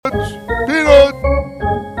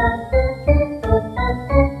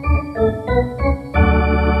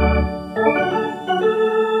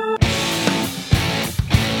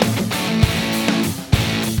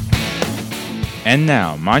And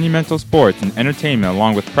now, Monumental Sports and Entertainment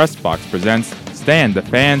along with PressBox presents Stan the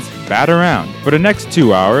Fan's Bat Around. For the next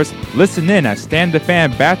 2 hours, listen in as Stan the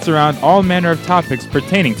Fan bats around all manner of topics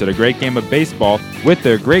pertaining to the great game of baseball with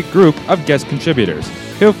their great group of guest contributors.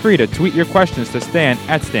 Feel free to tweet your questions to Stan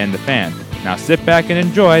at Stan the Fan. Now sit back and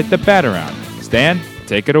enjoy the Bat Around. Stan,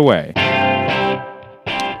 take it away.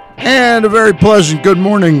 And a very pleasant good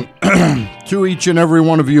morning to each and every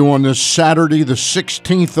one of you on this Saturday, the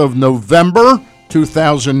 16th of November,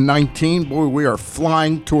 2019. Boy, we are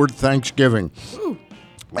flying toward Thanksgiving.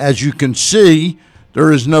 As you can see,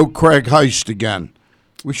 there is no Craig Heist again.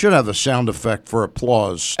 We should have a sound effect for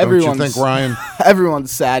applause. Don't you think, Ryan?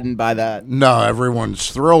 Everyone's saddened by that. No,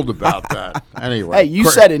 everyone's thrilled about that. Anyway. Hey, you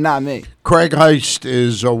said it, not me. Craig Heist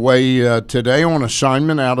is away today on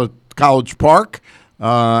assignment out at College Park.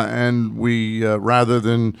 And we, rather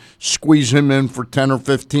than squeeze him in for 10 or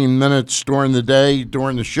 15 minutes during the day,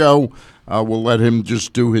 during the show, we'll let him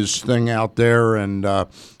just do his thing out there and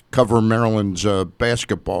cover Maryland's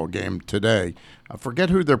basketball game today. I forget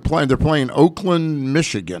who they're playing. They're playing Oakland,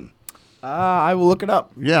 Michigan. I will look it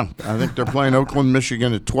up. Yeah, I think they're playing Oakland,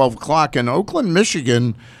 Michigan at 12 o'clock. And Oakland,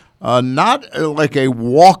 Michigan, not like a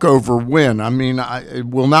walkover win. I mean, it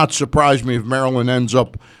will not surprise me if Maryland ends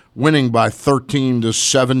up winning by 13 to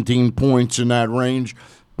 17 points in that range.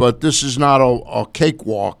 But this is not a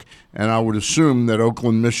cakewalk, and I would assume that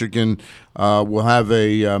Oakland, Michigan will have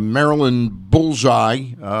a Maryland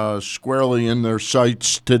bullseye squarely in their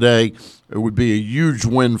sights today. It would be a huge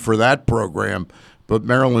win for that program, but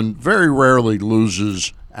Maryland very rarely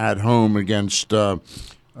loses at home against non-top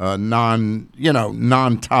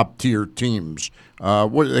tier teams.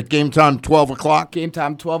 What game time? 12 o'clock. Game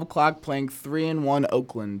time 12 o'clock. Playing 3-1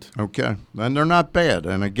 Oakland. Okay, and they're not bad.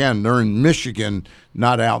 And again, they're in Michigan,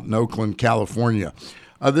 not out in Oakland, California.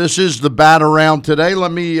 This is the Bat Around today.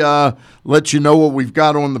 Let me let you know what we've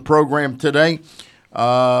got on the program today.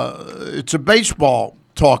 It's a baseball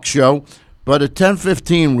talk show, but at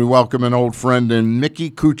 10:15 we welcome an old friend in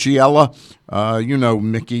Mickey Cucciella. You know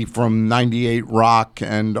Mickey from 98 Rock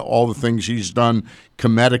and all the things he's done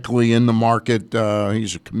comedically in the market.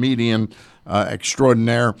 He's a comedian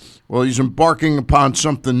extraordinaire. Well, he's embarking upon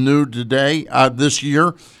something new today, this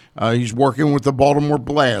year. He's working with the Baltimore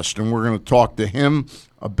Blast, and we're going to talk to him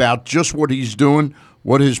about just what he's doing,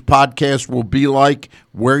 what his podcast will be like,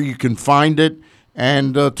 where you can find it,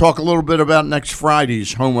 and talk a little bit about next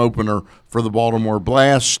Friday's home opener for the Baltimore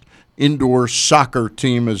Blast indoor soccer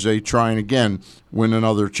team as they try and again win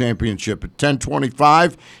another championship. At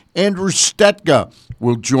 10:25, Andrew Stetka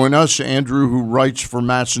will join us. Andrew, who writes for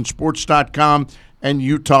MASNsports.com and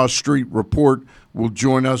Utah Street Report, will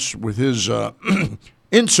join us with his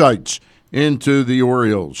insights into the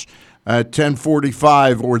Orioles. At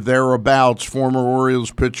 10:45 or thereabouts, former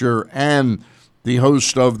Orioles pitcher and the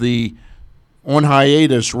host of the On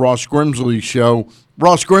Hiatus Ross Grimsley show,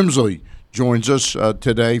 Ross Grimsley, joins us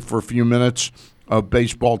today for a few minutes of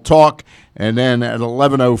baseball talk. And then at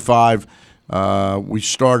 11:05, we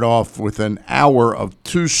start off with an hour of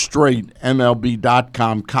two straight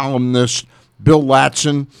MLB.com columnists. Bill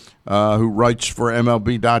Latson, who writes for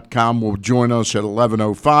MLB.com, will join us at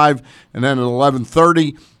 11:05. And then at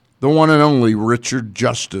 11:30, the one and only Richard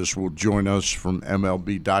Justice will join us from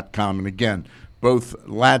MLB.com. And again, both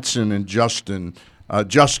Latson and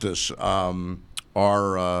Justice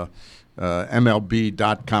are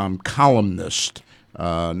MLB.com columnists,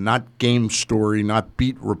 not game story, not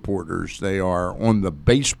beat reporters. They are on the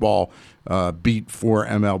baseball beat for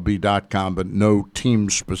MLB.com, but no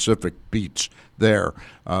team-specific beats there.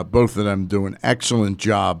 Both of them do an excellent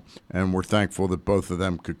job, and we're thankful that both of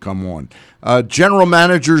them could come on. General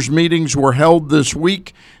managers' meetings were held this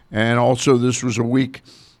week, and also this was a week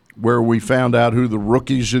where we found out who the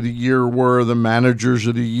rookies of the year were, the managers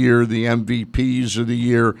of the year, the MVPs of the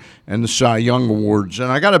year, and the Cy Young Awards.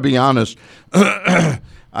 And I got to be honest,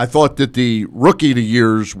 I thought that the rookie of the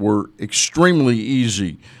years were extremely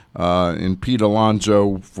easy in Pete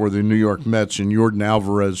Alonso for the New York Mets and Yordan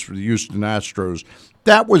Alvarez for the Houston Astros.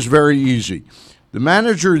 That was very easy. The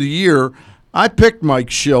manager of the year, I picked Mike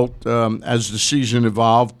Shildt as the season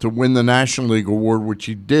evolved to win the National League Award, which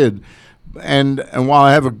he did. And while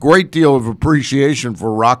I have a great deal of appreciation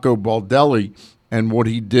for Rocco Baldelli and what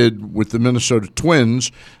he did with the Minnesota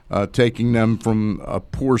Twins, taking them from a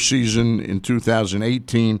poor season in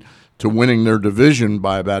 2018 to winning their division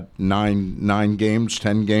by about 10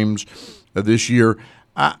 games this year,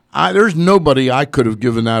 there's nobody I could have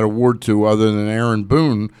given that award to other than Aaron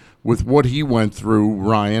Boone with what he went through,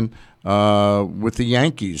 Ryan, with the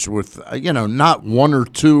Yankees, with not one or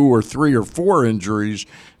two or three or four injuries.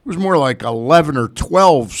 It was more like 11 or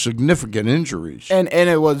 12 significant injuries. And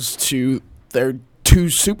it was to their two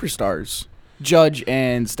superstars, Judge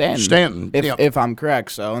and Stanton. If I'm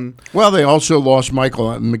correct. So Well, they also lost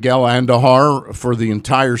Miguel Andujar for the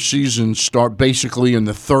entire season, start basically in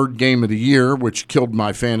the third game of the year, which killed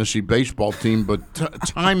my fantasy baseball team. But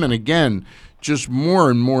time and again, just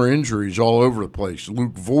more and more injuries all over the place.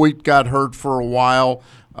 Luke Voigt got hurt for a while.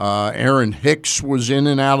 Aaron Hicks was in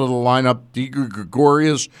and out of the lineup. Didi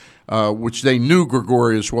Gregorius, which they knew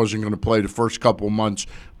Gregorius wasn't going to play the first couple of months,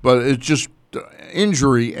 but it's just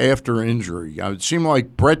injury after injury. It seemed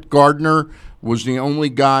like Brett Gardner was the only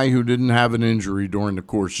guy who didn't have an injury during the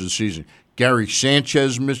course of the season. Gary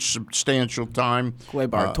Sanchez missed substantial time.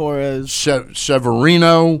 Gleyber Torres.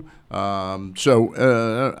 Severino.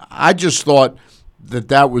 I just thought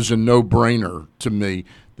that was a no-brainer to me,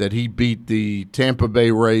 that he beat the Tampa Bay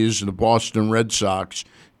Rays and the Boston Red Sox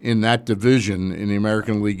in that division in the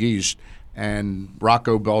American League East, and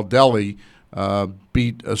Rocco Baldelli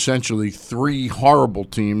beat essentially three horrible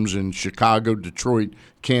teams in Chicago, Detroit,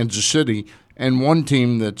 Kansas City, and one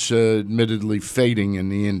team that's admittedly fading in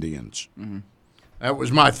the Indians. Mm-hmm. That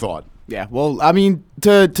was my thought. Yeah, well, I mean,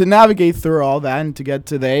 to navigate through all that and to get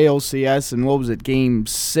to the ALCS, and what was it, Game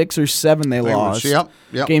 6 or 7 they lost? Yep.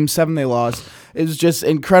 Game 7 they lost. It was just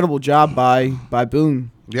incredible job by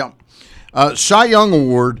Boone. Yep. Cy Young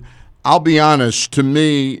Award, I'll be honest, to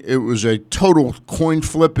me, it was a total coin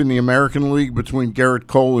flip in the American League between Garrett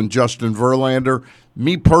Cole and Justin Verlander.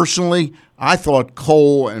 Me personally, I thought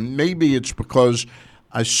Cole, and maybe it's because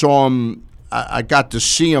I saw him, I got to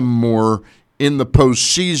see him more in the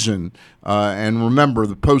postseason. And remember,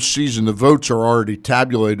 the postseason, the votes are already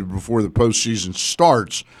tabulated before the postseason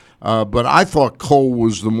starts. But I thought Cole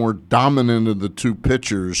was the more dominant of the two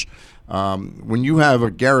pitchers. When you have a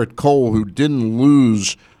Garrett Cole who didn't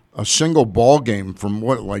lose a single ball game from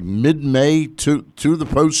mid-May to the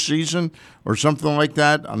postseason or something like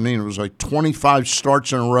that. I mean, it was like 25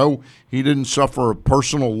 starts in a row. He didn't suffer a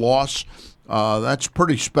personal loss. That's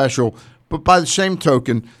pretty special. But by the same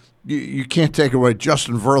token, you can't take away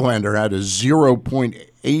Justin Verlander had a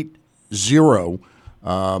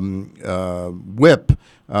 0.80 whip.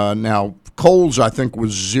 Now, Cole's, I think,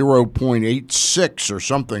 was 0.86 or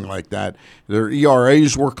something like that. Their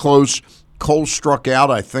ERAs were close. Cole struck out,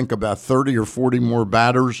 I think, about 30 or 40 more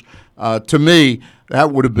batters. To me,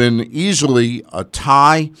 that would have been easily a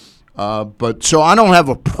tie. But so I don't have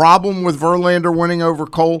a problem with Verlander winning over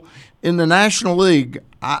Cole. In the National League,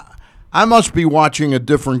 I must be watching a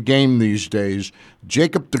different game these days.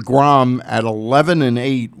 Jacob deGrom at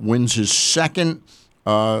 11-8 wins his second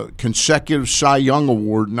consecutive Cy Young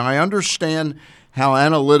Award, and I understand how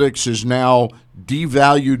analytics has now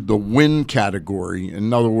devalued the win category.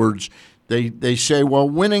 In other words, they say, well,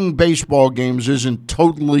 winning baseball games isn't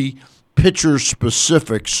totally pitcher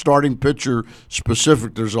specific, starting pitcher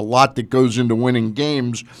specific. There's a lot that goes into winning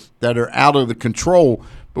games that are out of the control.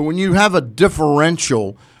 But when you have a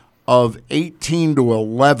differential of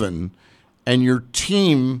 18-11 and your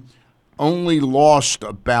team only lost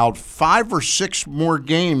about 5 or 6 more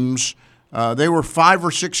games, they were 5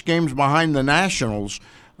 or 6 games behind the Nationals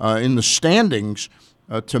in the standings.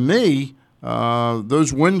 To me,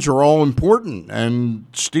 those wins are all important, and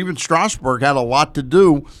Steven Strasburg had a lot to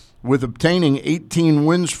do with obtaining 18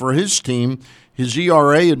 wins for his team. His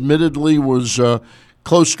ERA admittedly was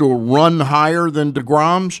close to a run higher than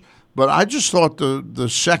deGrom's, but I just thought the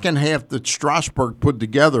second half that Strasburg put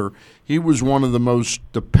together, he was one of the most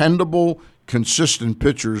dependable, consistent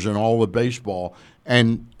pitchers in all of baseball.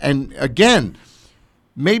 And again,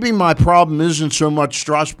 maybe my problem isn't so much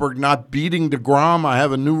Strasburg not beating deGrom. I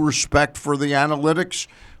have a new respect for the analytics,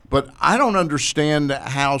 but I don't understand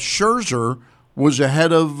how Scherzer was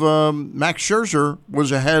ahead of Max Scherzer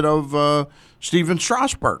was ahead of Steven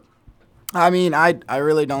Strasburg. I mean, I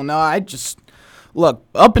really don't know. I just look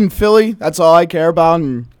up in Philly. That's all I care about.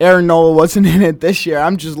 And Aaron Nola wasn't in it this year.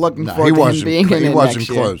 I'm just looking forward to him being in it next year. He wasn't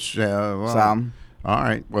close. Yeah. Well, so. All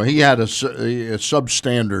right. Well, he had a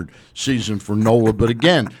substandard season for Nola. But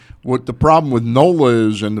again, what the problem with Nola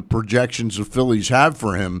is, and the projections the Phillies have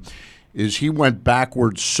for him, is he went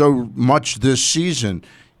backwards so much this season.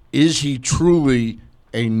 Is he truly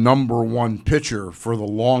a number one pitcher for the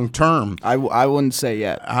long term? I wouldn't say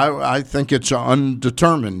yet. I think it's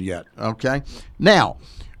undetermined yet. Okay. Now,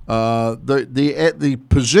 the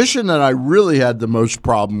position that I really had the most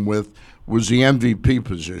problem with was the MVP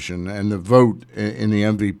position and the vote in the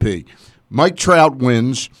MVP. Mike Trout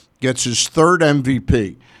wins, gets his third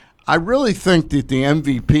MVP. I really think that the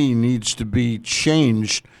MVP needs to be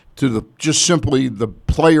changed to just simply the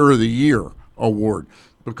Player of the Year award.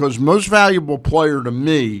 because most valuable player to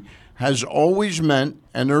me has always meant,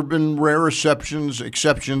 and there have been rare exceptions,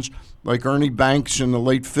 like Ernie Banks in the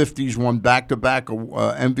late 50s won back-to-back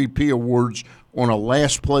MVP awards on a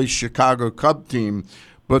last-place Chicago Cub team.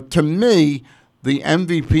 But to me, the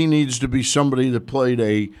MVP needs to be somebody that played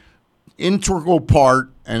a integral part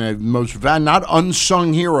and a not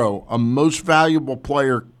unsung hero, a most valuable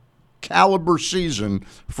player caliber season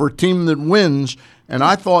for a team that wins. And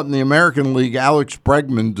I thought in the American League, Alex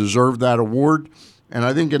Bregman deserved that award. And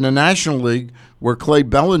I think in the National League, where Clay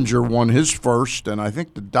Bellinger won his first, and I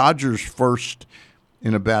think the Dodgers' first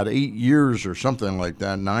in about 8 years or something like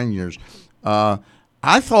that, 9 years,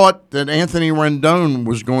 I thought that Anthony Rendon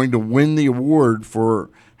was going to win the award for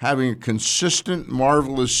having a consistent,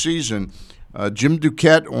 marvelous season. Jim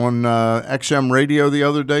Duquette on XM radio the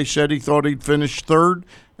other day said he thought he'd finish third,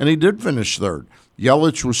 and he did finish third.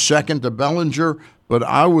 Yelich was second to Bellinger, but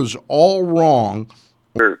I was all wrong.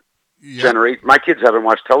 Generate. My kids haven't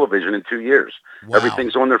watched television in 2 years. Wow.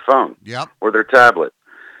 Everything's on their phone Yep. or their tablet.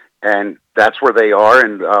 And that's where they are,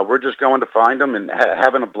 and we're just going to find them and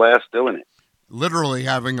having a blast doing it. Literally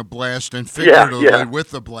having a blast and figuratively Yeah.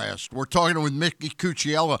 with a blast. We're talking with Mickey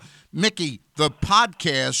Cucciella. Mickey, the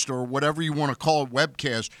podcast or whatever you want to call it,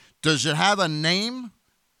 webcast, does it have a name?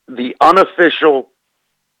 The unofficial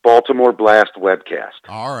Baltimore Blast webcast.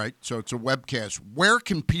 All right, so it's a webcast. Where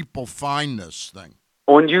can people find this thing?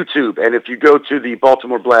 On YouTube, and if you go to the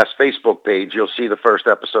Baltimore Blast Facebook page, you'll see the first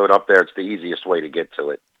episode up there. It's the easiest way to get to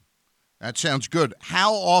it. That sounds good.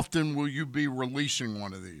 How often will you be releasing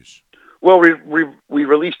one of these? Well, we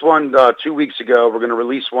released one 2 weeks ago. We're going to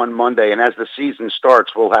release one Monday, and as the season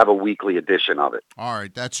starts, we'll have a weekly edition of it. All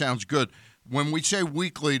right, that sounds good. When we say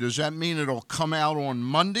weekly, does that mean it'll come out on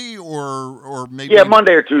Monday or maybe? Yeah,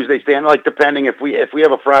 Monday or Tuesday, Stan. Like depending if we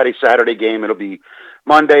have a Friday, Saturday game, it'll be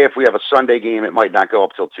Monday. If we have a Sunday game, it might not go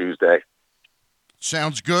up till Tuesday.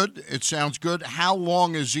 Sounds good. It sounds good. How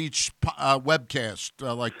long is each webcast?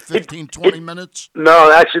 Like 15, 20 minutes?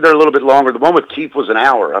 No, actually, they're a little bit longer. The one with Keith was an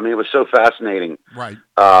hour. I mean, it was so fascinating. Right.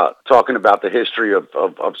 Talking about the history of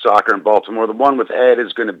soccer in Baltimore. The one with Ed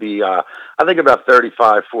is going to be, I think, about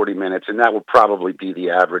 35, 40 minutes, and that will probably be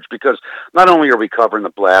the average because not only are we covering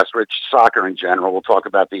the Blast, Rich, soccer in general. We'll talk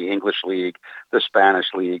about the English League, the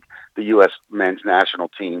Spanish League, the U.S. men's national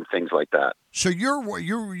team, things like that. So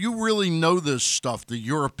you really know this stuff, the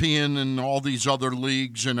European and all these other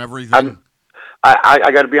leagues and everything.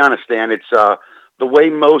 I got to be honest, Stan. It's the way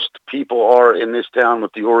most people are in this town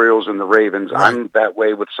with the Orioles and the Ravens. Right. I'm that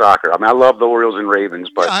way with soccer. I mean, I love the Orioles and Ravens,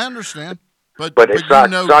 but yeah, I understand. But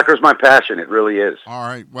soccer's my passion. It really is. All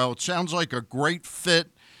right. Well, it sounds like a great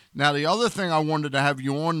fit. Now, the other thing I wanted to have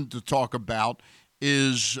you on to talk about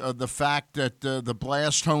is the fact that the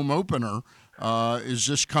Blast home opener is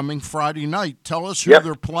this coming Friday night. Tell us who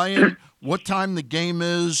they're playing, what time the game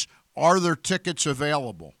is. Are there tickets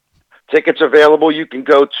available? Tickets available. You can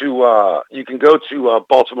go to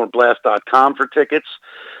BaltimoreBlast.com for tickets.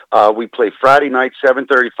 We play Friday night,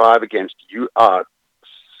 7:35 against you. I'm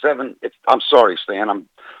sorry, Stan. I'm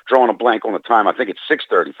drawing a blank on the time. I think it's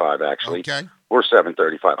 6:35 actually. Okay. Or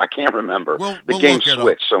 7:35. I can't remember. The game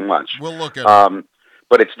switched so much. We'll look at it.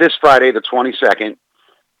 But it's this Friday, the 22nd.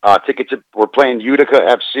 Tickets. We're playing Utica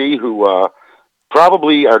FC, who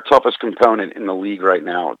probably our toughest component in the league right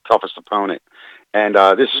now, toughest opponent. And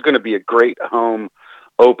this is going to be a great home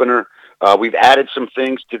opener. We've added some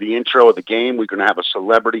things to the intro of the game. We're going to have a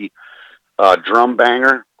celebrity drum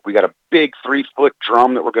banger. We got a big 3-foot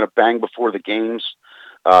drum that we're going to bang before the games.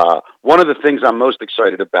 One of the things I'm most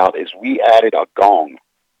excited about is we added a gong.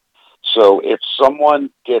 So if someone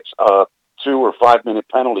gets a 2 or 5 minute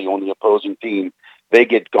penalty on the opposing team, they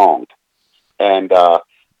get gonged. And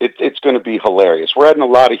it's going to be hilarious. We're adding a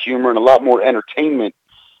lot of humor and a lot more entertainment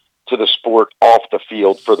to the sport off the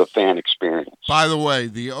field for the fan experience. By the way,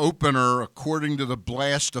 the opener, according to the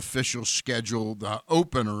Blast official schedule, the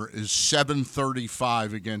opener is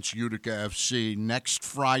 7:35 against Utica FC next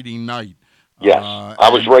Friday night. Yes, I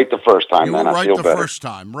was right the first time. You were right the first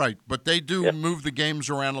time, right. But they do move the games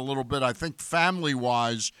around a little bit. I think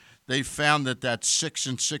family-wise, they found that 6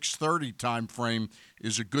 and 6:30 time frame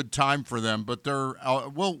is a good time for them. But they're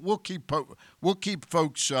we'll keep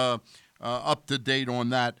folks up to date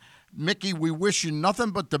on that. Mickey, we wish you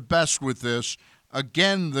nothing but the best with this.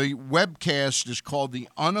 Again, the webcast is called the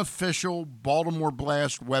Unofficial Baltimore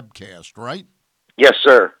Blast Webcast, right? Yes,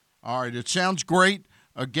 sir. All right, it sounds great.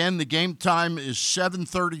 Again, the game time is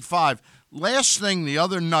 7:35. Last thing, the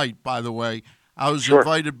other night, by the way, I was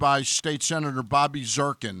invited by State Senator Bobby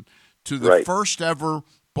Zirkin to the first ever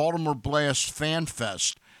Baltimore Blast Fan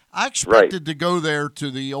Fest. I expected to go there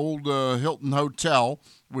to the old Hilton Hotel,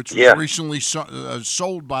 which was recently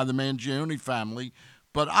sold by the Mangione family.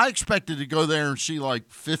 But I expected to go there and see like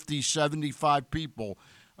 50, 75 people.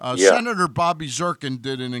 Senator Bobby Zirkin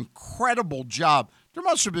did an incredible job. There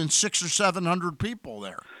must have been 600 or 700 people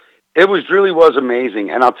there. It really was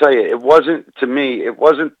amazing, and I'll tell you, it wasn't an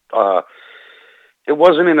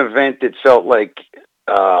event that felt like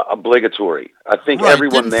obligatory. I think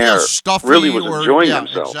everyone there really was enjoying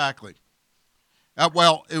themselves. Exactly.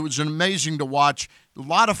 Well, it was amazing to watch. A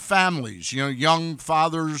lot of families, young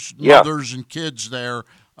fathers, mothers, and kids there.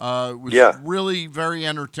 It was really very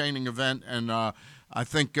entertaining event, and I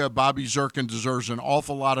think Bobby Zirkin deserves an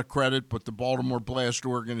awful lot of credit, but the Baltimore Blast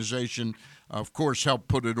organization, of course, helped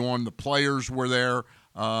put it on. The players were there.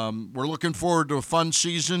 We're looking forward to a fun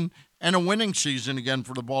season and a winning season again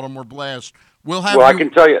for the Baltimore Blast. I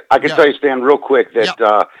can tell you, Stan, real quick,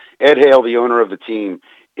 that Ed Hale, the owner of the team,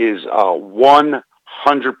 is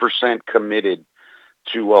 100% committed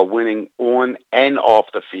to winning on and off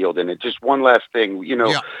the field. And just one last thing,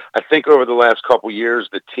 I think over the last couple years,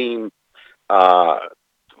 the team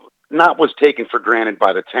not was taken for granted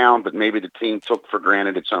by the town, but maybe the team took for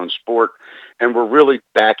granted its own sport. And we're really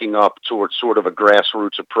backing up towards sort of a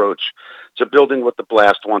grassroots approach to building what the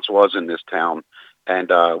Blast once was in this town. And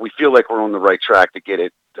we feel like we're on the right track to get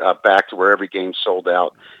it back to where every game's sold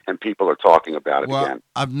out and people are talking about it again.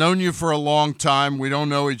 I've known you for a long time. We don't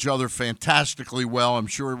know each other fantastically well. I'm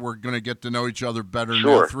sure we're going to get to know each other better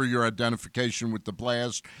now through your identification with the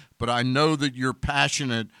Blast. But I know that you're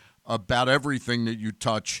passionate about everything that you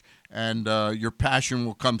touch, and your passion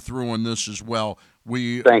will come through on this as well.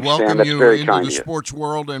 We welcome you into the sports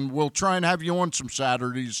world, and we'll try and have you on some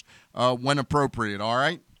Saturdays when appropriate, all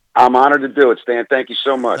right? I'm honored to do it, Stan. Thank you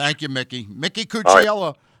so much. Thank you, Mickey. Mickey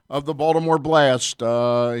Cucciella of the Baltimore Blast.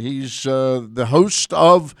 He's the host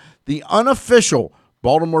of the unofficial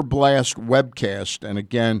Baltimore Blast webcast. And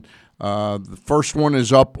again, the first one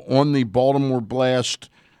is up on the Baltimore Blast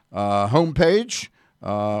homepage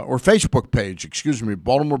or Facebook page,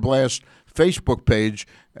 Baltimore Blast Facebook page,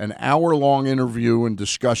 an hour-long interview and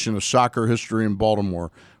discussion of soccer history in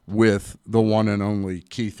Baltimore with the one and only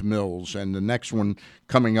Keith Mills. And the next one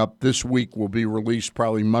coming up this week will be released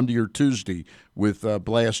probably Monday or Tuesday with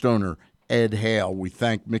Blast owner Ed Hale. We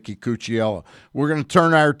thank Mickey Cucciella. We're going to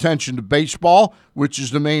turn our attention to baseball, which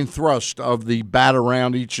is the main thrust of the Bat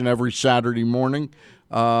Around each and every Saturday morning.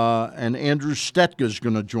 And Andrew Stetka is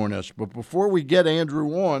going to join us. But before we get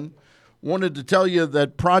Andrew on, wanted to tell you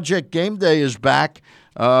that Project Game Day is back.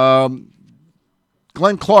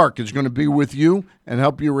 Glenn Clark is going to be with you and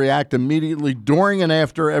help you react immediately during and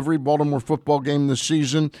after every Baltimore football game this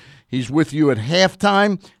season. He's with you at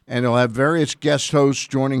halftime, and he'll have various guest hosts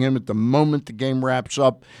joining him at the moment the game wraps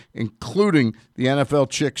up, including the NFL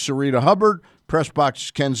chick Sarita Hubbard,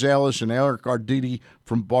 Pressbox's Ken Zales, and Eric Arditi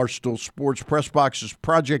from Barstool Sports. Pressbox's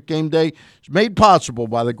Project Game Day is made possible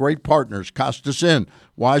by the great partners Costas Inn,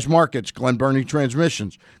 Wise Markets, Glen Burnie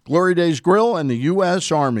Transmissions, Glory Days Grill, and the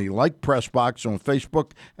U.S. Army. Like Pressbox on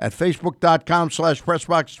Facebook at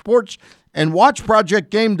facebook.com/PressboxSports, and watch Project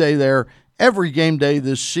Game Day there every game day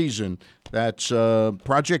this season. That's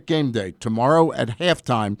Project Game Day tomorrow at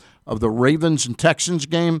halftime of the Ravens and Texans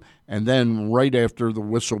game, and then right after the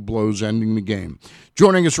whistle blows ending the game.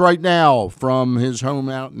 Joining us right now from his home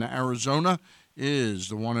out in Arizona is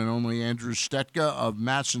the one and only Andrew Stetka of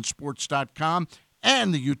MASNsports.com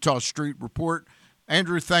and the Utah Street Report.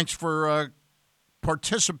 Andrew, thanks for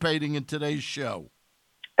participating in today's show.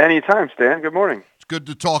 Anytime, Stan. Good morning. It's good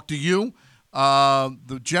to talk to you.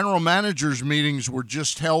 The general managers meetings were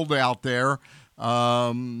just held out there.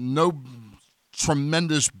 No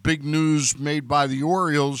tremendous big news made by the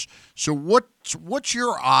Orioles. So what's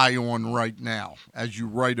your eye on right now as you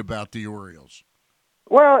write about the Orioles?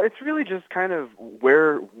 Well, it's really just kind of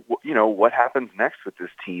where, what happens next with this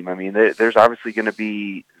team. I mean, there's obviously going to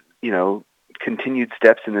be, continued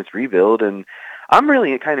steps in this rebuild, and I'm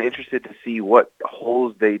really kind of interested to see what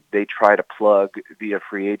holes they try to plug via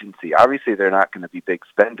free agency. Obviously, they're not going to be big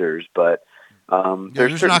spenders, but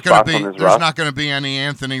there's not going to be any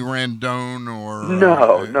Anthony Rendon or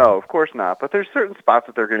no, of course not. But there's certain spots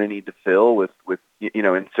that they're going to need to fill with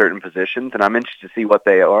in certain positions, and I'm interested to see what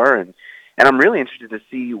they are, and I'm really interested to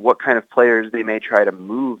see what kind of players they may try to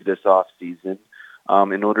move this off season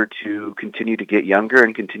in order to continue to get younger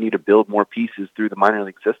and continue to build more pieces through the minor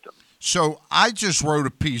league system. So I just wrote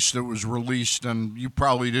a piece that was released, and you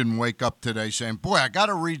probably didn't wake up today saying, boy, I got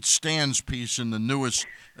to read Stan's piece in the newest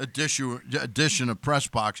edition of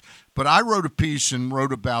Pressbox. But I wrote a piece and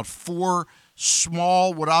wrote about four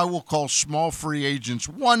small, what I will call small free agents,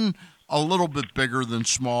 one a little bit bigger than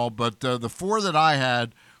small, but the four that I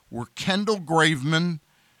had were Kendall Graveman,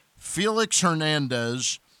 Felix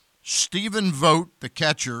Hernandez, Stephen Vogt, the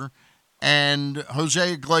catcher, and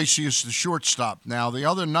Jose Iglesias, the shortstop. Now, the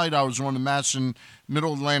other night I was on the Madison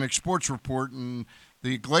Middle Atlantic Sports Report, and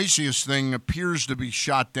the Iglesias thing appears to be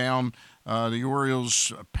shot down. The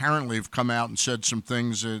Orioles apparently have come out and said some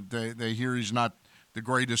things. They hear he's not the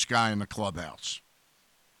greatest guy in the clubhouse.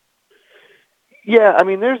 Yeah, I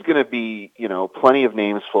mean, there's going to be, plenty of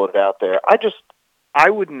names floated out there. I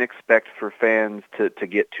wouldn't expect for fans to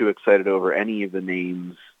get too excited over any of the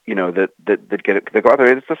names, that go out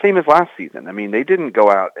there. It's the same as last season. I mean, they didn't go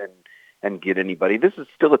out and get anybody. This is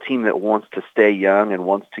still a team that wants to stay young and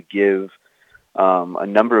wants to give a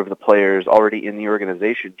number of the players already in the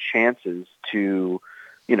organization chances to,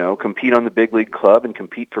 compete on the big league club and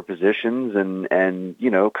compete for positions and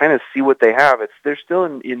kind of see what they have. They're still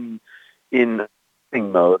in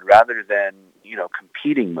mode rather than,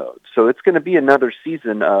 competing mode. So it's going to be another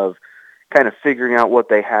season of kind of figuring out what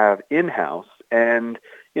they have in-house. And,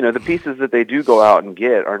 the pieces that they do go out and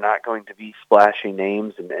get are not going to be splashy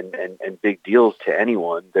names and big deals to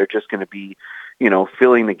anyone. They're just going to be,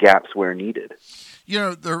 filling the gaps where needed.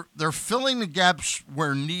 They're filling the gaps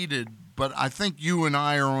where needed, but I think you and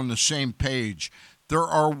I are on the same page. There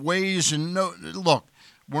are ways, and look,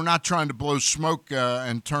 we're not trying to blow smoke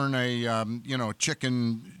and turn a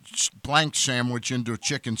chicken blank sandwich into a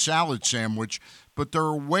chicken salad sandwich, but there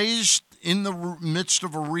are ways in the midst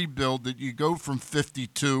of a rebuild that you go from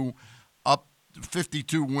 52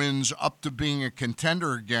 wins up to being a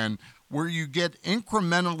contender again, where you get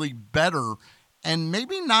incrementally better and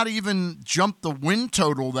maybe not even jump the win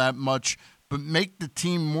total that much, but make the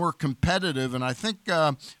team more competitive. And I think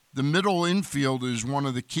the middle infield is one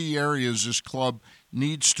of the key areas this club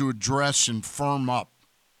needs to address and firm up.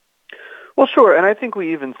 Well, sure, and I think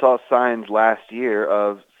we even saw signs last year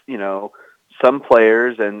of, some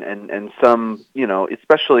players and some,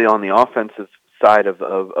 especially on the offensive side of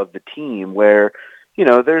the team where,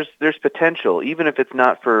 there's potential, even if it's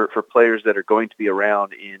not for players that are going to be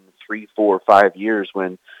around in 3, 4, 5 years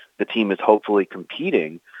when the team is hopefully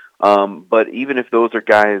competing. But even if those are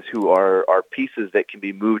guys who are pieces that can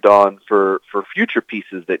be moved on for future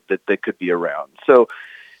pieces that could be around. So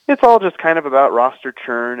it's all just kind of about roster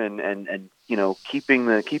churn and keeping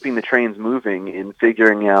the trains moving and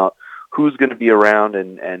figuring out who's going to be around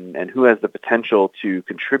and who has the potential to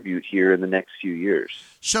contribute here in the next few years.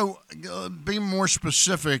 So being more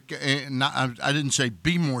specific, I didn't say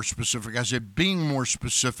be more specific, I said being more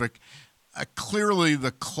specific. Clearly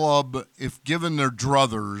the club, if given their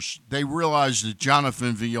druthers, they realize that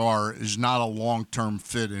Jonathan Villar is not a long-term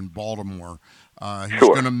fit in Baltimore. He's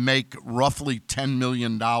going to make roughly $10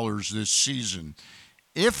 million this season.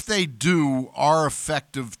 If they are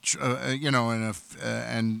effective,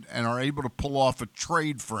 and are able to pull off a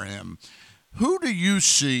trade for him, who do you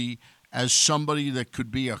see as somebody that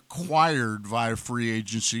could be acquired via free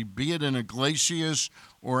agency, be it an Iglesias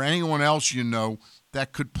or anyone else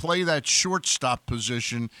that could play that shortstop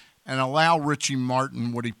position and allow Richie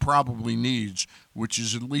Martin what he probably needs, which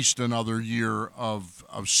is at least another year of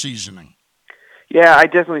seasoning? Yeah, I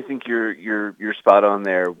definitely think you're spot on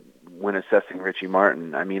there when assessing Richie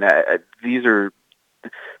Martin. I mean, there's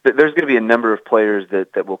going to be a number of players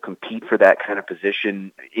that will compete for that kind of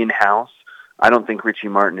position in-house. I don't think Richie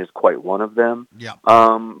Martin is quite one of them. Yeah.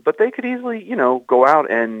 But they could easily, go out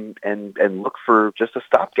and look for just a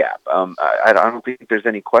stopgap. I don't think there's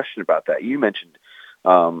any question about that. You mentioned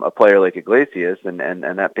a player like Iglesias and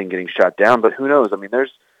that thing getting shot down, but who knows? I mean,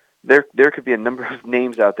 there could be a number of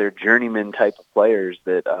names out there, journeyman type of players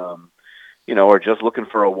that are just looking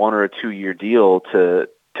for a 1 or a 2 year deal to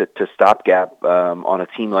stopgap on a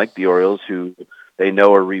team like the Orioles, who they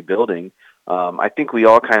know are rebuilding. I think we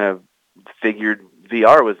all kind of figured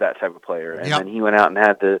VR was that type of player, and then he went out and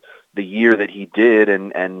had the year that he did,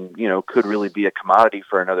 and could really be a commodity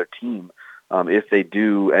for another team if they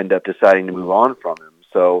do end up deciding to move on from him.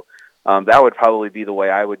 So that would probably be the way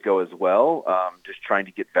I would go as well, just trying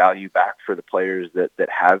to get value back for the players that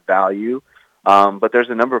have value. But there's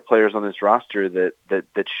a number of players on this roster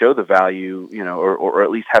that show the value, or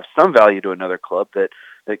at least have some value to another club that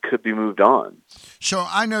could be moved on. So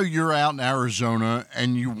I know you're out in Arizona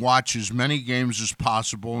and you watch as many games as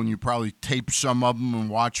possible, and you probably tape some of them and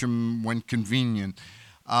watch them when convenient.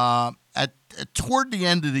 Toward the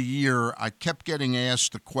end of the year, I kept getting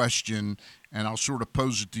asked the question, and I'll sort of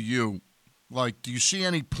pose it to you. Like, do you see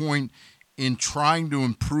any point in trying to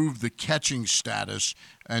improve the catching status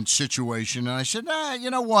and situation? And I said, you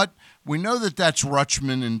know what? We know that's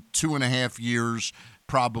Rutschman in 2.5 years,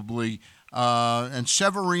 probably. And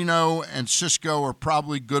Severino and Cisco are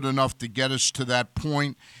probably good enough to get us to that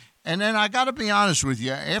point. And then I got to be honest with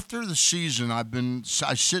you. After the season, I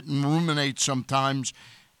sit and ruminate sometimes,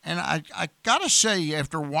 and I got to say,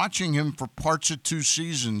 after watching him for parts of 2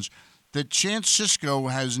 seasons, that Chance Cisco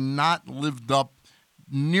has not lived up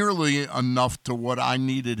nearly enough to what I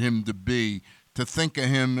needed him to be, to think of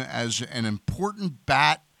him as an important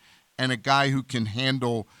bat and a guy who can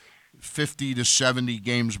handle 50 to 70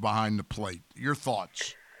 games behind the plate. Your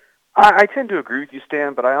thoughts? I tend to agree with you,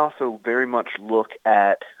 Stan, but I also very much look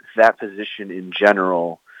at that position in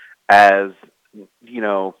general as,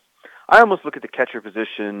 I almost look at the catcher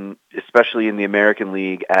position, especially in the American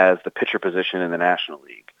League, as the pitcher position in the National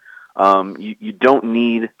League. You don't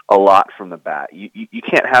need a lot from the bat. You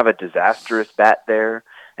can't have a disastrous bat there,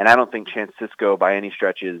 and I don't think Chance Cisco by any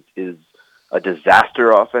stretch is a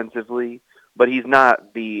disaster offensively, but he's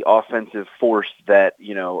not the offensive force that,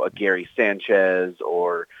 a Gary Sanchez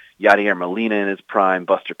or Yadier Molina in his prime,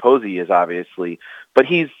 Buster Posey is obviously, but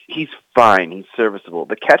he's fine. He's serviceable.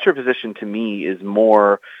 The catcher position to me is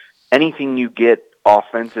more anything you get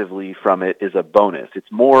offensively from it is a bonus.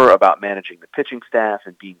 It's more about managing the pitching staff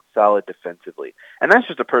and being solid defensively. And that's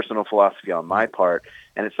just a personal philosophy on my part.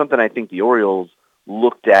 And it's something I think the Orioles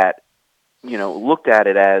looked at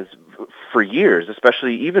it as for years,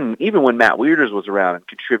 especially even when Matt Wieters was around and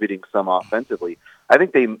contributing some offensively. I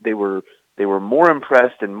think they were more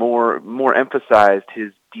impressed and more emphasized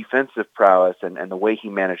his defensive prowess and the way he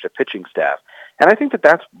managed a pitching staff. And I think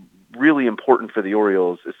that's really important for the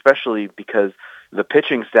Orioles, especially because the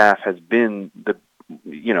pitching staff has been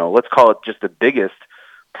let's call it just the biggest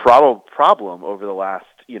problem over the last,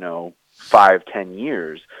 5-10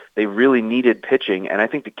 years. They really needed pitching, and I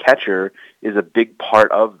think the catcher is a big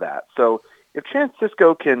part of that. So if Chance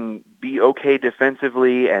Cisco can be okay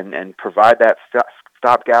defensively and provide that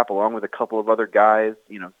stopgap along with a couple of other guys,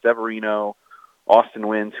 Severino, Austin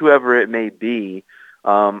Wynns, whoever it may be,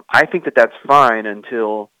 I think that's fine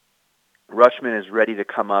until Rutschman is ready to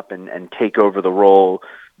come up and take over the role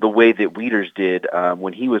the way that Wieters did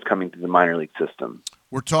when he was coming through the minor league system.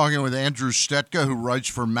 We're talking with Andrew Stetka, who writes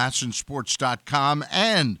for MASNsports.com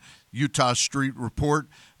and Utah Street Report.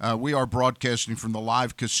 We are broadcasting from the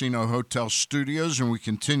Live Casino Hotel Studios, and we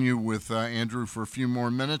continue with Andrew for a few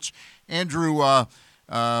more minutes. Andrew, the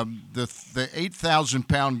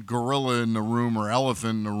 8,000-pound gorilla in the room, or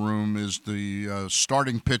elephant in the room, is the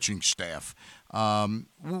starting pitching staff.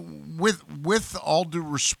 With all due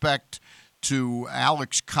respect to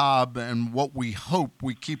Alex Cobb, and what we hope,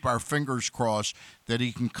 we keep our fingers crossed that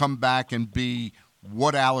he can come back and be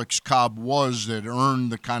what Alex Cobb was, that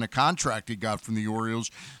earned the kind of contract he got from the Orioles.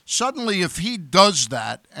 Suddenly, if he does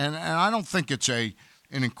that, and I don't think it's an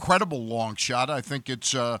incredible long shot, I think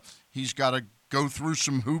it's he's got to go through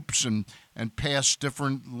some hoops and pass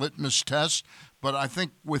different litmus tests. But I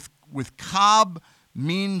think with Cobb,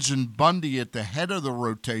 Means, and Bundy at the head of the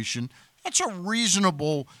rotation, that's a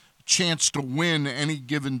reasonable chance to win any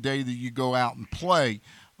given day that you go out and play.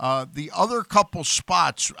 The other couple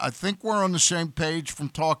spots, I think we're on the same page from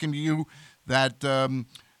talking to you that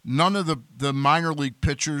none of the minor league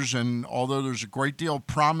pitchers, and although there's a great deal of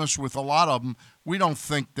promise with a lot of them, we don't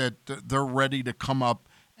think that they're ready to come up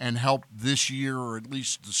and help this year, or at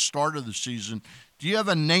least the start of the season. Do you have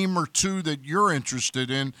a name or two that you're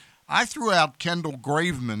interested in? I threw out Kendall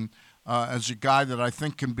Graveman as a guy that I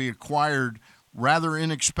think can be acquired rather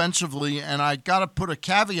inexpensively, and I got to put a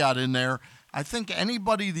caveat in there. I think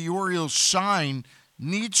anybody the Orioles sign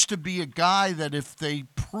needs to be a guy that, if they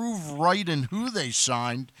prove right in who they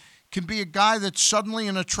signed, can be a guy that's suddenly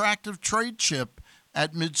an attractive trade chip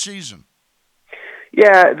at midseason.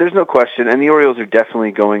 Yeah, there's no question. And the Orioles are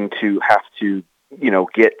definitely going to have to,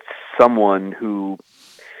 get someone who,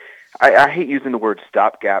 I hate using the word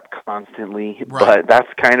stopgap constantly, right, but that's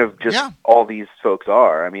kind of just all these folks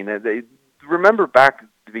are. I mean, they remember back at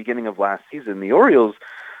the beginning of last season, the Orioles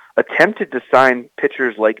attempted to sign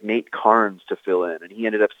pitchers like Nate Carnes to fill in, and he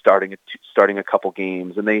ended up starting a couple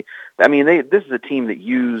games. And this is a team that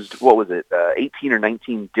used 18 or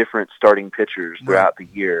 19 different starting pitchers throughout the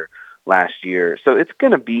year last year. So it's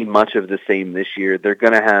going to be much of the same this year. They're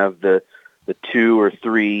going to have the 2 or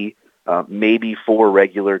 3, maybe 4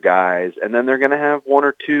 regular guys, and then they're going to have 1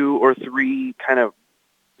 or 2 or 3 kind of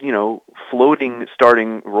floating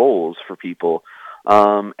starting roles for people.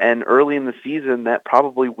 And early in the season, that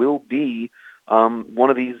probably will be one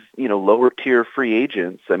of these, lower tier free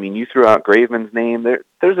agents. I mean, you threw out Graveman's name.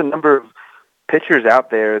 There's a number of pitchers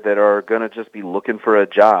out there that are going to just be looking for a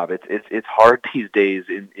job. It's hard these days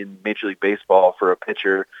in Major League Baseball for a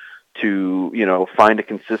pitcher to, find a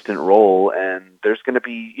consistent role. And there's going to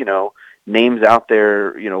be, names out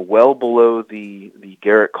there, well below the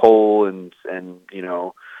Garrett Cole and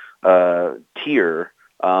tier,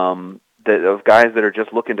 of guys that are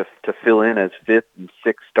just looking to fill in as fifth and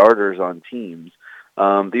sixth starters on teams.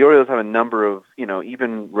 The Orioles have a number of,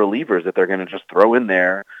 even relievers that they're going to just throw in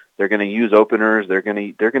there. They're going to use openers. They're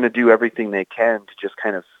going to do everything they can to just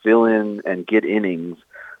kind of fill in and get innings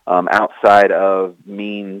outside of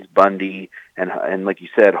Means, Bundy, and like you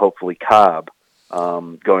said, hopefully Cobb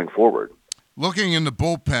going forward. Looking in the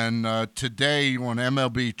bullpen today on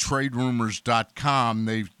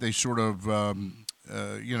MLBTradeRumors.com, they sort of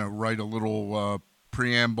write a little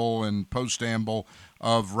preamble and postamble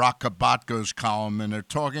of Rock Kabatko's column, and they're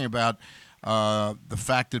talking about the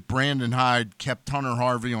fact that Brandon Hyde kept Hunter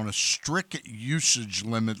Harvey on a strict usage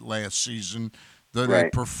limit last season, though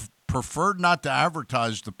right. They preferred not to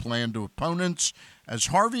advertise the plan to opponents. As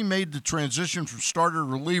Harvey made the transition from starter to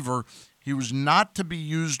reliever, he was not to be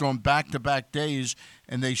used on back-to-back days,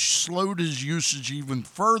 and they slowed his usage even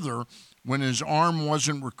further when his arm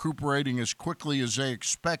wasn't recuperating as quickly as they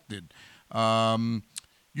expected.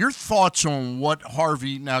 Your thoughts on what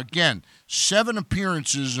Harvey – now, again, 7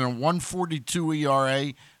 appearances and a 1.42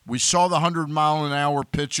 ERA. We saw the 100-mile-an-hour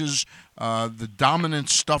pitches, the dominant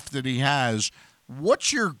stuff that he has.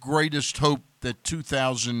 What's your greatest hope that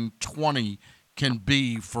 2020 can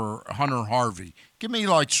be for Hunter Harvey? Give me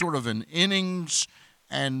like sort of an innings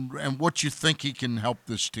and what you think he can help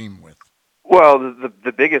this team with. Well,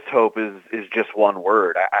 the biggest hope is just one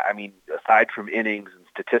word. I mean, aside from innings and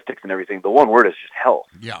statistics and everything, the one word is just health.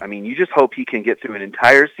 Yeah. I mean, you just hope he can get through an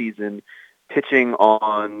entire season pitching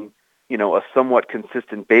on, a somewhat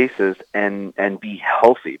consistent basis and be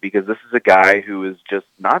healthy, because this is a guy who has just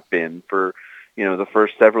not been for, the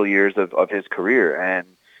first several years of his career. And,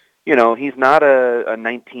 he's not a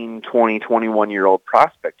 19, 20, 21-year-old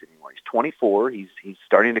prospect anymore. He's 24. He's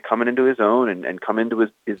starting to come into his own and come into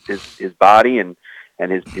his body and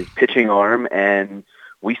his pitching arm. And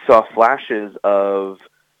we saw flashes of,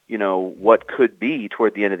 what could be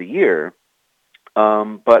toward the end of the year.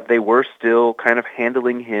 But they were still kind of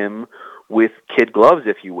handling him with kid gloves,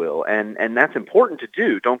 if you will. And that's important to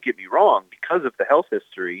do, don't get me wrong, because of the health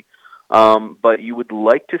history. But you would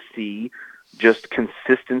like to see just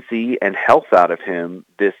consistency and health out of him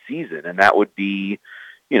this season. And that would be,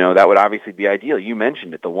 that would obviously be ideal. You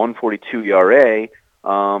mentioned it, the 1.42 ERA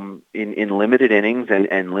in limited innings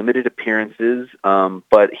and limited appearances.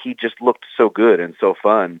 But he just looked so good and so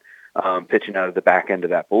fun pitching out of the back end of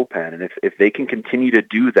that bullpen. And if they can continue to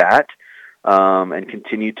do that and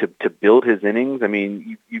continue to build his innings, I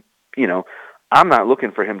mean, I'm not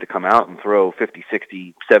looking for him to come out and throw 50,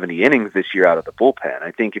 60, 70 innings this year out of the bullpen.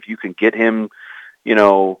 I think if you can get him,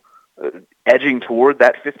 edging toward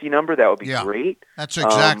that 50 number, that would be great. That's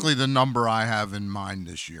exactly the number I have in mind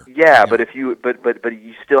this year. Yeah, but if you but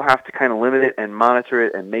you still have to kind of limit it and monitor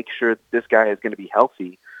it and make sure that this guy is going to be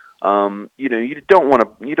healthy. You don't want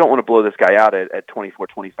to blow this guy out at 24,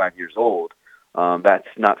 25 years old. That's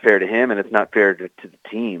not fair to him, and it's not fair to the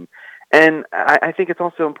team. And I think it's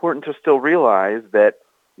also important to still realize that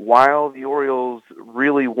while the Orioles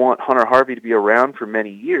really want Hunter Harvey to be around for many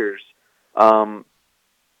years,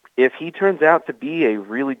 if he turns out to be a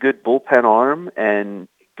really good bullpen arm and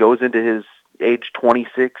goes into his age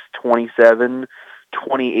 26, 27,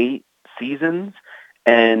 28 seasons,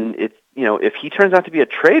 and it's, if he turns out to be a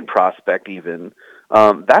trade prospect even,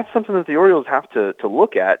 that's something that the Orioles have to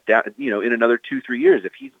look at down, in another 2-3 years.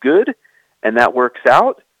 If he's good and that works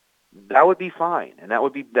out, that would be fine, and that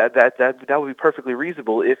would be perfectly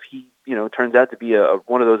reasonable if he turns out to be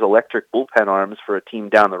one of those electric bullpen arms for a team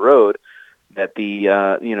down the road that the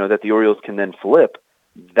Orioles can then flip.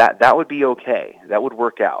 That would be okay. That would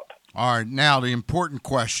work out. All right, now the important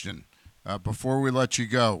question before we let you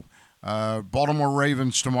go: Baltimore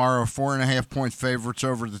Ravens tomorrow, 4.5-point favorites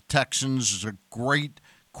over the Texans. It's a great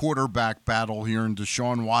quarterback battle here in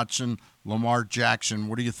Deshaun Watson, Lamar Jackson.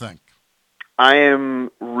 What do you think? I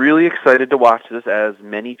am really excited to watch this, as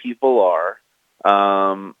many people are.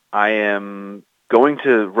 I am going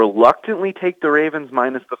to reluctantly take the Ravens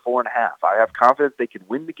minus the 4.5. I have confidence they can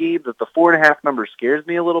win the game, but the 4.5 number scares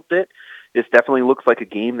me a little bit. This definitely looks like a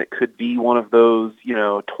game that could be one of those,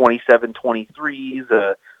 27-23s,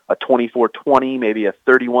 a 24-20, maybe a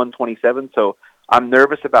 31-27. So I'm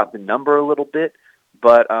nervous about the number a little bit.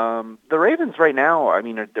 But the Ravens right now, I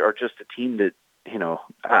mean, are just a team that,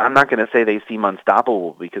 I'm not going to say they seem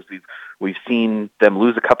unstoppable, because we've seen them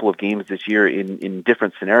lose a couple of games this year in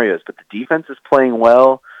different scenarios. But the defense is playing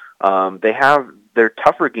well. They have their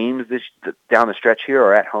tougher games down the stretch here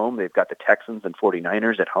are at home. They've got the Texans and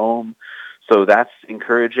 49ers at home, so that's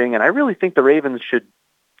encouraging. And I really think the Ravens should,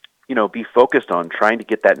 be focused on trying to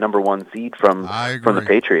get that number 1 seed from the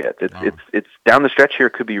Patriots. It's down the stretch here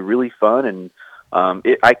could be really fun, and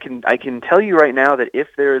I can tell you right now that if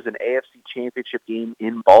there is an AFC Championship game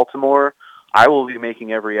in Baltimore, I will be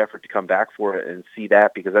making every effort to come back for it and see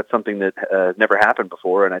that, because that's something that never happened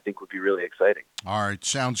before and I think would be really exciting. All right,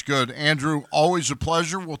 sounds good. Andrew, always a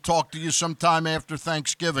pleasure. We'll talk to you sometime after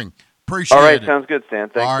Thanksgiving. Appreciate it. All right, sounds good, Stan.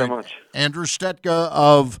 Thanks so much. Andrew Stetka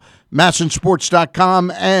of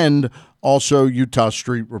MASNsports.com and also Utah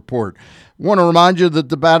Street Report. Want to remind you that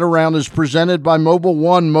the Bat Around is presented by Mobil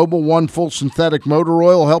 1. Mobil 1 full synthetic motor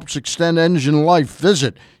oil helps extend engine life.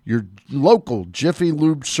 Visit your local Jiffy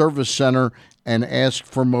Lube service center and ask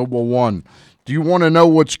for Mobil 1. Do you want to know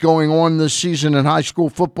what's going on this season in high school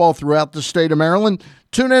football throughout the state of Maryland?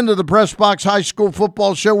 Tune into the Press Box High School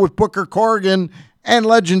Football Show with Booker Corrigan and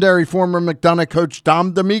legendary former McDonough coach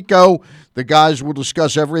Dom D'Amico. The guys will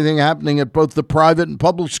discuss everything happening at both the private and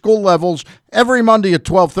public school levels every Monday at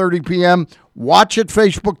 12:30 p.m. Watch at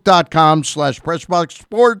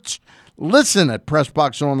Facebook.com/PressBoxSports. Listen at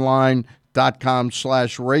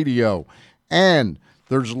PressBoxOnline.com/radio. And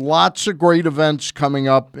there's lots of great events coming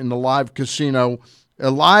up in the Live Casino,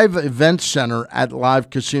 a live event center at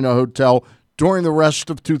Live Casino Hotel during the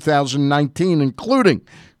rest of 2019, including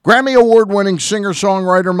Grammy Award-winning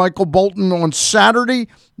singer-songwriter Michael Bolton on Saturday,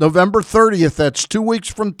 November 30th. That's 2 weeks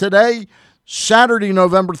from today. Saturday,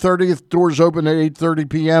 November 30th. Doors open at 8:30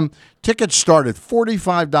 p.m. Tickets start at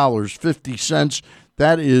 $45.50.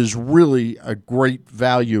 That is really a great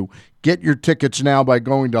value. Get your tickets now by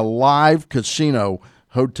going to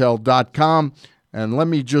livecasinohotel.com. And let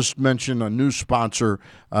me just mention a new sponsor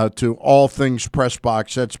to all things Press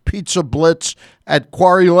Box. That's Pizza Blitz at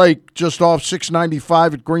Quarry Lake, just off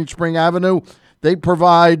 695 at Green Spring Avenue. They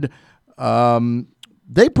provided,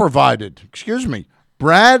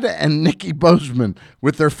 Brad and Nikki Bozeman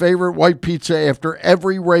with their favorite white pizza after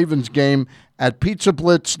every Ravens game. At Pizza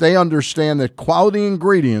Blitz, they understand that quality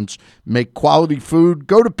ingredients make quality food.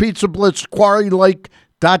 Go to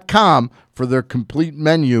pizzablitzquarrylake.com for their complete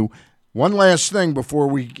menu. One last thing before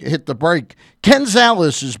we hit the break. Ken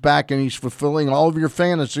Zales is back, and he's fulfilling all of your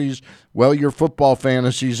fantasies. Well, your football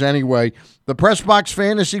fantasies anyway. The Press Box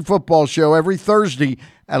Fantasy Football Show every Thursday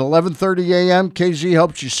at 11:30 a.m. KZ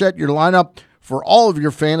helps you set your lineup for all of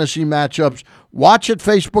your fantasy matchups. Watch at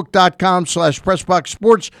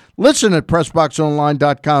Facebook.com/PressBoxSports. Listen at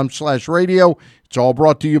PressBoxOnline.com/radio. It's all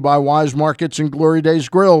brought to you by Wise Markets and Glory Days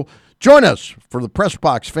Grill. Join us for the Press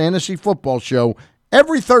Box Fantasy Football Show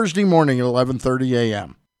every Thursday morning at 11:30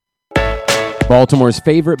 a.m. Baltimore's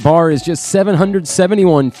favorite bar is just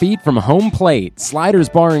 771 feet from home plate. Sliders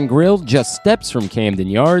Bar and Grill, just steps from Camden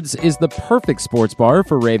Yards, is the perfect sports bar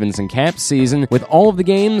for Ravens and Caps season, with all of the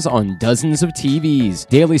games on dozens of TVs.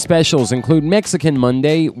 Daily specials include Mexican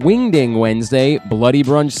Monday, Wingding Wednesday, Bloody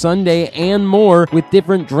Brunch Sunday, and more, with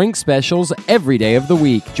different drink specials every day of the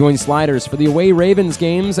week. Join Sliders for the away Ravens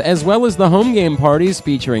games, as well as the home game parties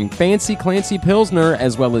featuring Fancy Clancy Pilsner,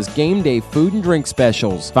 as well as game day food and drink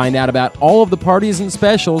specials. Find out about all of the parties and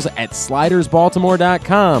specials at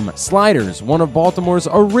SlidersBaltimore.com. Sliders, one of Baltimore's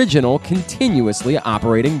original continuously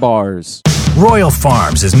operating bars. Royal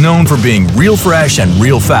Farms is known for being real fresh and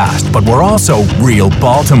real fast, but we're also real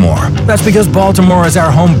Baltimore. That's because Baltimore is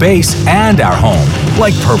our home base and our home.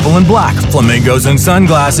 Like purple and black, flamingos and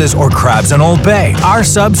sunglasses, or crabs and Old Bay, our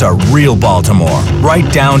subs are real Baltimore, right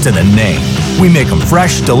down to the name. We make them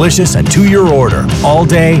fresh, delicious, and to your order, all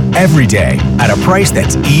day, every day, at a price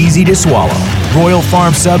that's easy to swallow. Royal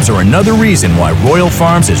Farm subs are another reason why Royal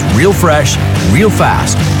Farms is real fresh, real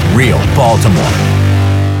fast, real Baltimore.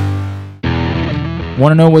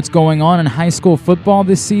 Want to know what's going on in high school football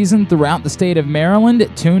this season throughout the state of Maryland?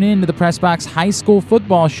 Tune in to the Press Box High School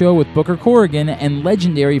Football Show with Booker Corrigan and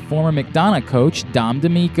legendary former McDonough coach Dom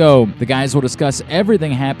D'Amico. The guys will discuss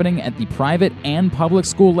everything happening at the private and public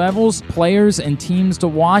school levels, players and teams to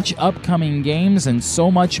watch, upcoming games, and so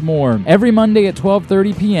much more. Every Monday at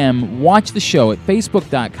 12:30 p.m., watch the show at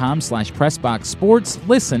Facebook.com/PressBoxSports.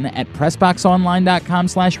 Listen at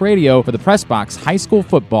PressBoxOnline.com/radio for the Press Box High School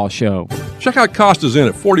Football Show. Check out Costa's Inn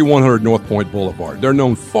at 4100 North Point Boulevard. They're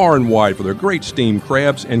known far and wide for their great steamed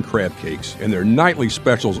crabs and crab cakes. And their nightly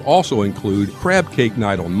specials also include crab cake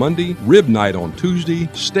night on Monday, rib night on Tuesday,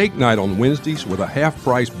 steak night on Wednesdays with a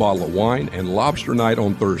half-price bottle of wine, and lobster night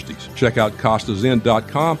on Thursdays. Check out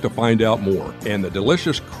CostasInn.com to find out more. And the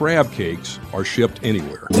delicious crab cakes are shipped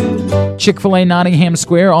anywhere. Chick-fil-A Nottingham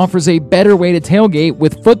Square offers a better way to tailgate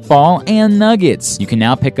with football and nuggets. You can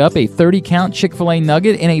now pick up a 30-count Chick-fil-A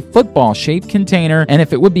nugget in a football-shaped container, and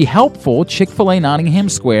if it would be helpful, Chick-fil-A Nottingham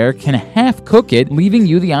Square can half-cook it, leaving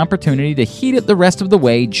you the opportunity to heat it the rest of the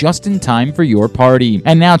way just in time for your party.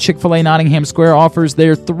 And now Chick-fil-A Nottingham Square offers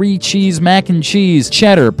their 3-cheese mac and cheese.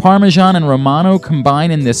 Cheddar, Parmesan, and Romano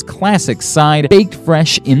combine in this classic side, baked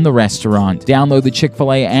fresh in the restaurant. Download the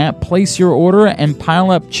Chick-fil-A app, place your order, and pile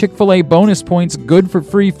up Chick-fil-A bonus points good for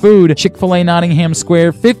free food. Chick-fil-A Nottingham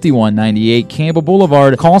Square, 5198 Campbell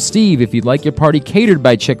Boulevard. Call Steve if you'd like your party catered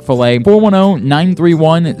by Chick-fil-A,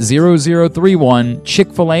 410-931-0031,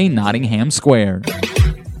 Chick-fil-A Nottingham Square.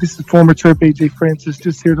 This is former Terp AJ Francis,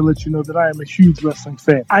 just here to let you know that I am a huge wrestling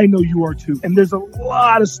fan. I know you are too. And there's a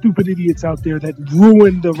lot of stupid idiots out there that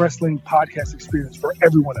ruin the wrestling podcast experience for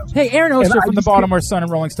everyone else. Hey, Aaron Oster from the Baltimore Sun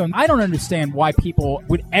and Rolling Stone. I don't understand why people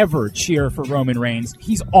would ever cheer for Roman Reigns.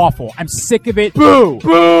 He's awful. I'm sick of it. Boo!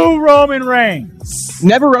 Boo Roman Reigns!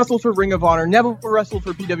 Never wrestled for Ring of Honor, never wrestled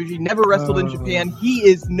for PWG, never wrestled in Japan. He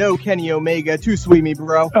is no Kenny Omega. Too sweet me,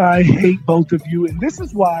 bro. I hate both of you, and this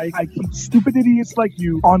is why I keep stupid idiots like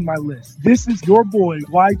you on my list. This is your boy,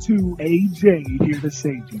 Y2AJ, here to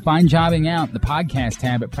save you. Find Jobbing Out, the podcast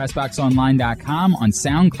tab at PressBoxOnline.com, on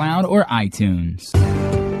SoundCloud or iTunes.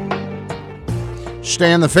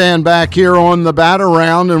 Stan the Fan back here on the Bat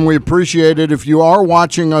Around, and we appreciate it. If you are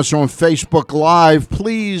watching us on Facebook Live,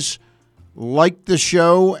 please like the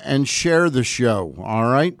show and share the show, all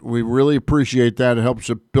right? We really appreciate that. It helps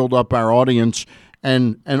it build up our audience.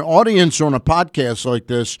 And an audience on a podcast like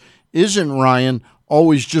this isn't, Ryan,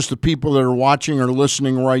 always just the people that are watching or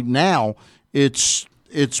listening right now. It's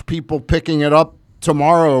people picking it up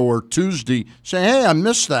tomorrow or Tuesday, saying, hey, I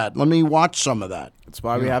missed that. Let me watch some of that. That's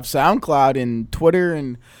why we have SoundCloud and Twitter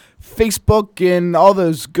and Facebook and all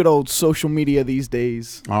those good old social media these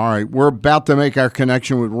days. All right, we're about to make our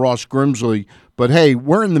connection with Ross Grimsley, but hey,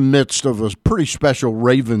 we're in the midst of a pretty special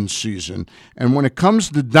Ravens season, and when it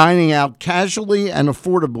comes to dining out casually and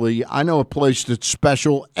affordably, I know a place that's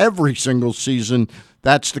special every single season.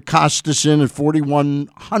 That's the Costas Inn at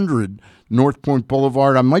 4100 North Point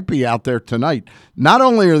Boulevard. I might be out there tonight. Not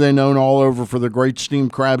only are they known all over for their great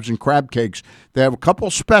steamed crabs and crab cakes, they have a couple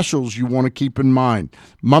specials you want to keep in mind.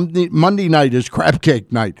 Monday night is crab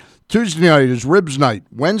cake night. Tuesday night is ribs night.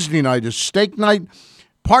 Wednesday night is steak night,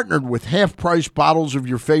 partnered with half-price bottles of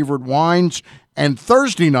your favorite wines. And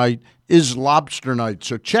Thursday night is lobster night.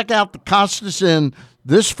 So check out the Costas Inn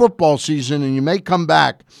this football season, and you may come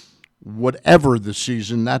back whatever the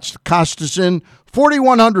season. That's the Costas Inn,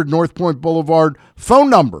 4100 North Point Boulevard. Phone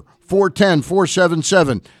number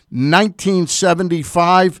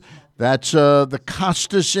 410-477-1975. That's the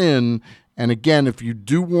Costas Inn. And again, if you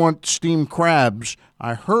do want steamed crabs,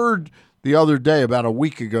 I heard the other day, about a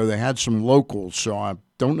week ago, they had some locals. So I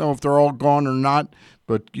don't know if they're all gone or not,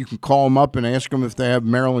 but you can call them up and ask them if they have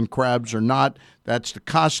Maryland crabs or not. That's the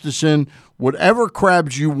Costas Inn. Whatever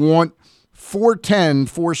crabs you want,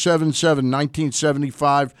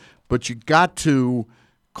 410-477-1975, but you got to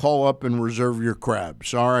call up and reserve your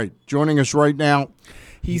crabs. All right, joining us right now.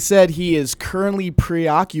 He said he is currently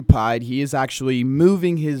preoccupied. He is actually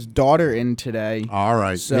moving his daughter in today. All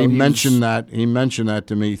right. So he mentioned that. He mentioned that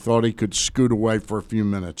to me. He thought he could scoot away for a few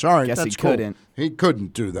minutes. All right, guess that's he couldn't. Cool. He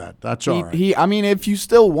couldn't do that. That's all right. I mean, if you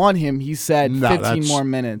still want him, he said 15 more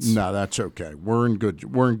minutes. No, that's okay. We're in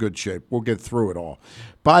good shape. We'll get through it all.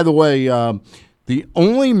 By the way, the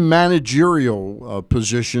only managerial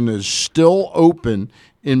position is still open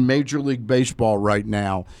in Major League Baseball right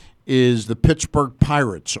now is the Pittsburgh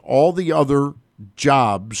Pirates. All the other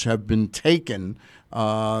jobs have been taken.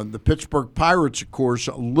 The Pittsburgh Pirates, of course,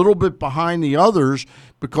 a little bit behind the others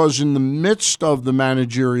because in the midst of the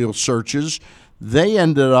managerial searches, they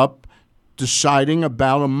ended up deciding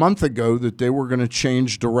about a month ago that they were going to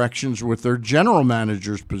change directions with their general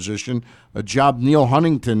manager's position, a job Neil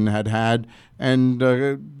Huntington had and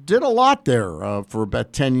did a lot there for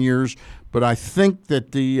about 10 years. But I think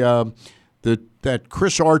that that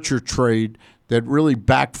Chris Archer trade that really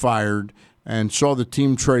backfired and saw the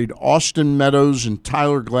team trade Austin Meadows and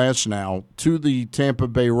Tyler Glasnow to the Tampa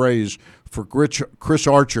Bay Rays for Chris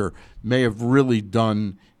Archer may have really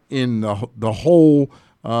done in the whole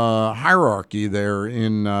hierarchy there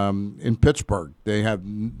in Pittsburgh. They have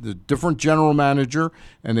the different general manager,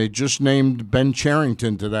 and they just named Ben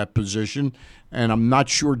Cherington to that position. And I'm not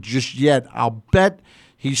sure just yet. I'll bet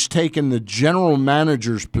he's taken the general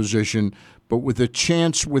manager's position, but with a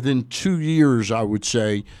chance within 2 years, I would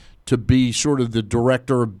say, to be sort of the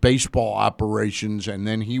director of baseball operations, and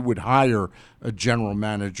then he would hire a general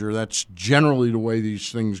manager. That's generally the way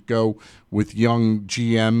these things go with young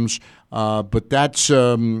GMs. But that's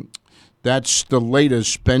the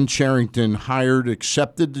latest. Ben Cherington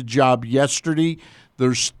accepted the job yesterday.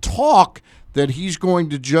 There's talk that he's going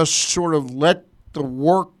to just sort of let the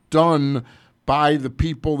work done by the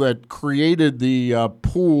people that created the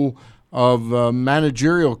pool of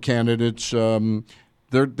managerial candidates,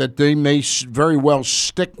 that they may very well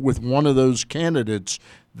stick with one of those candidates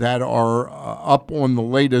that are up on the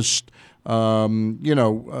latest, thought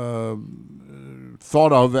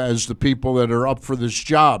of as the people that are up for this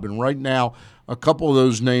job. And right now, a couple of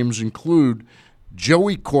those names include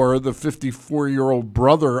Joey Cora, the 54-year-old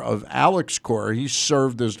brother of Alex Cora. He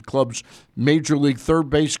served as the club's major league third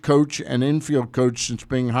base coach and infield coach since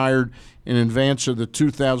being hired in advance of the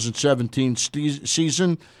 2017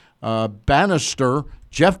 season.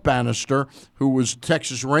 Jeff Bannister, who was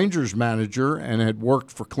Texas Rangers manager and had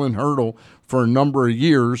worked for Clint Hurdle for a number of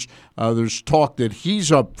years. There's talk that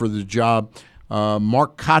he's up for the job.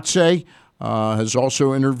 Mark Kotsay has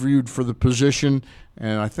also interviewed for the position,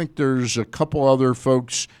 and I think there's a couple other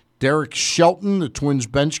folks. Derek Shelton, the Twins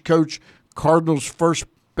bench coach, Cardinals first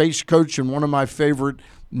base coach, and one of my favorite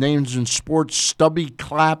names in sports, Stubby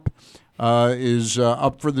Clapp, is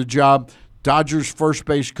up for the job. Dodgers first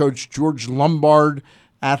base coach George Lombard,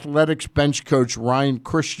 Athletics bench coach Ryan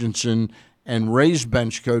Christensen, and Rays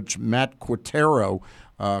bench coach Matt Quatraro.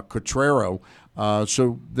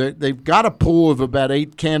 So they've got a pool of about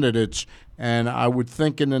 8 candidates, and I would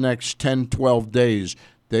think in the next 10, 12 days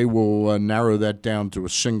they will narrow that down to a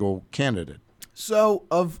single candidate. So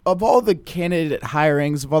of all the candidate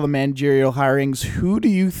hirings, of all the managerial hirings, who do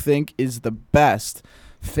you think is the best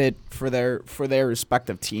fit for their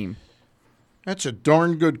respective team? That's a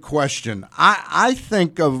darn good question. I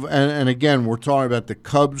think of, and again, we're talking about the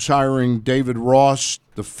Cubs hiring David Ross,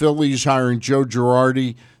 the Phillies hiring Joe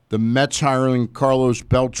Girardi, the Mets hiring Carlos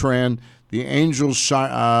Beltran, the Angels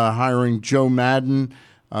hiring Joe Madden.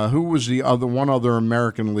 Who was the one other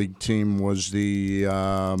American League team was the...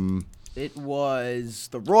 it was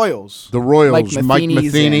the Royals. The Royals, Mike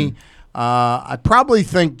Matheny. I probably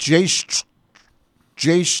think Jace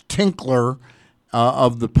Tinkler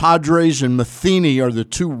of the Padres and Matheny are the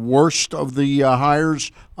two worst of the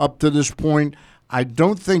hires up to this point. I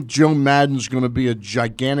don't think Joe Madden's going to be a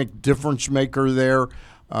gigantic difference maker there.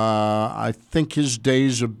 I think his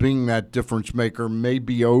days of being that difference maker may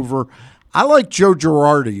be over. I like Joe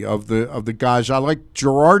Girardi of the guys. I like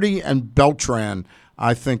Girardi and Beltran.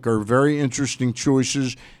 I think are very interesting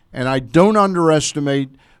choices, and I don't underestimate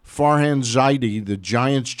Farhan Zaidi, the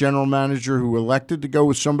Giants general manager, who elected to go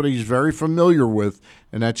with somebody he's very familiar with,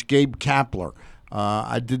 and that's Gabe Kapler.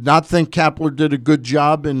 I did not think Kapler did a good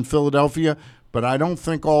job in Philadelphia, but I don't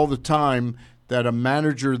think all the time that a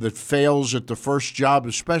manager that fails at the first job,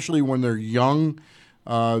 especially when they're young,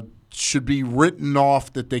 should be written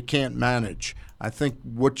off that they can't manage. I think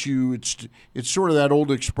it's sort of that old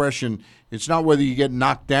expression, it's not whether you get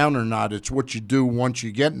knocked down or not, it's what you do once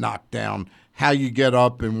you get knocked down, how you get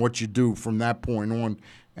up and what you do from that point on.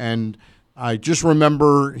 And I just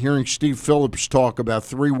remember hearing Steve Phillips talk about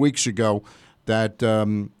 3 weeks ago that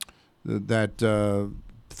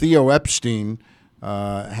Theo Epstein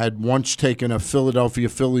had once taken a Philadelphia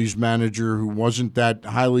Phillies manager who wasn't that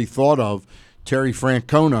highly thought of, Terry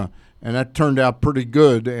Francona, and that turned out pretty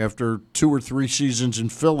good after 2 or 3 seasons in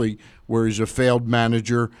Philly where he's a failed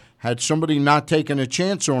manager. Had somebody not taken a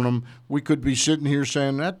chance on him, we could be sitting here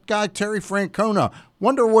saying, that guy Terry Francona,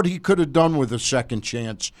 wonder what he could have done with a second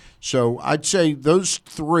chance. So I'd say those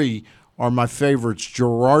 3 are my favorites,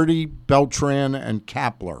 Girardi, Beltran, and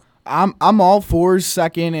Kapler. I'm all for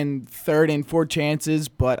second and third and fourth chances,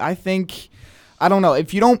 but I think, I don't know,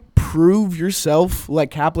 if you don't prove yourself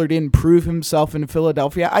like Kapler didn't prove himself in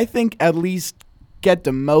Philadelphia, I think at least get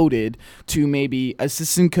demoted to maybe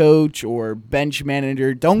assistant coach or bench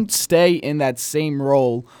manager. Don't stay in that same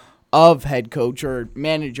role of head coach or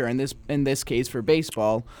manager in this case for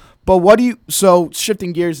baseball. But so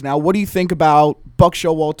shifting gears now, what do you think about Buck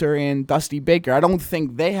Showalter and Dusty Baker? I don't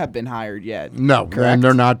think they have been hired yet. No, correct? And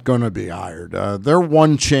they're not going to be hired. Their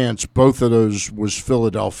one chance, both of those, was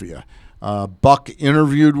Philadelphia. Buck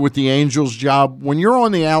interviewed with the Angels job. When you're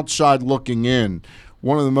on the outside looking in,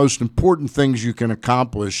 one of the most important things you can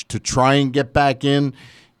accomplish to try and get back in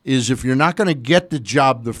is if you're not going to get the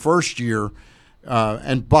job the first year,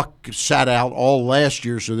 and Buck sat out all last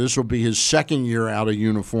year, so this will be his second year out of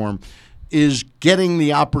uniform, is getting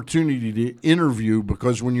the opportunity to interview,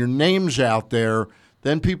 because when your name's out there,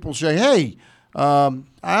 then people say, hey,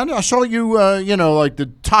 I saw you, like the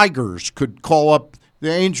Tigers could call up the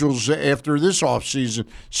Angels after this offseason,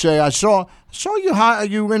 say, I saw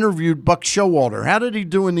you interviewed Buck Showalter. How did he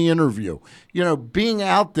do in the interview? Being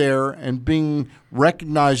out there and being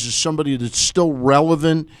recognized as somebody that's still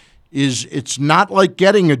relevant it's not like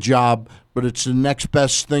getting a job, but it's the next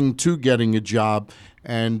best thing to getting a job.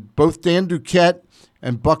 And both Dan Duquette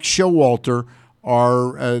and Buck Showalter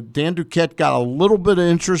Dan Duquette got a little bit of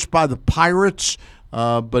interest by the Pirates,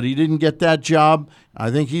 but he didn't get that job. I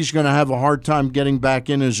think he's going to have a hard time getting back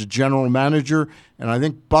in as a general manager, and I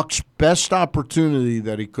think Buck's best opportunity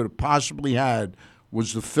that he could have possibly had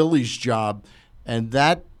was the Phillies job, and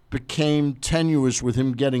that became tenuous with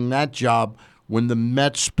him getting that job when the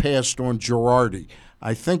Mets passed on Girardi.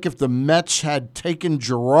 I think if the Mets had taken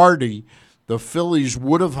Girardi, the Phillies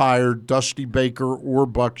would have hired Dusty Baker or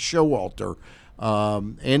Buck Showalter.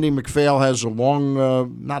 Andy MacPhail has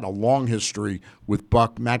not a long history with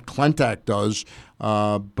Buck. Matt Klentak does,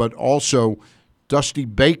 but also Dusty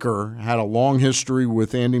Baker had a long history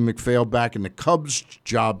with Andy MacPhail back in the Cubs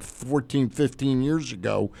job 14, 15 years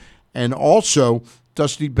ago. And also,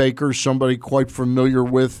 Dusty Baker is somebody quite familiar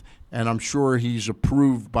with, and I'm sure he's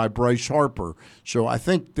approved by Bryce Harper. So I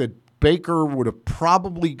think that Baker would have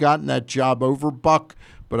probably gotten that job over Buck,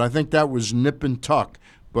 but I think that was nip and tuck.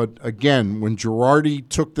 But again, when Girardi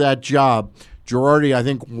took that job, Girardi, I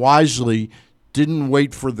think wisely, didn't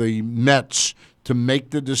wait for the Mets to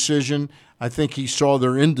make the decision. I think he saw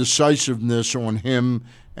their indecisiveness on him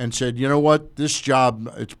and said, you know what, this job,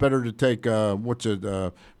 it's better to take a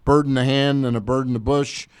bird in the hand than a bird in the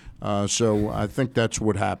bush. So I think that's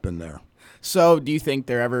what happened there. So do you think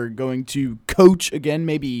they're ever going to coach again,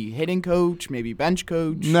 maybe hitting coach, maybe bench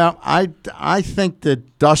coach? No, I think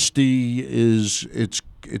that Dusty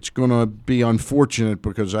it's going to be unfortunate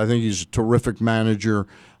because I think he's a terrific manager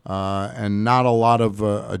and not a lot of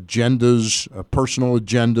agendas, personal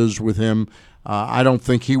agendas with him. I don't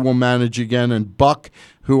think he will manage again. And Buck,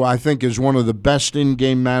 who I think is one of the best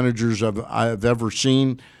in-game managers I've ever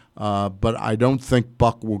seen, but I don't think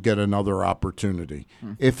Buck will get another opportunity.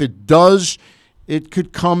 If it does, it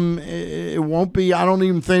could come. It won't be. I don't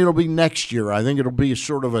even think it'll be next year. I think it'll be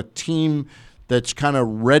sort of a team that's kind of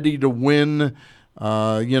ready to win,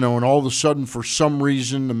 and all of a sudden, for some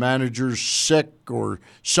reason, the manager's sick or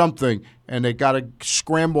something, and they got to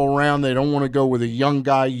scramble around. They don't want to go with a young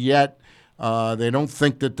guy yet. They don't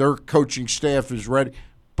think that their coaching staff is ready.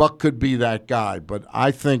 Buck could be that guy, but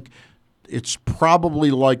I think it's probably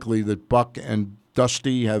likely that Buck and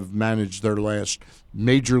Dusty have managed their last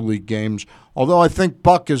major league games, although I think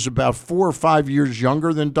Buck is about 4 or 5 years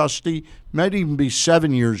younger than Dusty, might even be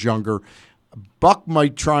 7 years younger. Buck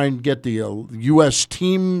might try and get the U.S.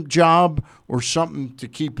 team job or something to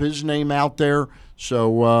keep his name out there.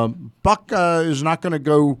 So Buck is not going to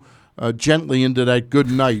go gently into that good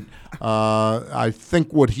night. I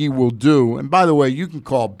think what he will do, and by the way, you can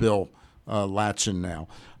call Bill Latson now,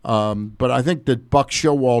 but I think that Buck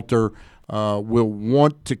Showalter will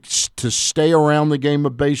want to stay around the game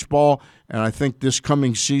of baseball, and I think this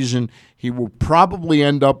coming season he will probably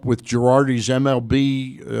end up with Girardi's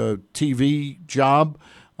MLB TV job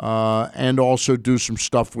and also do some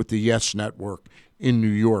stuff with the Yes Network in New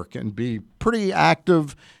York and be pretty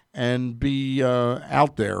active and be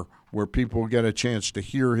out there where people get a chance to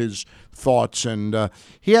hear his thoughts. And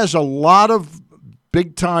he has a lot of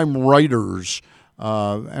big-time writers,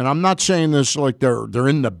 and I'm not saying this like they're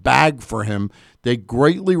in the bag for him. They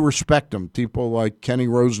greatly respect him. People like Kenny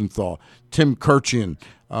Rosenthal, Tim Kirchian.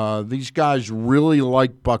 These guys really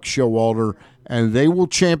like Buck Showalter, and they will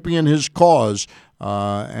champion his cause.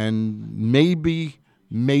 And maybe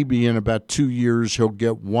in about 2 years he'll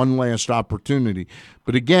get one last opportunity.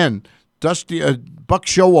 But again, Buck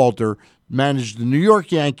Showalter managed the New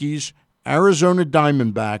York Yankees, Arizona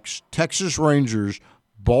Diamondbacks, Texas Rangers,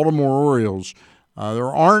 Baltimore Orioles.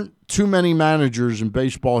 There aren't too many managers in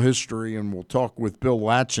baseball history, and we'll talk with Bill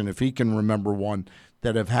Latson if he can remember one,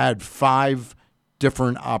 that have had 5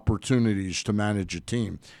 different opportunities to manage a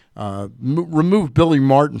team. Remove Billy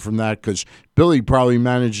Martin from that because Billy probably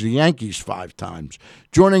managed the Yankees 5 times.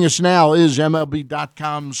 Joining us now is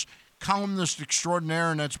MLB.com's columnist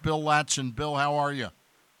extraordinaire, and that's Bill Latson. Bill, how are you?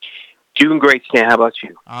 Doing great, Stan. How about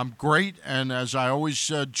you? I'm great, and as I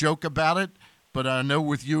always joke about it, but I know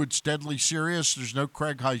with you it's deadly serious. There's no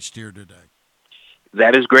Craig Heist here today.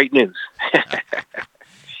 that is great news.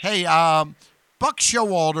 Hey, Buck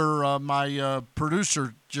Showalter, my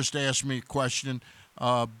producer, just asked me a question.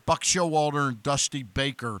 Buck Showalter and Dusty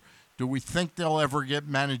Baker, do we think they'll ever get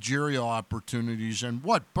managerial opportunities? And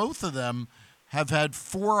both of them have had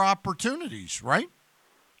 4 opportunities, right?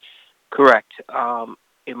 Correct.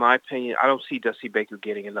 In my opinion, I don't see Dusty Baker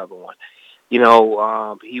getting another one. You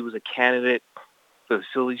know, he was a candidate for the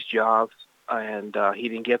Phillies job, and he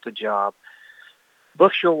didn't get the job.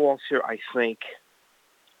 Buck Showalter, I think,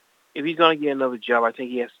 if he's going to get another job, I think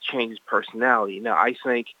he has to change his personality. Now, I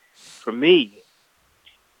think, for me,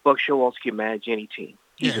 Buck Showalter can manage any team.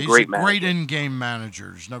 He's a great manager. Great in-game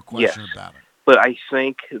manager. There's no question about it. But I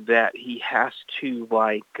think that he has to,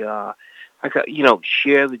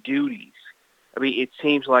 share the duties. I mean, it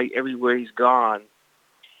seems like everywhere he's gone,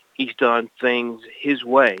 he's done things his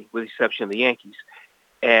way, with the exception of the Yankees.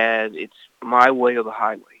 And it's my way or the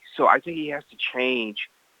highway. So I think he has to change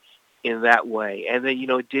in that way. And then,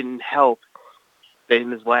 it didn't help that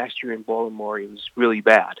in his last year in Baltimore, he was really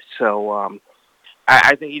bad. So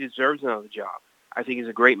I think he deserves another job. I think he's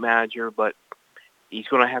a great manager, but he's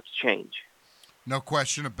going to have to change. No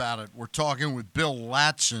question about it. We're talking with Bill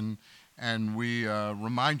Ladson, and we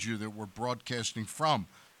remind you that we're broadcasting from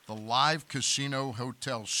the Live Casino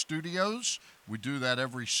Hotel Studios. We do that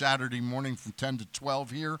every Saturday morning from 10 to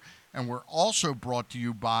 12 here. And we're also brought to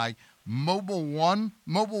you by Mobil 1.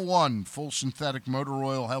 Mobil 1, full synthetic motor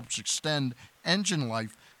oil, helps extend engine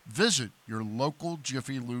life. Visit your local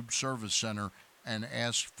Jiffy Lube service center and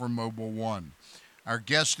ask for Mobil 1. Our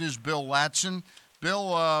guest is Bill Ladson.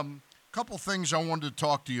 Bill, a couple things I wanted to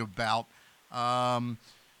talk to you about.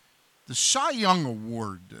 The Cy Young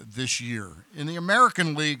Award this year. In the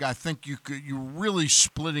American League, I think you're really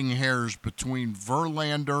splitting hairs between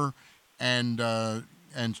Verlander and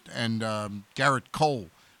Garrett Cole.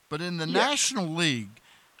 But in the National League,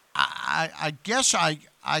 I guess I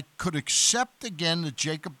could accept again that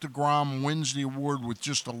Jacob deGrom wins the award with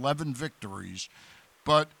just 11 victories.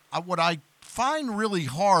 But what I find really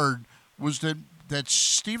hard was that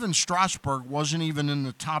Steven Strasburg wasn't even in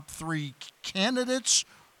the top 3 candidates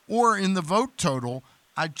or in the vote total.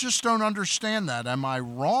 I just don't understand that. Am I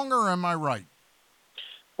wrong or am I right?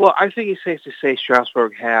 Well, I think it's safe to say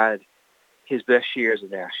Strasburg had his best year as a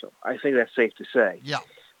National. I think that's safe to say. Yeah.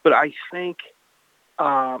 But I think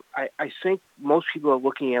I think most people are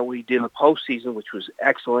looking at what he did in the postseason, which was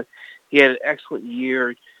excellent. He had an excellent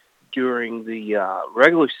year during the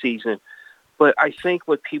regular season. But I think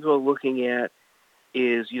what people are looking at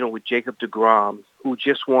is, with Jacob deGrom, who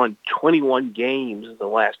just won 21 games in the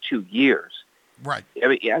last 2 years. Right. I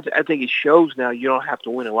mean, I think it shows now you don't have to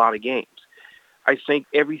win a lot of games. I think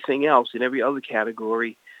everything else in every other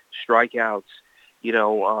category, strikeouts,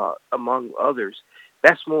 among others,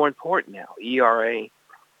 that's more important now, ERA.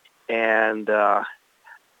 And I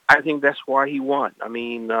think that's why he won. I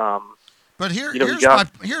mean, but here's he my got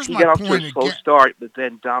off to point a slow again. start, but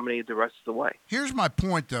then dominated the rest of the way. Here's my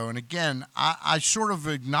point, though, and again, I sort of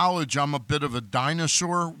acknowledge I'm a bit of a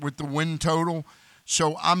dinosaur with the win total.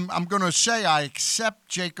 So I'm going to say I accept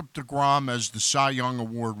Jacob deGrom as the Cy Young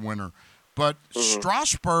Award winner. But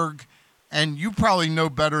Strasburg, and you probably know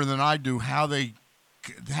better than I do how they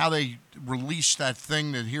released that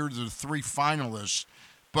thing that here are the 3 finalists.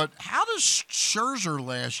 But how does Scherzer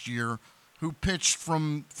last year, who pitched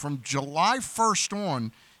from July 1st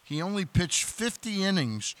on, he only pitched 50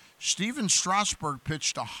 innings. Steven Strasburg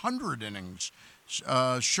pitched 100 innings.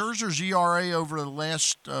 Scherzer's ERA over the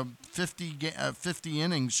last 50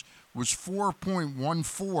 innings was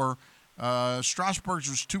 4.14. Strasburg's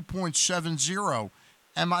was 2.70.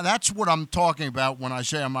 That's what I'm talking about when I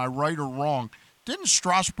say, am I right or wrong? Didn't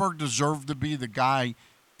Strasburg deserve to be the guy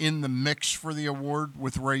in the mix for the award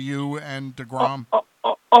with Ryu and deGrom?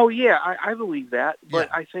 Oh yeah, I believe that. But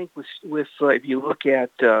I think with if you look at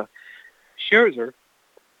Scherzer,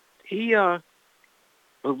 he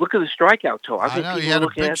look at the strikeout total. I think people are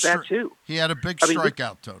looking at that too. He had a big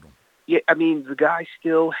strikeout total. Yeah, I mean the guy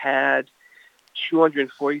still had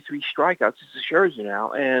 243 strikeouts. It's a Scherzer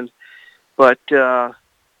now, but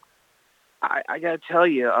I got to tell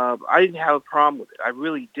you, I didn't have a problem with it. I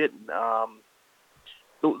really didn't.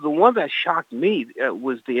 The one that shocked me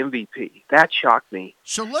was the MVP. That shocked me.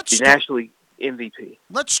 So let's the National League MVP.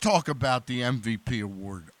 Let's talk about the MVP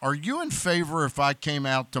award. Are you in favor if I came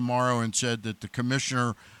out tomorrow and said that the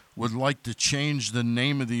commissioner would like to change the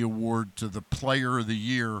name of the award to the Player of the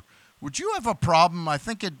Year? Would you have a problem? I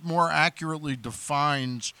think it more accurately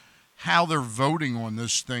defines how they're voting on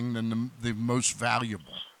this thing than the most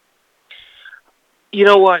valuable. You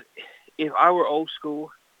know what? If I were old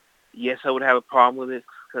school, yes, I would have a problem with it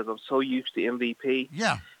because I'm so used to MVP.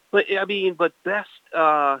 Yeah. But I mean, but best,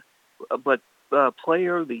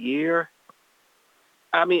 player of the year.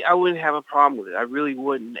 I mean, I wouldn't have a problem with it. I really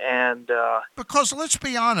wouldn't. And because let's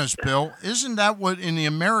be honest, Bill, isn't that what in the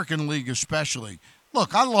American League especially?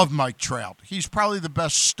 Look, I love Mike Trout. He's probably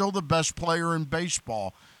still the best player in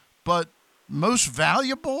baseball, but most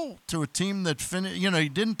valuable to a team that he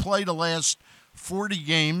didn't play the last 40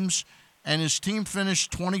 games, and his team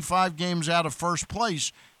finished 25 games out of first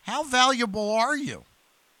place. How valuable are you?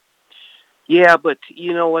 Yeah, but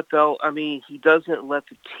you know what though? I mean, he doesn't let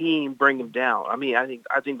the team bring him down. I mean, I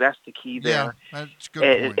think that's the key there. Yeah, that's a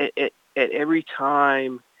good point. At every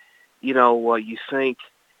time, you think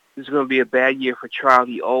this is going to be a bad year for Trout,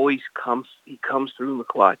 he always comes through in the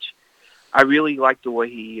clutch. I really like the way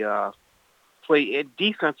he played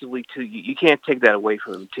defensively too. You can't take that away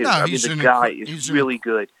from him too. No, I mean, the guy is really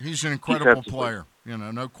good. He's an incredible player.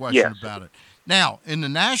 No question about it. Now, in the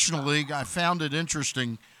National League, I found it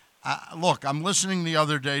interesting. Look, I'm listening the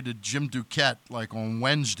other day to Jim Duquette, like on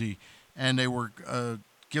Wednesday, and they were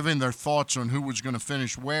giving their thoughts on who was going to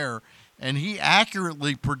finish where, and he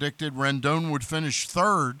accurately predicted Rendon would finish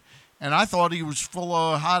third, and I thought he was full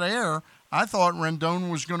of hot air. I thought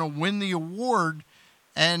Rendon was going to win the award,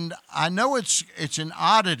 and I know it's an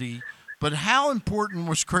oddity, but how important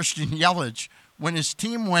was Christian Yelich when his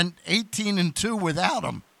team went 18-2 without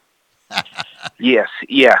him? Yes.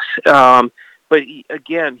 But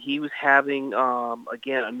he was having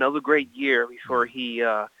another great year before he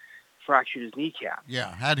fractured his kneecap.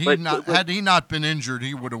 Yeah, had he not been injured,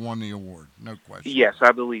 he would have won the award, no question. Yes,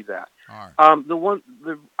 I believe that. All right.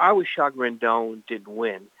 I was shocked Rendon didn't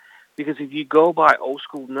win, because if you go by old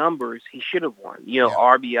school numbers, he should have won.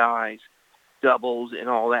 RBIs, doubles, and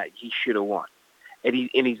all that, he should have won. And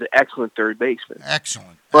he's an excellent third baseman.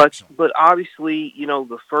 Excellent. But obviously,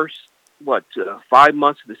 the first 5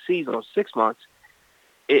 months of the season, or 6 months,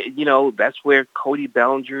 that's where Cody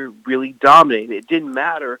Bellinger really dominated. It didn't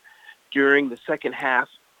matter during the second half,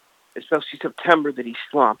 especially September, that he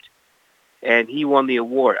slumped, and he won the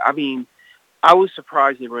award. I mean, I was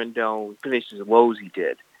surprised that Rendon finished as low as he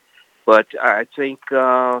did, but I think,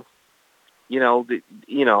 I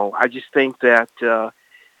just think that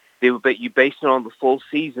you base it on the full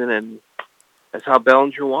season, and that's how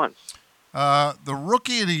Bellinger won. The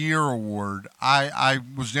Rookie of the Year award, I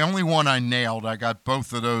was the only one I nailed. I got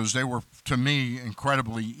both of those. They were, to me,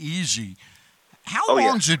 incredibly easy. How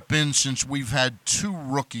long's it been since we've had two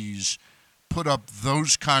rookies put up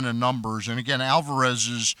those kind of numbers? And again,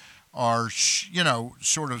 Alvarez's are,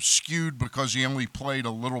 sort of skewed because he only played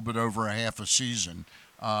a little bit over a half a season.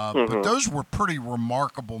 But those were pretty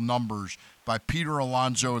remarkable numbers by Peter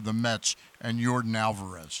Alonso of the Mets and Yordan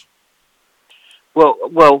Alvarez.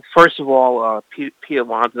 Well. First of all, Pete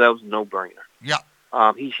Alonso, that was a no-brainer. Yeah.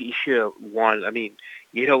 He should have won. I mean,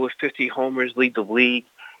 with 50 homers, lead the league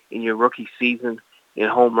in your rookie season in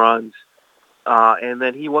home runs, and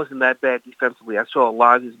then he wasn't that bad defensively. I saw a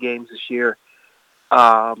lot of his games this year.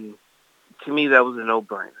 To me, that was a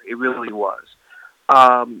no-brainer. It really was.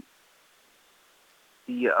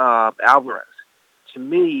 Alvarez, to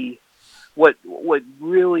me, what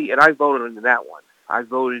really, and I voted on that one. I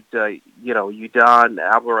voted, Yordan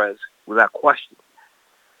Alvarez without question,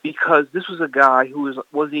 because this was a guy who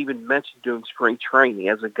wasn't even mentioned during spring training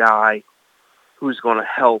as a guy who's going to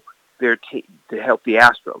help their team, to help the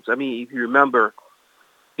Astros. I mean, if you remember,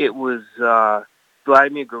 it was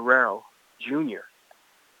Vladimir Guerrero Jr.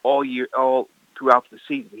 all throughout the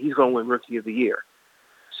season. He's going to win Rookie of the Year.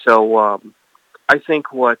 So I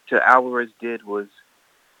think what Alvarez did was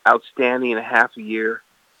outstanding in a half a year.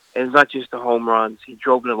 And it's not just the home runs. He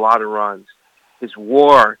drove in a lot of runs. His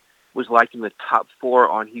WAR was like in the top 4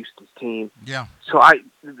 on Houston's team. Yeah. So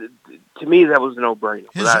to me, that was a no-brainer.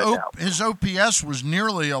 His OPS was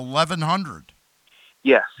nearly 1,100.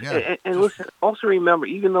 Yes. Yeah. And listen, also remember,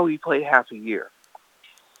 even though he played half a year,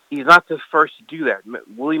 he's not the first to do that.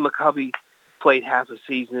 Willie McCovey played half a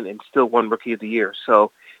season and still won Rookie of the Year.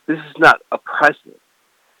 So this is not a precedent.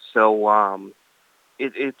 So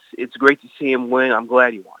it's great to see him win. I'm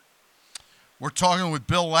glad he won. We're talking with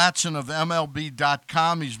Bill Ladson of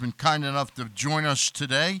MLB.com. He's been kind enough to join us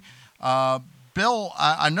today. Bill,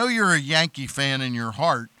 I know you're a Yankee fan in your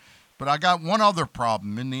heart, but I got one other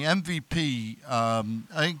problem. In the MVP,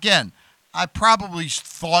 again, I probably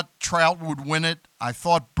thought Trout would win it. I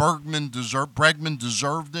thought Bregman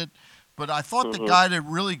deserved it. But I thought the guy that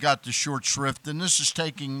really got the short shrift, and this is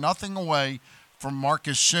taking nothing away from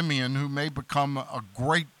Marcus Semien, who may become a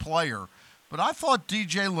great player, but I thought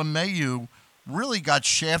DJ LeMahieu really got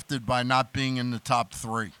shafted by not being in the top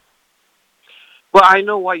 3. Well, I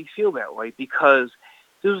know why you feel that way, because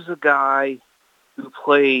this was a guy who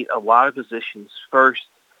played a lot of positions, first,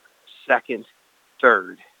 second,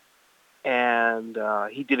 third. And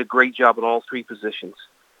he did a great job at all three positions.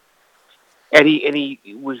 And he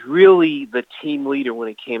was really the team leader when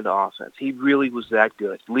it came to offense. He really was that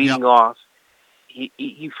good. Leading off,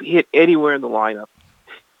 he hit anywhere in the lineup.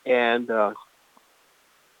 And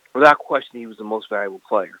without question, he was the most valuable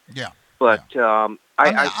player. Yeah. But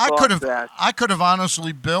I could have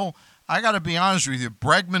honestly, Bill, I got to be honest with you,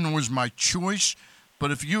 Bregman was my choice.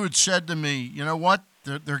 But if you had said to me, you know what,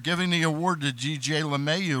 they're giving the award to DJ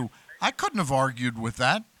LeMahieu, I couldn't have argued with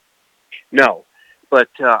that. No, but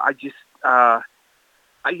I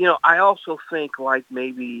also think like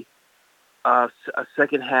maybe a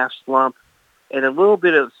second half slump and a little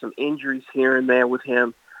bit of some injuries here and there with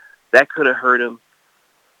him that could have hurt him.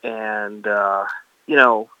 And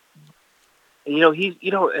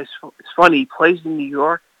it's funny, he plays in New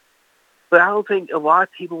York, but I don't think a lot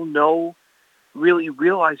of people really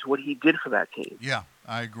realize what he did for that team. Yeah,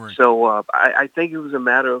 I agree. So I think it was a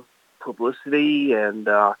matter of publicity, and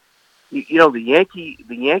the Yankee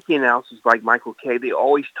announcers like Michael Kay, they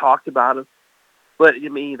always talked about him, but I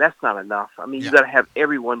mean that's not enough. I mean you got to have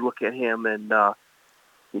everyone look at him, and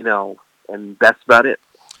and that's about it.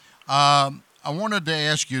 I wanted to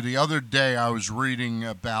ask you, the other day I was reading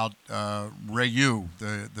about Ryu,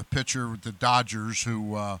 the pitcher with the Dodgers,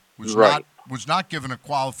 who was not given a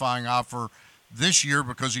qualifying offer this year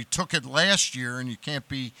because he took it last year, and you can't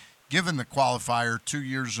be given the qualifier 2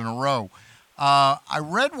 years in a row. I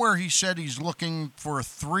read where he said he's looking for a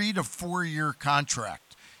 3 to 4 year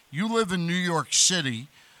contract. You live in New York City.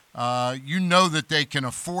 You know that they can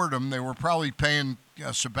afford him. They were probably paying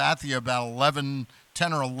Sabathia about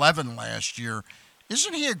 10 or 11 last year.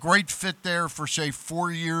 Isn't he a great fit there for, say, 4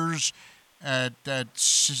 years at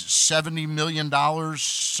 $70 million,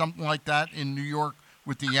 something like that, in New York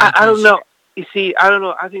with the Yankees? I don't know. You see, I don't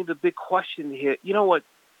know. I think the big question here, you know what,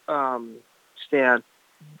 Stan,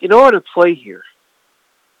 in order to play here,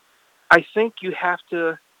 I think you have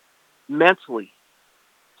to mentally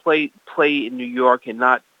play in New York and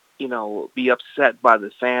not, be upset by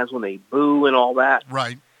the fans when they boo and all that.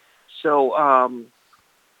 Right. So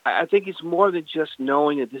I think it's more than just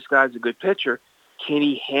knowing that this guy's a good pitcher. Can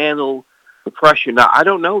he handle the pressure? Now, I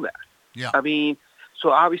don't know that. Yeah. I mean, so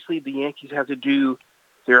obviously the Yankees have to do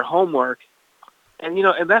their homework. And,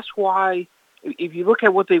 and that's why if you look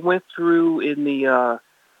at what they went through in the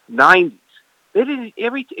 90s, they did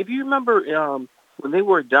if you remember when they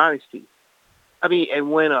were a dynasty, I mean,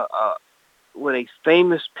 and when a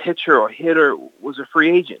famous pitcher or hitter was a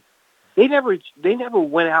free agent, they never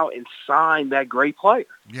went out and signed that great player.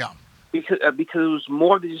 Yeah. Because it was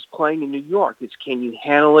more than just playing in New York. It's can you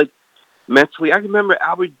handle it mentally? I remember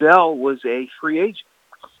Albert Bell was a free agent,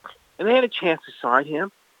 and they had a chance to sign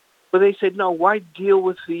him. But they said, no, why deal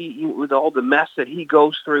with all the mess that he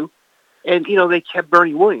goes through? And, they kept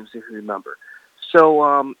Bernie Williams, if you remember.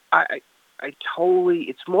 So I totally,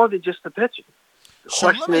 it's more than just the pitching. The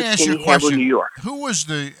question is, can he handle New York? Who was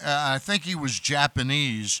I think he was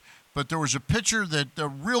Japanese, but there was a pitcher a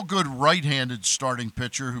real good right-handed starting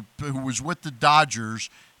pitcher who was with the Dodgers,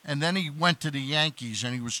 and then he went to the Yankees,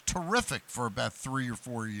 and he was terrific for about 3 or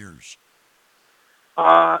 4 years.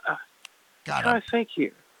 I'm trying to think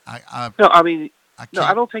here. I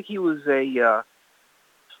don't think he was a.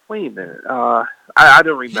 Wait a minute. I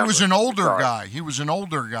don't remember. He was an older guy. He was an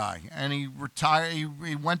older guy, and he retired.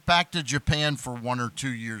 He went back to Japan for 1 or 2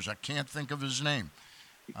 years. I can't think of his name.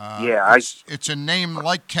 It's a name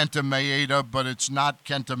like Kenta Maeda, but it's not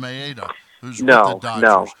Kenta Maeda, who's with the Dodgers.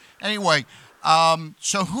 No. Anyway,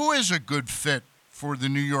 so who is a good fit for the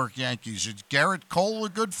New York Yankees? Is Garrett Cole a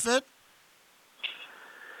good fit?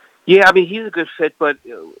 Yeah, I mean he's a good fit, but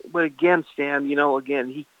again, Stan, he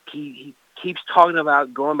keeps talking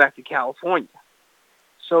about going back to California.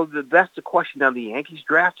 So that's the question. Now the Yankees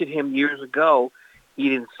drafted him years ago. He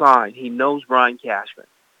didn't sign. He knows Brian Cashman.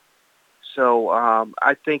 So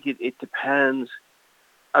I think it depends.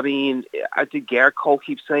 I mean, I think Garrett Cole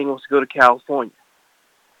keeps saying he wants to go to California.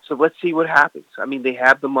 So let's see what happens. I mean, they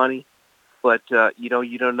have the money, but you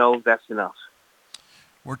don't know if that's enough.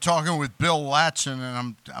 We're talking with Bill Ladson,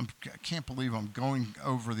 and I can't believe I'm going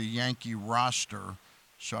over the Yankee roster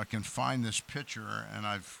so I can find this pitcher, and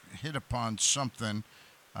I've hit upon something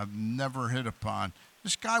I've never hit upon.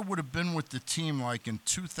 This guy would have been with the team like in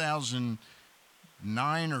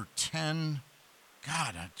 2009 or 10.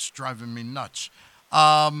 God, that's driving me nuts.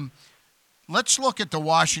 Let's look at the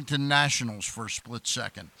Washington Nationals for a split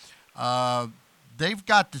second. They've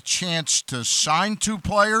got the chance to sign 2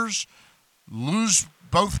 players, lose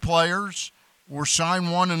both players, or sign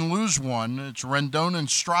one and lose one. It's Rendon and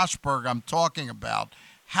Strasburg I'm talking about.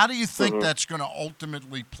 How do you think that's going to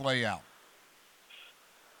ultimately play out?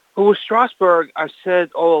 Well, with Strasburg, I've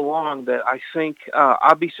said all along that I think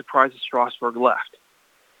I'd be surprised if Strasburg left,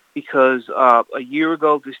 because a year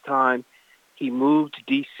ago this time he moved to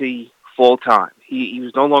D.C. full time. He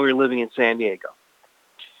was no longer living in San Diego.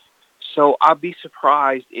 So I'd be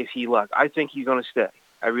surprised if he left. I think he's going to stay.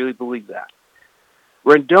 I really believe that.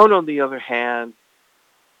 Rendon, on the other hand,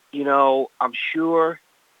 I'm sure,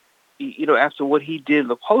 after what he did in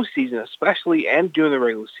the postseason, especially, and during the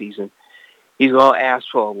regular season, he's going to ask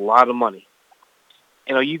for a lot of money.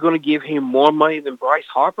 And are you going to give him more money than Bryce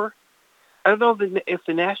Harper? I don't know if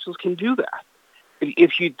the Nationals can do that.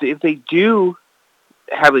 If they do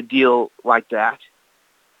have a deal like that,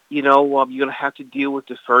 you're going to have to deal with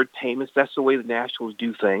deferred payments. That's the way the Nationals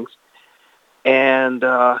do things. And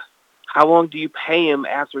how long do you pay him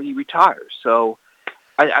after he retires? So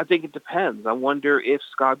I think it depends. I wonder if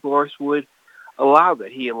Scott Boras would allow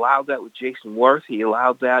that. He allowed that with Jason Worth. He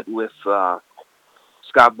allowed that with Scott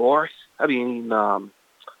Boras.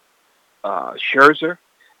 Scherzer.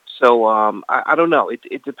 So I don't know.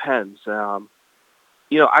 It depends.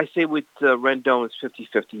 I say with Rendon, it's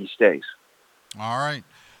 50-50. He stays. All right.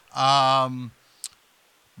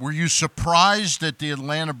 Were you surprised that the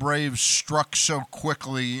Atlanta Braves struck so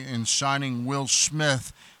quickly in signing Will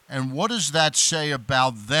Smith? And what does that say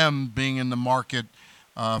about them being in the market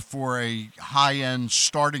for a high-end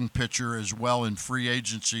starting pitcher as well in free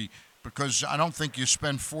agency? Because I don't think you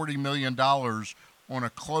spend $40 million on a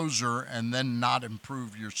closer and then not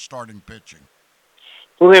improve your starting pitching.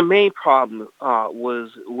 Well, their main problem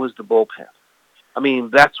was the bullpen. I mean,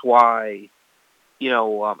 that's why,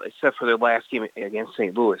 except for their last game against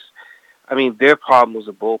St. Louis, I mean, their problem was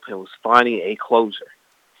the bullpen, was finding a closer,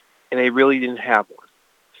 and they really didn't have one.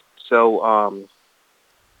 So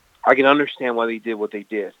I can understand why they did what they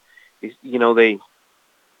did. They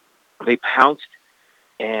pounced,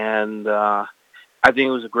 and I think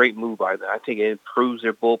it was a great move by them. I think it improves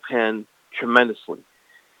their bullpen tremendously.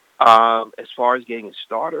 As far as getting a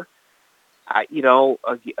starter, it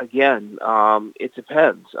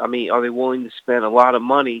depends. I mean, are they willing to spend a lot of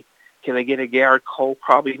money? Can they get a Garrett Cole?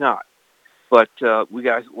 Probably not. But we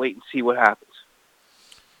got to wait and see what happens.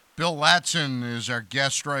 Bill Latson is our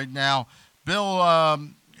guest right now. Bill,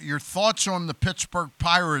 your thoughts on the Pittsburgh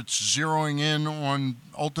Pirates zeroing in on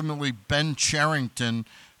ultimately Ben Cherington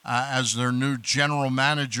as their new general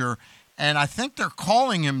manager, and I think they're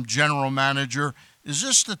calling him general manager. Is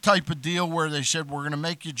this the type of deal where they said, we're going to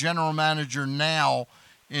make you general manager now,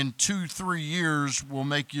 in 2-3 years we'll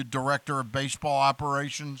make you director of baseball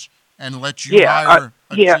operations and let you hire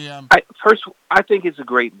a GM? I think it's a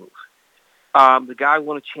great move. The guy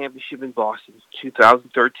won a championship in Boston in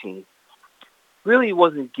 2013. Really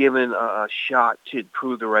wasn't given a shot to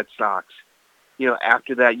improve the Red Sox.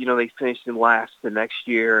 After that, they finished in last the next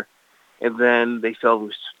year, and then they felt it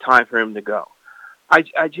was time for him to go.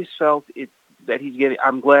 I just felt that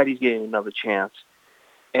I'm glad he's getting another chance.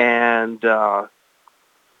 And,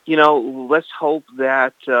 let's hope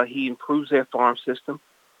that he improves their farm system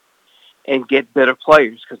and get better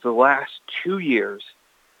players, because the last 3 years,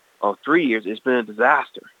 it's been a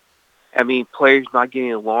disaster. I mean, players not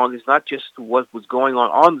getting along. It's not just what was going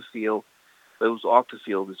on the field, but it was off the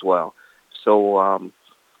field as well. So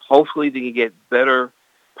hopefully they can get better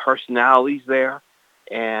personalities there,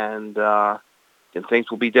 and then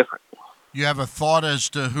things will be different. You have a thought as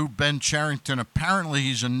to who Ben Cherington? Apparently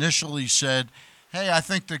he's initially said, hey, I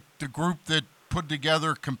think the group that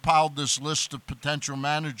compiled this list of potential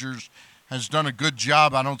managers has done a good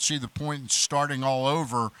job. I don't see the point in starting all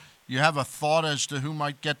over. You have a thought as to who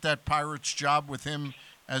might get that Pirates job with him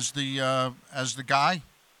as the guy?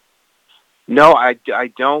 No, I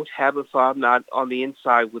don't have a thought. I'm not on the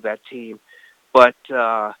inside with that team. But,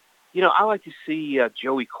 I like to see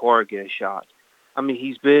Joey Cora get a shot. I mean,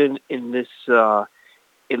 he's been in this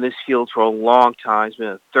field for a long time. He's been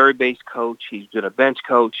a third base coach. He's been a bench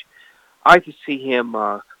coach. I like to see him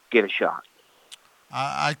get a shot.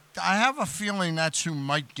 I have a feeling that's who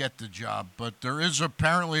might get the job, but there is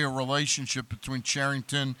apparently a relationship between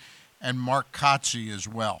Cherington and Mark Kotze as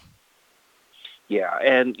well. Yeah,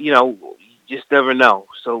 and, you just never know.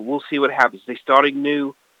 So we'll see what happens. They're starting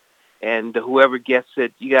new, and whoever gets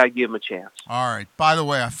it, you got to give them a chance. All right. By the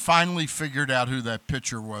way, I finally figured out who that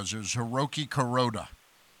pitcher was. It was Hiroki Kuroda.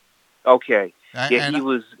 Okay. I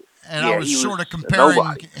was sort of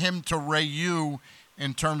comparing him to Ryu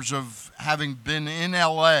in terms of having been in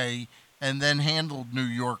L.A. and then handled New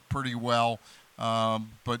York pretty well.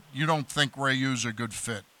 But you don't think Ryu's a good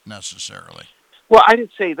fit necessarily? Well, I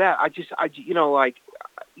didn't say that.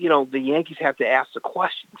 The Yankees have to ask the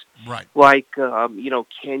questions. Right. Like,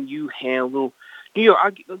 can you handle New York?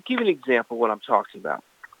 I'll give you an example of what I'm talking about.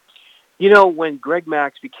 When Greg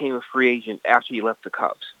Maddux became a free agent after he left the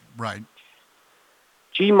Cubs. Right.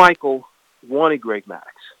 G. Michael wanted Greg Maddux.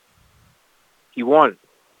 He wanted him.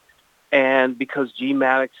 And because G.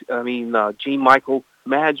 Michael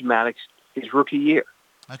managed Maddux his rookie year.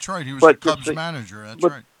 That's right. He was the Cubs manager. That's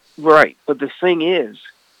right. Right. But the thing is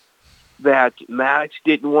that Maddux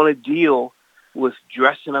didn't want to deal with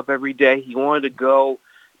dressing up every day. He wanted to go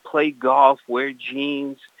play golf, wear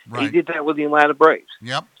jeans. Right. He did that with the Atlanta Braves.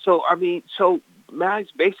 Yep. So Maddux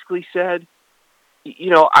basically said,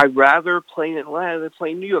 I'd rather play in Atlanta than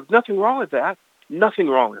play in New York. Nothing wrong with that. Nothing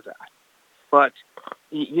wrong with that. But,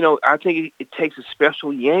 I think it takes a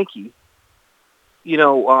special Yankee,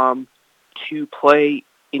 to play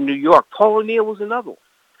in New York. Paul O'Neill was another one.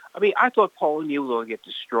 I thought Paul O'Neill was going to get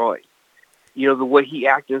destroyed. The way he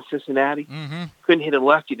acted in Cincinnati. Mm-hmm. Couldn't hit a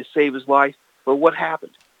lefty to save his life. But what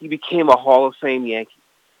happened? He became a Hall of Fame Yankee,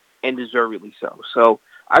 and deservedly so. So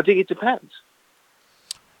I think it depends.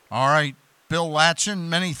 All right. Bill Ladson,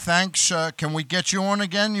 many thanks. Can we get you on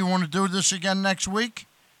again? You want to do this again next week?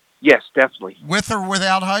 Yes, definitely. With or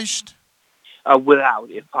without Heist?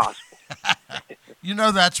 Without, if possible.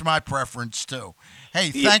 That's my preference, too.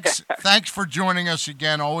 Hey, thanks Thanks for joining us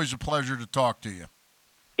again. Always a pleasure to talk to you.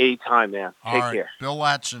 Anytime, man. Take care. Bill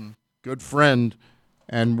Ladson, good friend,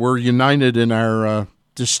 and we're united in our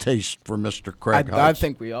distaste for Mr. Craig Heist. I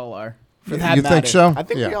think we all are. You think so? I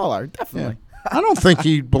think we all are, definitely. Yeah. I don't think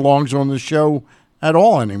he belongs on the show at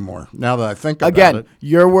all anymore, now that I think about it. Again,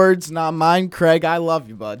 your words, not mine. Craig, I love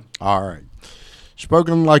you, bud. All right.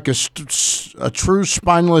 Spoken like a true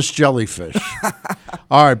spineless jellyfish.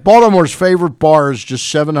 All right. Baltimore's favorite bar is just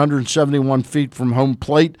 771 feet from home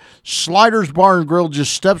plate. Sliders Bar and Grill,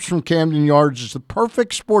 just steps from Camden Yards, is the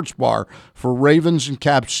perfect sports bar for Ravens and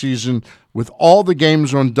Caps season with all the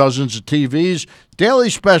games on dozens of TVs.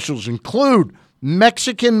 Daily specials include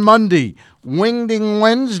Mexican Monday, Wingding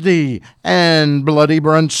Wednesday, and Bloody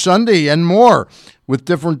Brunch Sunday, and more, with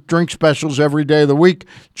different drink specials every day of the week.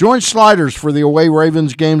 Join Sliders for the away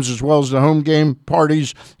Ravens games as well as the home game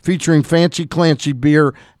parties featuring Fancy Clancy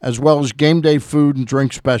beer as well as game day food and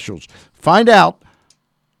drink specials. Find out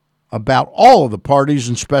about all of the parties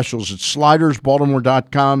and specials at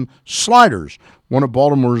slidersbaltimore.com. Sliders, one of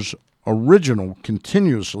Baltimore's original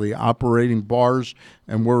continuously operating bars,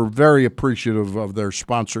 and we're very appreciative of their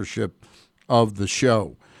sponsorship of the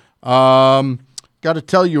show. Got to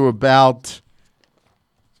tell you about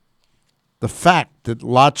the fact that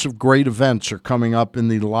lots of great events are coming up in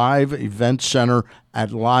the Live Event Center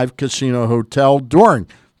at Live Casino Hotel during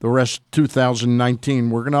the rest of 2019.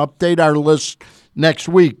 We're going to update our list next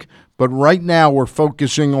week, but right now we're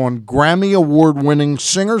focusing on Grammy Award-winning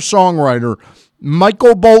singer-songwriter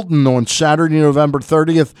Michael Bolton on Saturday, November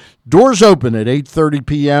 30th. Doors open at 8:30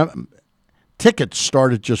 p.m. Tickets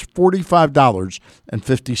start at just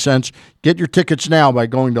 $45.50. Get your tickets now by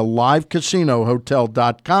going to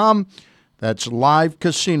livecasinohotel.com. That's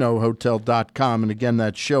livecasinohotel.com. And again,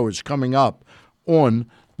 that show is coming up on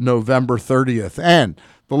November 30th. And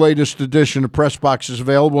the latest edition of Press Box is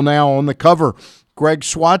available now on the cover. Greg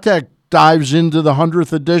Swatek dives into the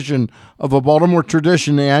 100th edition of a Baltimore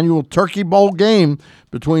tradition, the annual Turkey Bowl game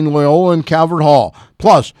between Loyola and Calvert Hall.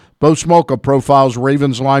 Plus, Bo Smolka profiles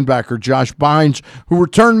Ravens linebacker Josh Bynes, who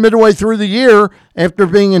returned midway through the year after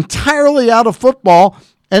being entirely out of football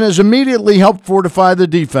and has immediately helped fortify the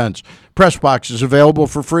defense. Pressbox is available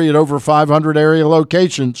for free at over 500 area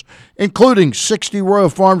locations, including 60 Royal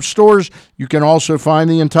Farm stores. You can also find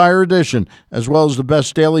the entire edition, as well as the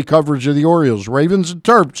best daily coverage of the Orioles, Ravens, and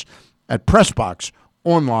Terps at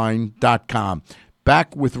PressBoxOnline.com.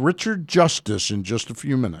 Back with Richard Justice in just a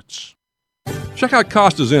few minutes. Check out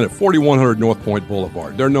Costa's Inn at 4100 North Point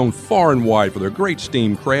Boulevard. They're known far and wide for their great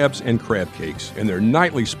steamed crabs and crab cakes. And their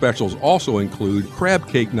nightly specials also include crab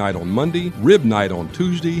cake night on Monday, rib night on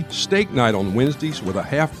Tuesday, steak night on Wednesdays with a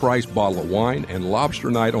half-price bottle of wine, and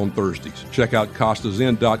lobster night on Thursdays. Check out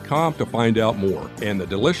CostasInn.com to find out more. And the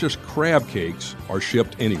delicious crab cakes are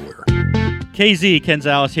shipped anywhere. KZ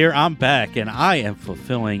Kenzales here. I'm back, and I am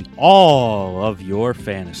fulfilling all of your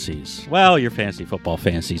fantasies. Well, your fantasy football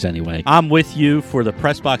fantasies anyway. I'm with you for the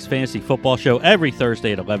PressBox Fantasy Football Show every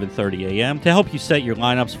Thursday at 11:30 a.m. to help you set your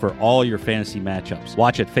lineups for all your fantasy matchups.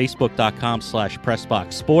 Watch at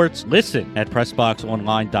Facebook.com/PressBoxSports. Listen at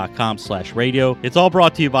PressBoxOnline.com/radio. It's all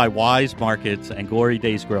brought to you by Wise Markets and Glory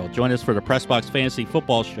Days Grill. Join us for the PressBox Fantasy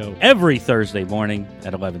Football Show every Thursday morning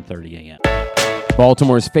at 11:30 a.m.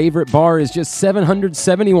 Baltimore's favorite bar is just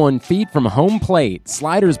 771 feet from home plate.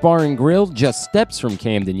 Sliders Bar and Grill, just steps from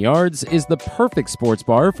Camden Yards, is the perfect sports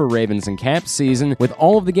bar for Ravens and Caps season with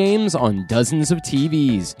all of the games on dozens of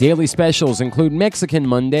TVs. Daily specials include Mexican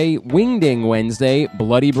Monday, Wingding Wednesday,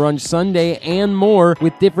 Bloody Brunch Sunday, and more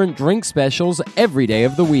with different drink specials every day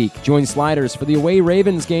of the week. Join Sliders for the away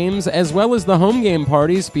Ravens games as well as the home game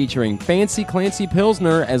parties featuring Fancy Clancy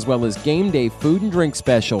Pilsner as well as game day food and drink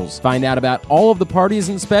specials. Find out about all of the parties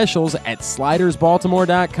and specials at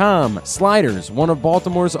slidersbaltimore.com. Sliders, one of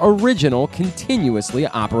Baltimore's original continuously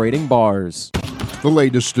operating bars. The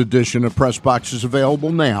latest edition of Press Box is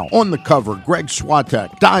available now. On the cover, Greg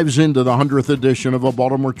Swatek dives into the 100th edition of a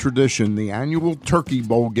Baltimore tradition, the annual Turkey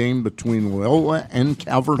Bowl game between Loyola and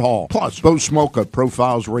Calvert Hall. Plus, Bo Smolka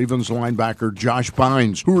profiles Ravens linebacker Josh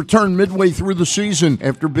Bynes, who returned midway through the season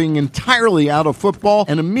after being entirely out of football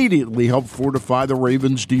and immediately helped fortify the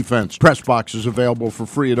Ravens defense. Press Box is available for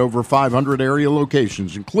free at over 500 area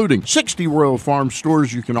locations, including 60 Royal Farm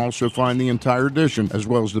stores. You can also find the entire edition, as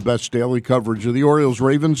well as the best daily coverage of the Orioles,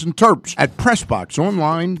 Ravens, and Terps at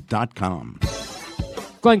PressBoxOnline.com.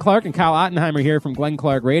 Glenn Clark and Kyle Ottenheimer here from Glenn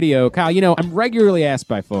Clark Radio. Kyle, I'm regularly asked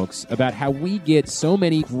by folks about how we get so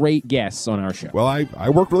many great guests on our show. Well, I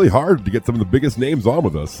work really hard to get some of the biggest names on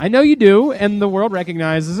with us. I know you do, and the world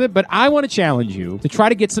recognizes it, but I want to challenge you to try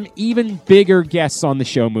to get some even bigger guests on the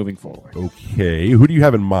show moving forward. Okay, who do you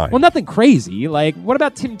have in mind? Well, nothing crazy. Like, what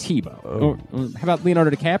about Tim Tebow? Or how about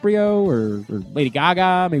Leonardo DiCaprio or Lady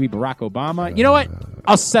Gaga, maybe Barack Obama? You know what?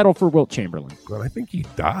 I'll settle for Wilt Chamberlain. Well, I think he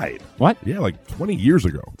died. What? Yeah, like 20 years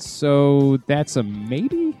ago. So that's a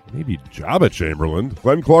maybe? Maybe Jabba Chamberlain.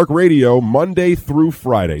 Glenn Clark Radio, Monday through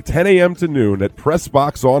Friday, 10 a.m. to noon at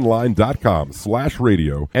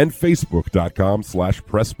PressBoxOnline.com/radio and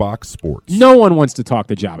Facebook.com/PressBoxSports. No one wants to talk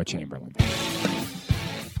to Jabba Chamberlain.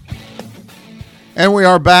 And we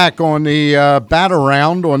are back on the Bat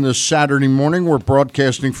Around on this Saturday morning. We're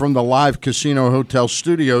broadcasting from the Live Casino Hotel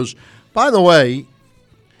studios. By the way,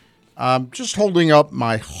 I'm just holding up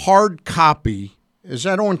my hard copy. Is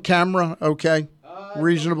that on camera okay?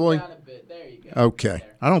 Reasonably? There you go. Okay.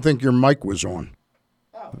 I don't think your mic was on.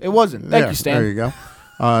 It wasn't. Thank you, Stan. There you go.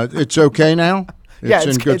 It's okay now? Yeah,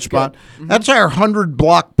 in good it's spot. good. Mm-hmm. That's our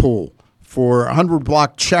 100-block pool for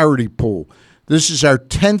 100-block charity pool. This is our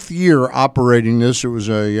 10th year operating this. It was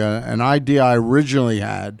an idea I originally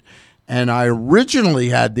had, and I originally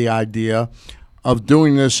had the idea of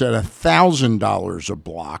doing this at $1,000 a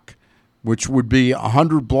block, which would be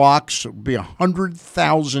 100 blocks. It would be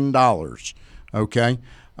 $100,000. Okay,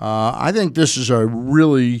 I think this is a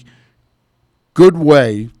really good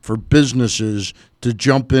way for businesses to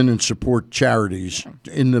jump in and support charities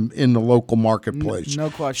in the local marketplace. No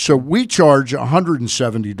question. So we charge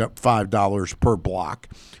 $175 per block.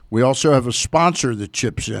 We also have a sponsor that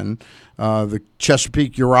chips in. The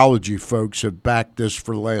Chesapeake Urology folks have backed this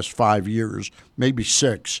for the last 5 years, maybe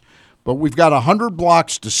 6. But we've got 100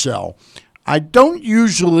 blocks to sell. I don't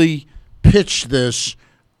usually pitch this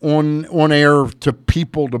on air to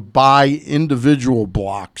people to buy individual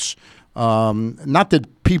blocks. Not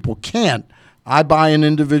that people can't. I buy an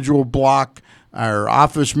individual block. Our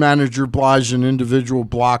office manager buys an individual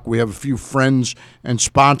block. We have a few friends and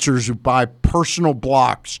sponsors who buy personal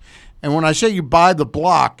blocks. And when I say you buy the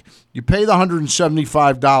block, you pay the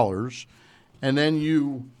 $175, and then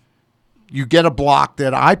you get a block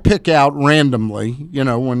that I pick out randomly,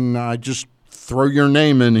 when I just throw your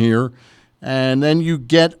name in here, and then you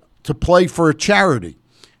get to play for a charity.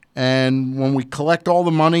 And when we collect all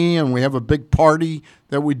the money, and we have a big party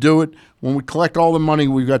that we do it, when we collect all the money,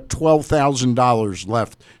 we've got $12,000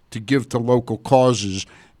 left to give to local causes.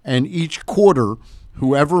 And each quarter,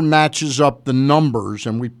 whoever matches up the numbers,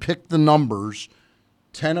 and we pick the numbers,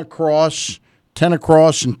 10 across,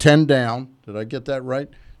 and 10 down. Did I get that right?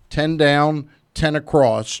 10 down, 10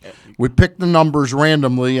 across. We pick the numbers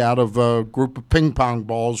randomly out of a group of ping pong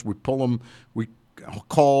balls. We pull them. We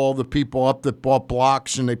call all the people up that bought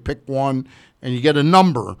blocks, and they pick one, and you get a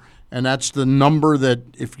number. And that's the number that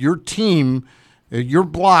if your team, your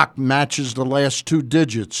block matches the last 2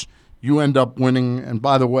 digits, you end up winning. And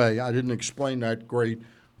by the way, I didn't explain that great.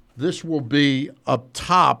 This will be up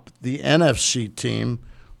top. The NFC team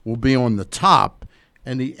will be on the top,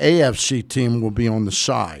 and the AFC team will be on the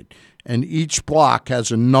side. And each block has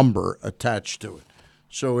a number attached to it.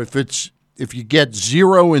 So if you get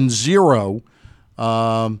 0-0,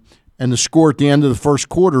 and the score at the end of the first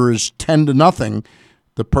quarter is 10-0,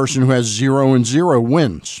 the person who has 0-0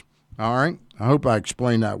 wins. All right? I hope I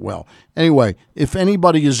explained that well. Anyway, if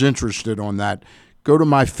anybody is interested on that, go to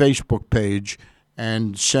my Facebook page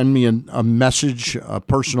and send me a message, a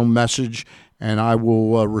personal message, and I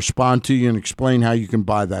will respond to you and explain how you can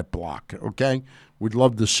buy that block, okay? We'd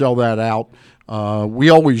love to sell that out. We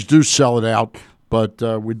always do sell it out, but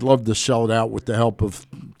we'd love to sell it out with the help of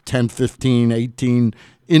 10, 15, 18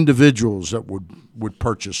 individuals that would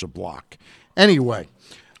purchase a block. Anyway,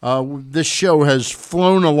 this show has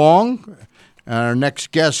flown along. Our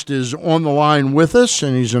next guest is on the line with us,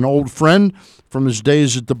 and he's an old friend from his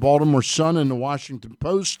days at the Baltimore Sun and the Washington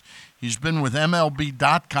Post. He's been with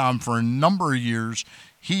MLB.com for a number of years.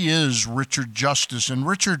 He is Richard Justice. And,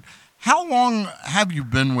 Richard, how long have you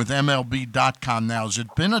been with MLB.com now? Has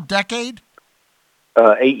it been a decade?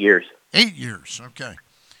 8 years. 8 years, okay.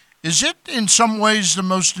 Is it in some ways the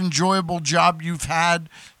most enjoyable job you've had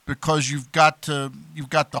because you've got the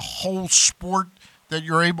whole sport that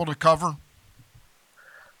you're able to cover?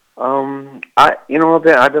 I've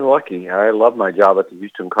been lucky. I love my job at the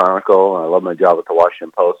Houston Chronicle, and I love my job at the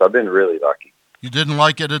Washington Post. I've been really lucky. You didn't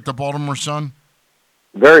like it at the Baltimore Sun?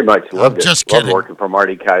 Very much. Loved it. Just kidding. Loved working for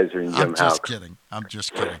Marty Kaiser and Jim Houck. I'm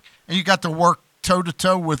just kidding. And you got to work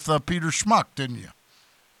toe-to-toe with Peter Schmuck, didn't you?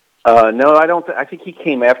 No, I don't. I think he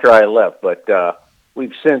came after I left, but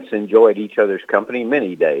we've since enjoyed each other's company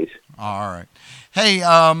many days. All right. Hey,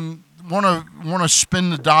 want to spin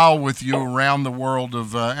the dial with you around the world of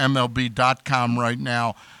MLB.com right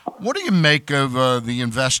now. What do you make of the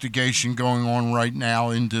investigation going on right now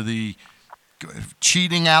into the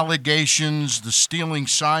cheating allegations, the stealing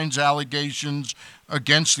signs allegations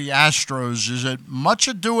against the Astros? Is it much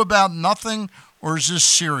ado about nothing, or is this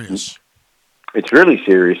serious? It's really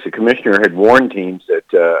serious. The commissioner had warned teams that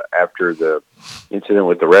after the incident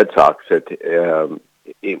with the Red Sox that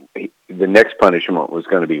the next punishment was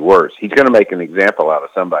going to be worse. He's going to make an example out of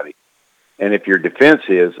somebody. And if your defense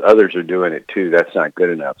is others are doing it too, that's not good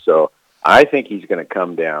enough. So I think he's going to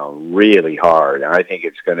come down really hard. I think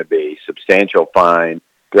it's going to be substantial fine,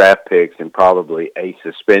 draft picks, and probably a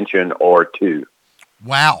suspension or two.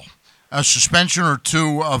 Wow. A suspension or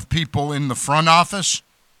two of people in the front office?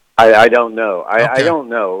 I don't know. Okay. I don't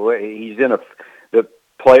know. He's in the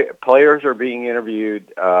players are being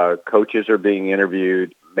interviewed, coaches are being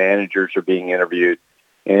interviewed, managers are being interviewed,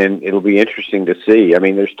 and it'll be interesting to see. I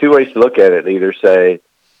mean, there's two ways to look at it. Either say,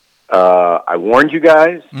 I warned you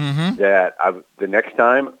guys that the next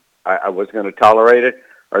time I was going to tolerate it,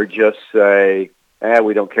 or just say,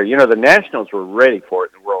 we don't care. You know, the Nationals were ready for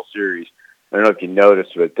it in the World Series. I don't know if you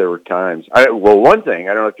noticed, but there were times. One thing,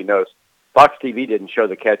 I don't know if you noticed, Fox TV didn't show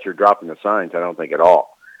the catcher dropping the signs, I don't think at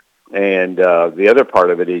all. And the other part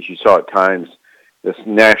of it is you saw at times the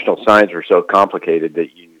national signs were so complicated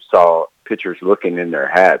that you saw pitchers looking in their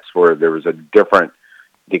hats where there was a different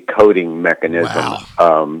decoding mechanism.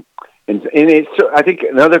 Wow. And it's, I think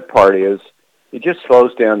another part is it just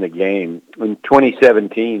slows down the game. In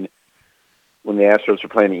 2017, when the Astros were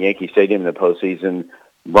playing at Yankee Stadium in the postseason,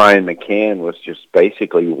 Brian McCann was just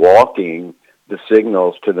basically walking the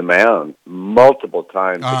signals to the mound multiple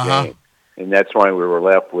times a game. And that's why we were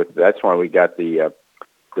left with, that's why we got the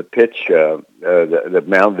pitch, the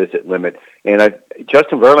mound visit limit. And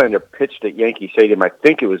Justin Verlander pitched at Yankee Stadium, I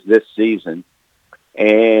think it was this season,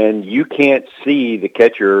 and you can't see the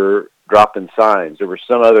catcher dropping signs. There was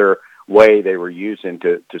some other way they were using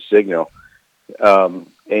to signal. I'd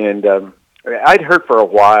heard for a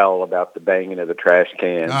while about the banging of the trash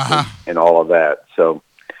cans and all of that. So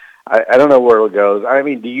I don't know where it goes. I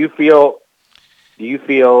mean, do you feel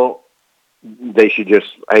they should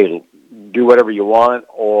just, do whatever you want,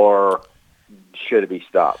 or should it be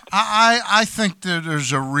stopped? I think that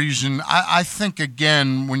there's a reason. I think,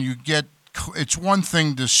 again, when you get, it's one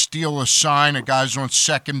thing to steal a sign, a guy's on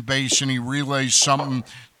second base and he relays something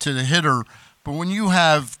to the hitter, but when you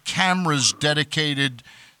have cameras dedicated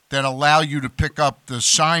that allow you to pick up the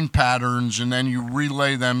sign patterns and then you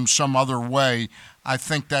relay them some other way, I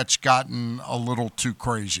think that's gotten a little too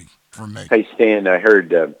crazy for me. Hey, Stan, I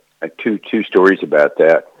heard two stories about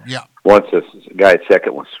that. Yeah. Once this guy at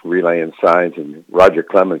second was relaying signs, and Roger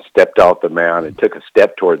Clemens stepped off the mound and took a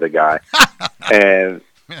step toward the guy. And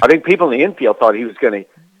I think people in the infield thought he was going to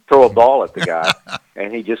throw a ball at the guy.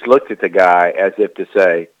 And he just looked at the guy as if to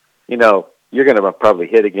say, you're going to probably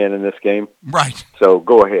hit again in this game. Right. So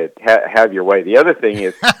go ahead, have your way. The other thing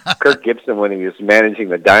is Kirk Gibson, when he was managing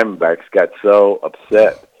the Diamondbacks, got so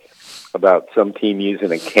upset about some team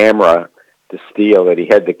using a camera to steal that he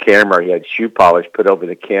had shoe polish put over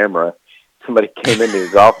the camera. Somebody came into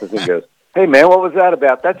his office and goes, "Hey man, what was that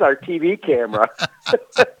about? That's our TV camera."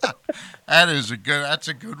 That's a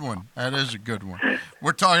good one. That is a good one.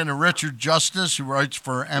 We're talking to Richard Justice, who writes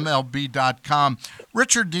for MLB.com.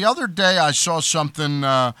 Richard, the other day I saw something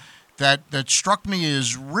that that struck me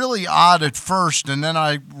as really odd at first, and then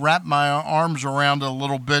I wrapped my arms around it a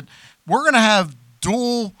little bit. We're going to have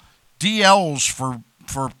dual DLs for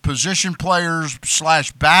position players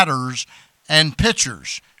 / batters and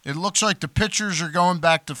pitchers. It looks like the pitchers are going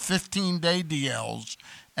back to 15-day DLs,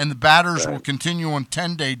 and the batters will continue on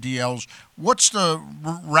 10-day DLs. What's the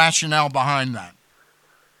rationale behind that?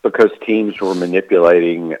 Because teams were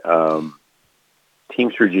manipulating.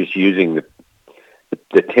 Teams were just using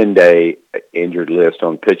the 10-day injured list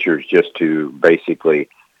on pitchers just to basically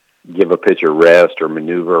give a pitcher rest or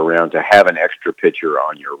maneuver around to have an extra pitcher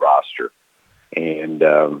on your roster. And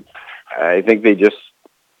I think they just,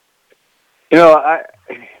 my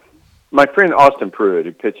friend Austin Pruitt,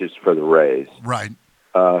 who pitches for the Rays, right?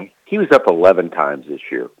 He was up 11 times this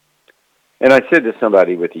year. And I said to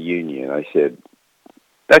somebody with the union, I said,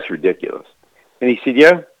 that's ridiculous. And he said,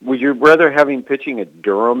 yeah, would you rather have him pitching at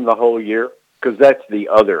Durham the whole year? Because that's the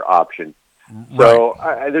other option. Right. So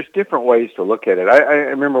there's different ways to look at it. I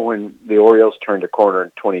remember when the Orioles turned a corner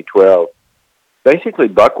in 2012, basically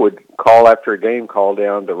Buck would call after a game, call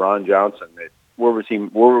down to Ron Johnson. Where was he?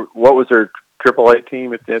 What was their AAA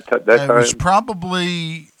team at that time? It was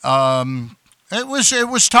probably it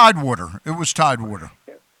was Tidewater. It was Tidewater.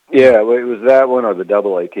 Yeah, well, it was that one or the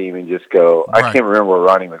AA team, and just go. Right. I can't remember where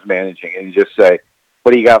Ronnie was managing, and just say,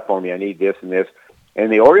 "What do you got for me? I need this and this."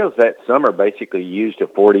 And the Orioles that summer basically used a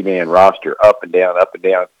 40-man roster up and down, up and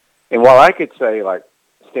down. And while I could say, like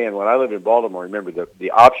Stan, when I lived in Baltimore, remember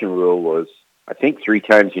the option rule was, I think, 3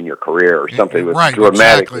 times in your career or something. It was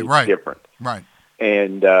dramatically different. Right.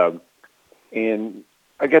 And I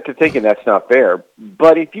got to thinking that's not fair.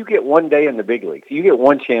 But if you get one day in the big leagues, you get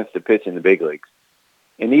one chance to pitch in the big leagues.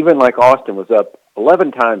 And even like Austin was up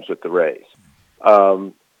 11 times with the Rays.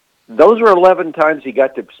 Those were 11 times he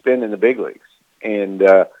got to spend in the big leagues and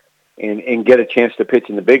get a chance to pitch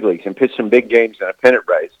in the big leagues and pitch some big games in a pennant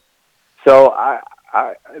race. So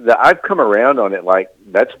I've come around on it like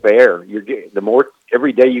that's fair. The more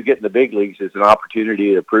every day you get in the big leagues is an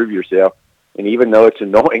opportunity to prove yourself. And even though it's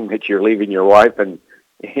annoying that you're leaving your wife and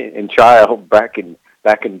child back in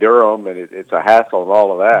Durham and it's a hassle and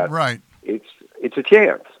all of that, right? It's a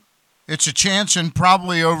chance. It's a chance, and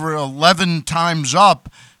probably over 11 times up,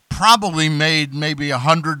 probably made maybe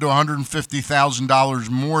 $100,000 to $150,000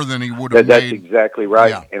 more than he would have made. That's exactly right.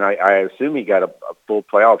 Yeah. And I assume he got a full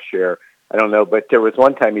playoff share. I don't know, but there was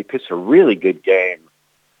one time he pitched a really good game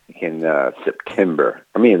in September.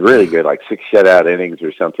 I mean, really good, like 6 shutout innings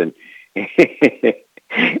or something. And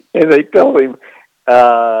they told him,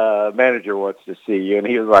 manager wants to see you. And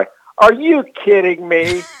he was like, are you kidding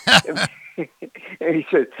me? And he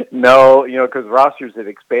said, no, because rosters had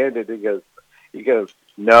expanded. He goes,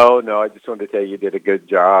 no, I just wanted to tell you did a good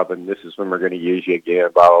job, and this is when we're going to use you again,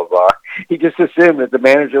 blah, blah, blah. He just assumed that the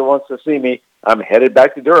manager wants to see me. I'm headed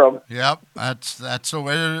back to Durham. Yep, that's the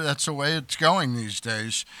way it's going these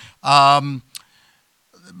days. I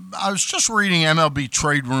was just reading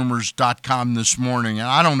MLBTradeRumors.com this morning, and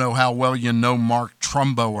I don't know how well you know Mark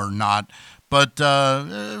Trumbo or not, but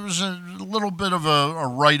it was a little bit of a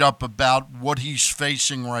write-up about what he's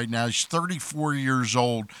facing right now. He's 34 years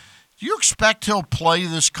old. Do you expect he'll play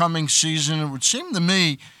this coming season? It would seem to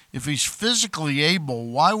me, if he's physically able,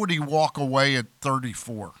 why would he walk away at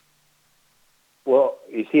 34? Well,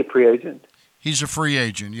 is he a free agent? He's a free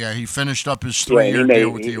agent, yeah. He finished up his 3-year deal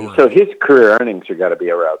with the Orioles. So his career earnings are got to be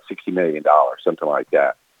around $60 million, something like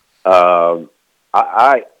that. I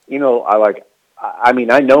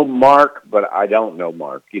know Mark, but I don't know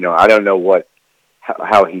Mark. I don't know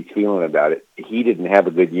how he's feeling about it. He didn't have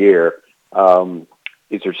a good year.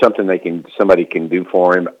 Is there something somebody can do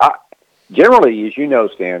for him? Generally, as you know,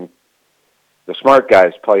 Stan, the smart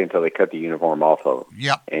guys play until they cut the uniform off of them.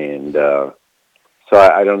 Yep. And so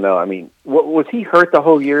I don't know. I mean, was he hurt the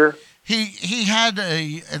whole year? He had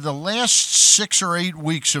the last 6 or 8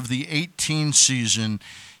 weeks of the 2018 season,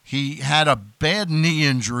 he had a bad knee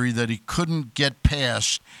injury that he couldn't get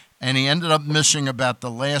past, and he ended up missing about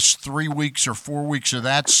the last 3 weeks or 4 weeks of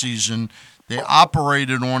that season. They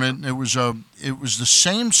operated on it. It was the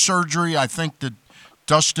same surgery I think that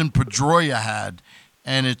Dustin Pedroia had,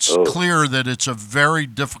 and it's clear that it's a very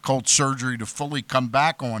difficult surgery to fully come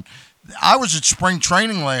back on. I was at spring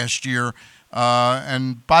training last year,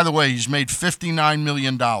 and by the way, he's made $59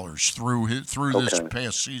 million through this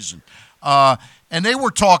past season. And they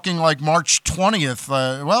were talking like March 20th.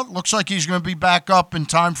 Well, it looks like he's going to be back up in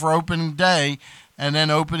time for opening day, and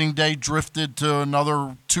then opening day drifted to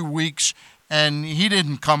another 2 weeks, and he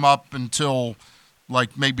didn't come up until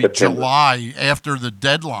like maybe September. July after the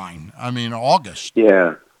deadline. I mean, August.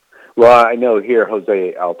 Yeah. Well, I know here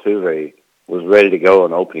Jose Altuve was ready to go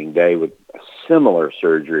on opening day with a similar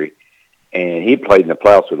surgery, and he played in the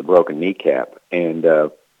playoffs with a broken kneecap, and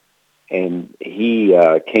he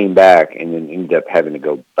came back and then ended up having to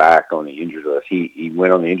go back on the injured list. He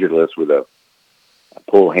went on the injured list with a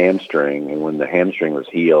pulled hamstring, and when the hamstring was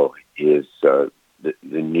healed, his the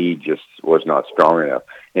knee just was not strong enough.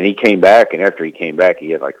 And he came back, and after he came back,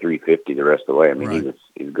 he had like 350 the rest of the way. I mean, Right.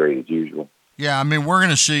 he was great as usual. Yeah, I mean, we're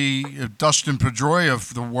going to see Dustin Pedroia,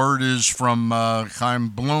 if the word is from Chaim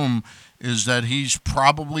Bloom, is that he's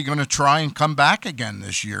probably going to try and come back again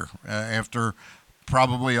this year after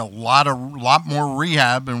probably a lot more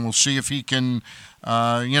rehab, and we'll see if he can,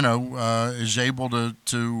 is able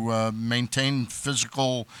to maintain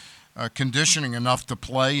physical conditioning enough to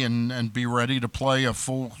play and be ready to play a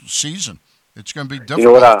full season. It's going to be difficult. You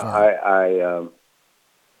know what? for him.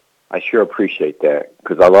 I sure appreciate that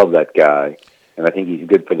because I love that guy, and I think he's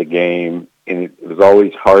good for the game. And it was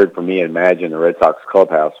always hard for me to imagine the Red Sox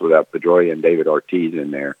clubhouse without Pedroia and David Ortiz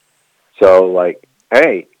in there. So, like,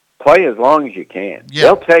 hey, play as long as you can. Yeah.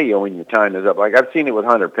 They'll tell you when your time is up. Like, I've seen it with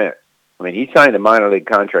Hunter Pence. I mean, he signed a minor league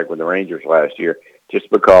contract with the Rangers last year just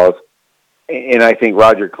because, and I think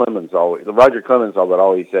Roger Clemens would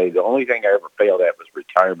always say, the only thing I ever failed at was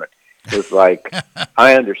retirement. It was like,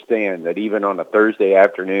 I understand that even on a Thursday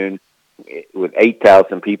afternoon with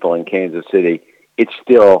 8,000 people in Kansas City, it's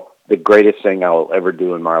still the greatest thing I will ever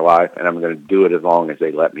do in my life, and I'm going to do it as long as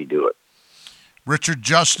they let me do it. Richard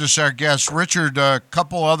Justice, our guest. Richard, a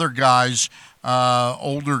couple other guys,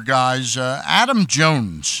 older guys. Adam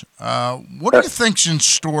Jones, what do you think's in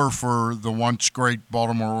store for the once great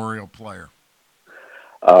Baltimore Oriole player?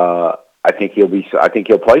 I think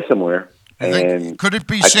he'll play somewhere. And could it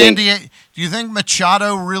be San Diego? Do you think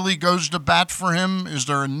Machado really goes to bat for him? Is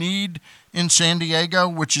there a need in San Diego,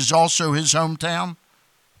 which is also his hometown?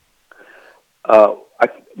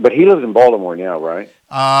 But he lives in Baltimore now, right?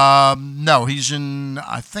 No,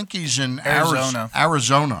 I think he's in Arizona.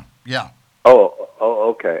 Arizona, yeah. Oh,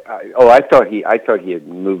 okay. I thought he had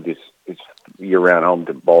moved his year-round home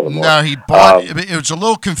to Baltimore. No, he bought. It was a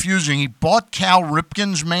little confusing. He bought Cal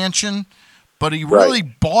Ripken's mansion, but he really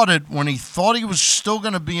bought it when he thought he was still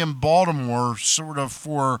going to be in Baltimore, sort of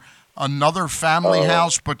for another family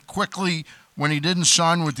house. But quickly, when he didn't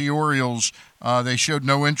sign with the Orioles, they showed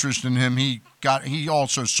no interest in him. He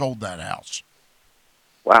also sold that house.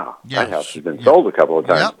 Wow, Yes. that house has been sold a couple of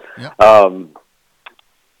times. Yep.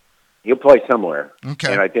 He'll play somewhere.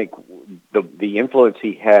 Okay. And I think the influence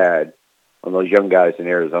he had on those young guys in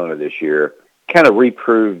Arizona this year kind of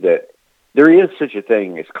reproved that there is such a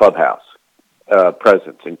thing as clubhouse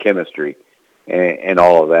presence and chemistry and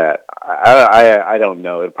all of that. I don't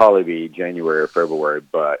know. It'll probably be January or February,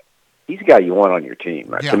 but he's a guy you want on your team.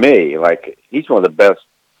 Right? Yeah. To me, like, he's one of the best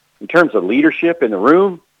in terms of leadership in the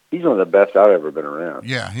room. He's one of the best I've ever been around.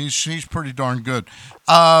 Yeah, he's pretty darn good.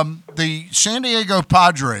 The San Diego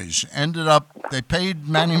Padres they paid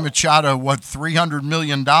Manny Machado, $300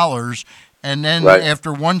 million, and then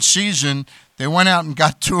after one season, they went out and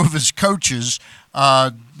got two of his coaches.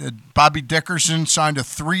 Bobby Dickerson signed a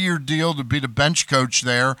 3-year deal to be the bench coach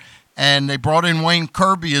there, and they brought in Wayne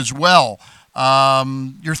Kirby as well.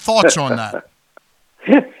 Your thoughts on that?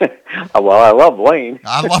 Well, I love Wayne.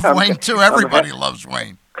 I love Wayne, too. Everybody loves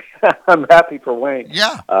Wayne. I'm happy for Wayne.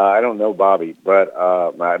 Yeah. I don't know Bobby, but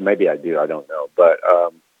maybe I do. I don't know. But,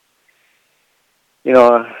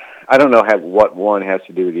 I don't know what one has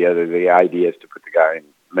to do with the other. The idea is to put the guy and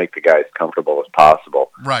make the guy as comfortable as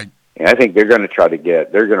possible. Right. And I think they're going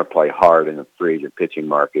to play hard in the free agent pitching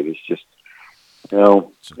market. It's just,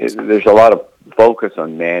 there's a lot of focus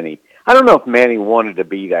on Manny. I don't know if Manny wanted to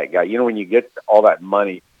be that guy. When you get all that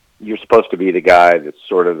money, you're supposed to be the guy that's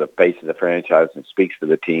sort of the face of the franchise and speaks to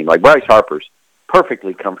the team. Like Bryce Harper's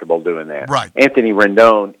perfectly comfortable doing that. Right. Anthony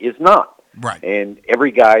Rendon is not. Right. And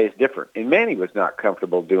every guy is different. And Manny was not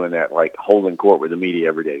comfortable doing that, like holding court with the media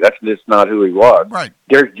every day. That's just not who he was. Right.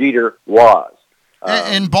 Derek Jeter was.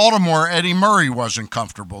 In Baltimore, Eddie Murray wasn't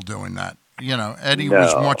comfortable doing that. Eddie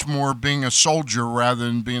was much more being a soldier rather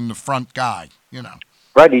than being the front guy,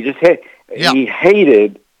 Right. He just he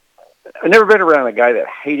hated. I've never been around a guy that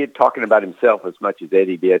hated talking about himself as much as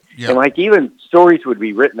Eddie did. Yeah. And like even stories would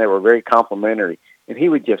be written that were very complimentary. And he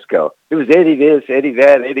would just go, it was Eddie this, Eddie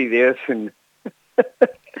that, Eddie this. And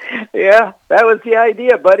yeah, that was the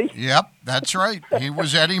idea, buddy. Yep, that's right. He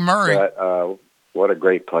was Eddie Murray. But, what a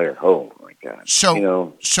great player. Oh, my God.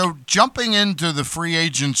 So jumping into the free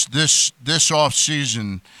agents this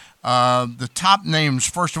offseason, the top names,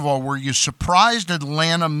 first of all, were you surprised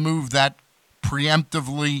Atlanta moved that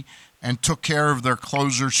preemptively and took care of their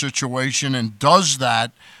closer situation? And does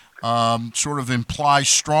that sort of imply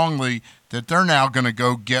strongly that they're now going to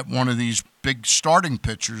go get one of these big starting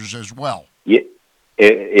pitchers as well. Yeah,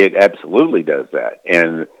 it absolutely does that.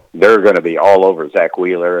 And they're going to be all over Zach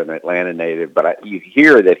Wheeler, an Atlanta native, but you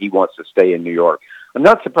hear that he wants to stay in New York. I'm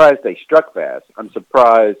not surprised they struck fast. I'm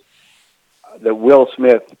surprised that Will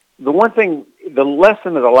Smith, the lesson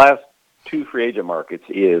of the last two free agent markets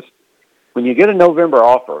is when you get a November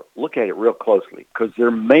offer, look at it real closely because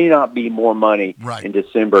there may not be more money in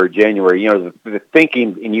December or January. The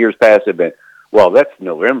thinking in years past have been, well, that's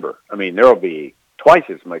November. I mean, there will be twice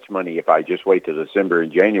as much money if I just wait till December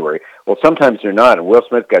and January. Well, sometimes they're not, and Will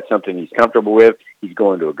Smith got something he's comfortable with. He's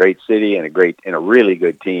going to a great city and a really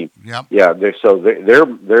good team. Yep. Yeah.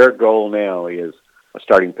 Their goal now is a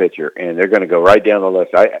starting pitcher, and they're going to go right down the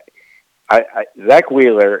list. Zach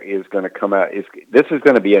Wheeler is going to come out. This is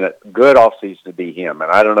going to be a good offseason to be him,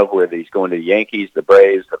 and I don't know whether he's going to the Yankees, the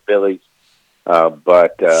Braves, the Phillies,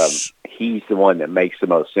 but he's the one that makes the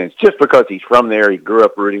most sense just because he's from there. He grew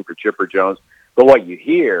up rooting for Chipper Jones. But what you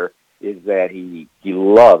hear is that he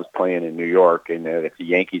loves playing in New York, and that if the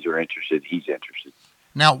Yankees are interested, he's interested.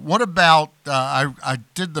 Now, what about, I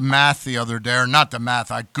did the math the other day, or not the math,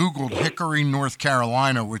 I Googled Hickory, North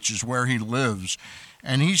Carolina, which is where he lives,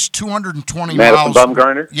 and he's 220 miles. Madison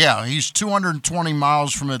Bumgarner? Yeah, he's 220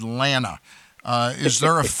 miles from Atlanta. Is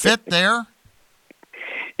there a fit there?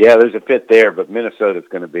 Yeah, there's a fit there, but Minnesota's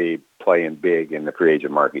going to be playing big in the free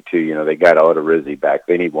agent market, too. They got Odorizzi back.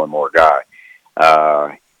 They need one more guy.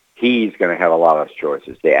 He's going to have a lot of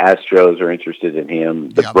choices. The Astros are interested in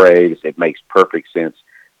him. The Braves, it makes perfect sense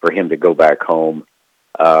for him to go back home.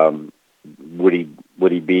 Would he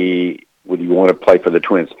want to play for the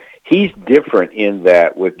Twins? He's different in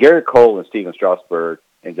that with Garrett Cole and Steven Strasburg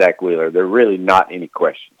and Zach Wheeler, there are really not any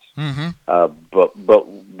questions. But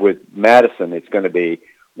with Madison, it's going to be,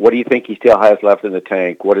 what do you think he still has left in the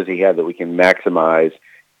tank? What does he have that we can maximize?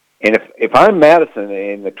 And if I'm Madison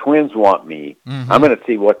and the Twins want me, I'm going to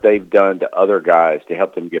see what they've done to other guys to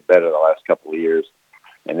help them get better the last couple of years,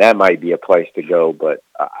 and that might be a place to go. But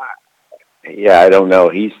I don't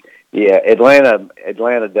know.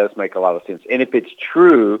 Atlanta does make a lot of sense. And if it's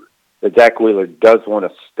true that Zach Wheeler does want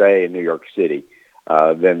to stay in New York City,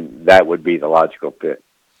 then that would be the logical fit.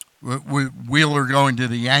 With Wheeler going to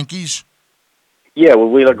the Yankees? Yeah,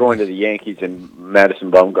 with Wheeler going to the Yankees and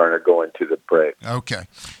Madison Bumgarner going to the Braves. Okay.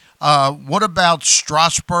 What about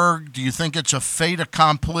Strasburg? Do you think it's a fait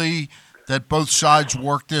accompli that both sides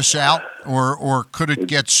work this out, or could it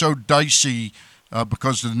get so dicey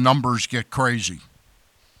because the numbers get crazy?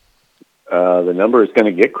 The number is going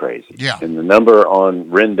to get crazy. Yeah. And the number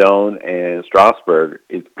on Rendon and Strasburg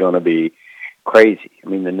is going to be crazy. I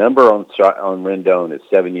mean, the number on Rendon is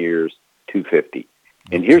 7 years, $250.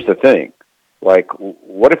 And here's the thing. Like,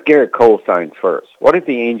 what if Garrett Cole signs first? What if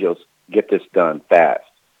the Angels get this done fast?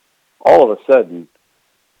 All of a sudden,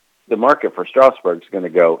 the market for Strasburg is going to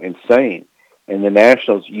go insane. And the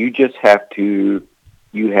Nationals, you just have to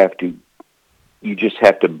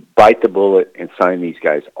bite the bullet and sign these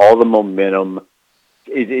guys. All the momentum.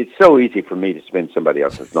 It's so easy for me to spend somebody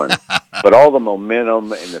else's money, but all the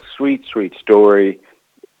momentum and the sweet, sweet story.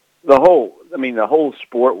 The whole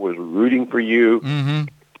sport was rooting for you. Mm-hmm.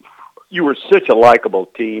 You were such a likable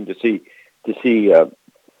team to see,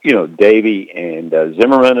 Davey and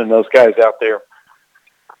Zimmerman and those guys out there.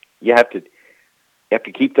 You have to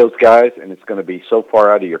keep those guys, and it's going to be so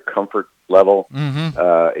far out of your comfort level.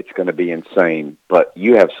 Mm-hmm. It's going to be insane. But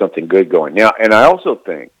you have something good going now, and I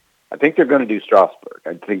think they're going to do Strasburg.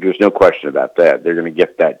 I think there's no question about that. They're going to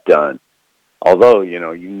get that done. Although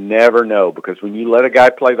you never know, because when you let a guy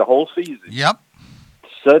play the whole season,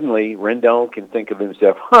 suddenly Rendon can think of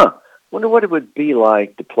himself, wonder what it would be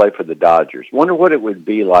like to play for the Dodgers. Wonder what it would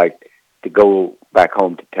be like to go back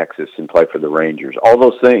home to Texas and play for the Rangers. All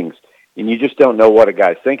those things. And you just don't know what a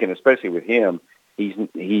guy's thinking, especially with him.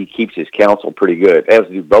 He keeps his counsel pretty good, as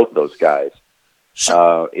do both those guys.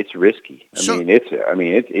 It's risky.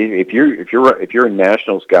 If you're a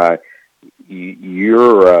Nationals guy,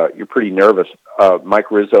 you're pretty nervous.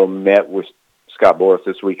 Mike Rizzo met with Scott Boras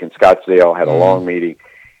this week in Scottsdale, had a long meeting.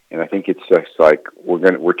 And I think it's just like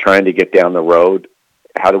we're trying to get down the road.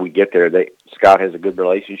 How do we get there? Scott has a good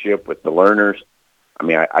relationship with the Lerners. I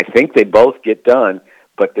mean, I think they both get done,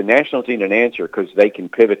 but the Nationals need an answer because they can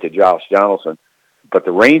pivot to Josh Donaldson. But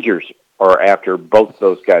the Rangers are after both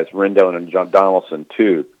those guys, Rendon and John Donaldson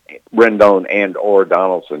too. Rendon and or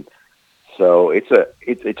Donaldson. So it's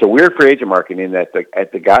a weird free agent market in that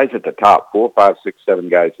the guys at the top, 4, 5, 6, 7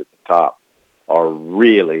 guys at the top, are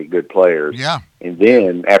really good players. Yeah. And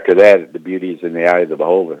then after that, the beauty is in the eye of the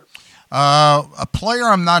beholder. A player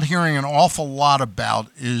I'm not hearing an awful lot about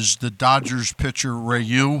is the Dodgers pitcher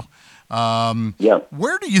Ryu.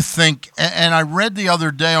 Where do you think, and I read the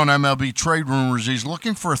other day on MLB Trade Rumors, he's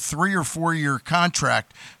looking for a 3 or 4 year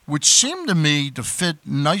contract, which seemed to me to fit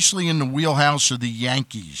nicely in the wheelhouse of the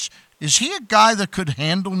Yankees. Is he a guy that could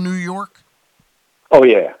handle New York? Oh,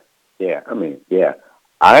 yeah. Yeah, I mean, yeah.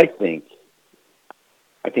 I think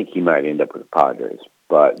he might end up with the Padres,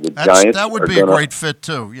 but the Giants that would be a great fit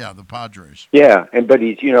too. Yeah, the Padres. Yeah, but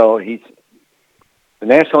he's the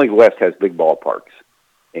National League West has big ballparks,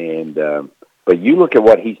 and but you look at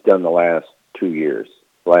what he's done the last 2 years.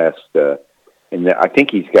 I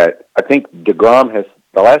think DeGrom has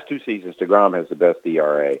the last 2 seasons. DeGrom has the best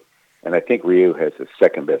ERA, and I think Ryu has the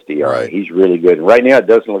second best ERA. Right. He's really good. And right now, it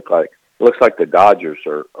doesn't look like. It looks like the Dodgers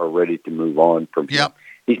are ready to move on from him. Yep.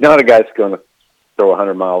 He's not a guy that's going to throw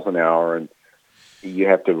 100 miles an hour, and you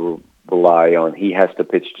have to rely on. He has to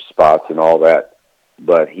pitch to spots and all that,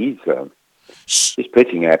 but his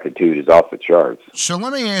pitching aptitude is off the charts. So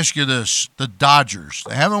let me ask you this: the Dodgers,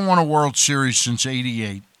 they haven't won a World Series since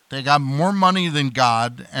 '88. They got more money than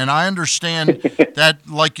God, and I understand that,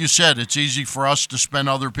 like you said, it's easy for us to spend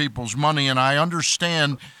other people's money, and I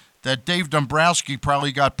understand that Dave Dombrowski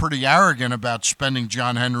probably got pretty arrogant about spending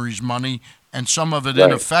John Henry's money and some of it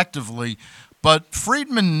ineffectively, but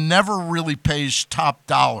Friedman never really pays top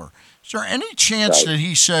dollar. Is there any chance that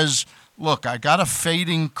he says, look, I got a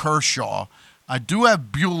fading Kershaw. I do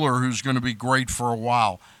have Buehler, who's going to be great for a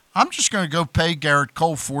while. I'm just going to go pay Garrett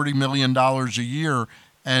Cole $40 million a year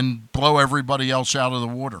and blow everybody else out of the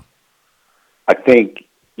water? I think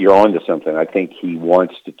you're on to something. I think he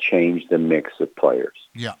wants to change the mix of players.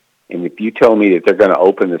 Yeah. And if you tell me that they're going to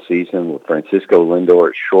open the season with Francisco Lindor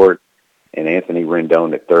at short and Anthony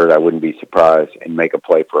Rendon at third, I wouldn't be surprised, and make a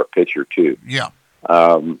play for a pitcher too. Yeah.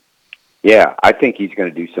 I think he's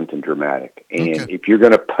going to do something dramatic. And if you're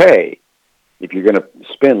going to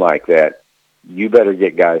spend like that, you better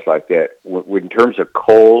get guys like that. In terms of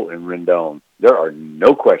Cole and Rendon, there are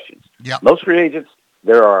no questions. Yeah. Most free agents,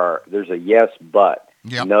 there's a yes, but.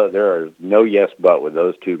 Yep. No, there is no yes, but with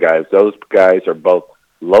those two guys. Those guys are both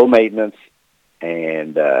low maintenance,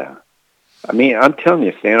 and I'm telling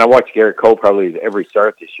you, Stan, I watched Garrett Cole probably every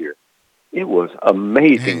start this year. It was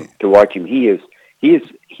amazing to watch him. He and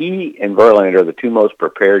Verlander are the two most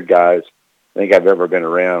prepared guys I think I've ever been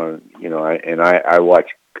around. I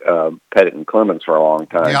watched Pettit and Clemens for a long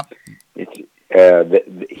time. Yep.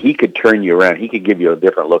 He could turn you around. He could give you a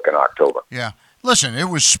different look in October. Yeah. Listen, it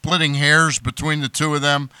was splitting hairs between the two of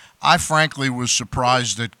them. I frankly was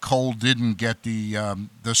surprised that Cole didn't get the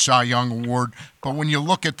Cy Young Award. But when you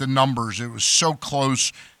look at the numbers, it was so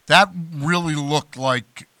close. That really looked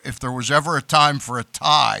like if there was ever a time for a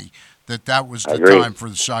tie, that was the time for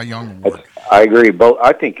the Cy Young Award. I agree. Both.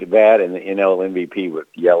 I think that and the NL MVP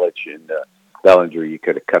with Yelich and Bellinger, you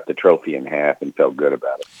could have cut the trophy in half and felt good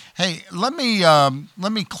about it. Hey, let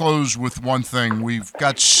me close with one thing. We've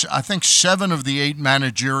got, I think, 7 of the 8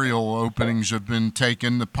 managerial openings have been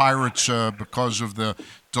taken. The Pirates, because of the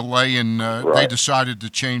delay in, they decided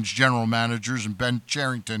to change general managers, and Ben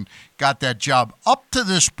Cherington got that job. Up to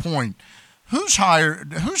this point, who's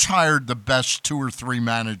hired the best 2 or 3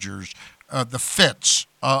 managers, the fits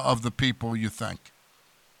of the people you think?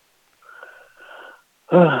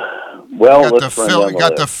 Well, you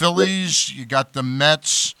got the Phillies, you got the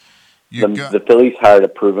Mets. The Phillies hired a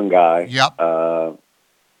proven guy. Yep.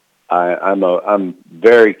 I'm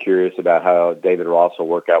very curious about how David Ross will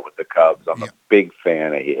work out with the Cubs. I'm a big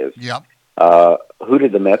fan of his. Yep. Who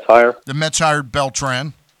did the Mets hire? The Mets hired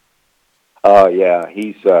Beltran. Yeah,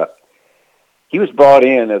 he was brought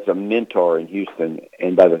in as a mentor in Houston,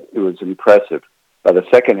 and it was impressive. By the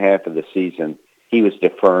second half of the season, he was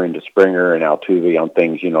deferring to Springer and Altuve on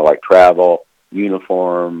things, like travel,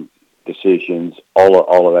 uniform decisions,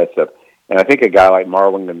 all of that stuff. And I think a guy like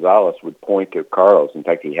Marwin Gonzalez would point to Carlos, in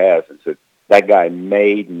fact he has, and said, that guy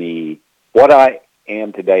made me what I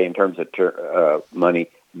am today in terms of money.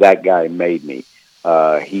 That guy made me.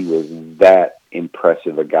 He was that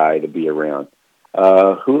impressive a guy to be around.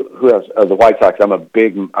 Who else? The White Sox.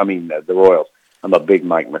 The Royals. I'm a big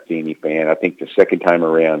Mike Matheny fan. I think the second time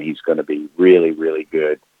around he's going to be really, really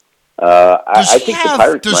good. I think the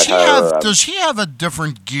Pirates might hire. Does he have a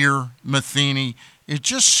different gear, Matheny? It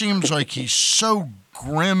just seems like he's so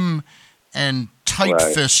grim and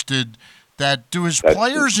tight-fisted that do his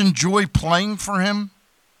players enjoy playing for him?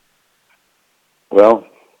 Well,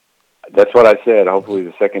 that's what I said. Hopefully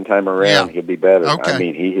the second time around he'll be better.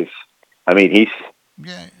 Okay.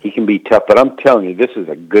 He can be tough, but I'm telling you, this is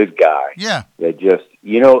a good guy. Yeah. That just,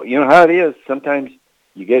 you know how it is. Sometimes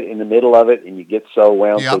you get in the middle of it and you get so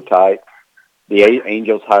wound so tight. The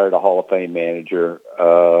Angels hired a Hall of Fame manager.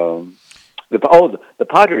 The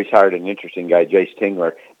Padres hired an interesting guy, Jace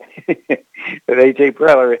Tingler. But A.J.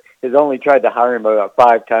 Preller has only tried to hire him about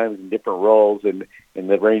 5 times in different roles, and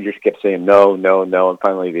the Rangers kept saying no, and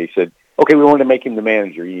finally they said, okay, we want to make him the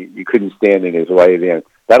manager. You couldn't stand in his way then.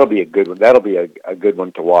 That'll be a good one. That'll be a good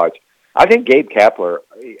one to watch. I think Gabe Kapler,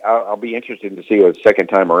 I'll be interested to see it the second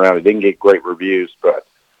time around. It didn't get great reviews, but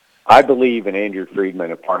I believe in Andrew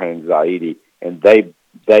Friedman and Farhan Zaidi, and they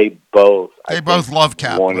both love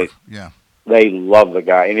Kapler. They love the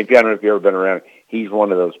guy. And I don't know if you've ever been around, he's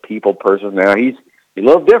one of those people persons now. He's a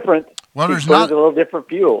little different. Well, there's a little different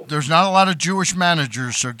fuel. There's not a lot of Jewish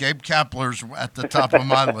managers, so Gabe Kapler's at the top of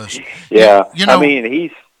my list. Yeah, you know, I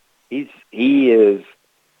mean, he is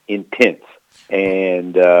intense,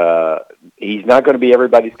 and he's not going to be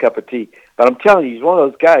everybody's cup of tea. But I'm telling you, he's one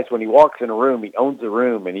of those guys. When he walks in a room, he owns the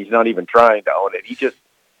room, and he's not even trying to own it.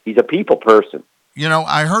 He's a people person. You know,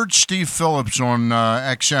 I heard Steve Phillips on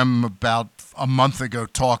XM about a month ago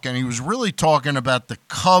talk, and he was really talking about the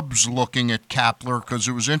Cubs looking at Kapler because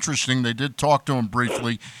it was interesting. They did talk to him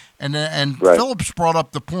briefly, and right. Phillips brought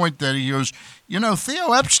up the point that he goes, you know,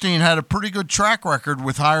 Theo Epstein had a pretty good track record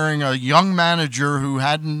with hiring a young manager who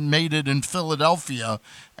hadn't made it in Philadelphia,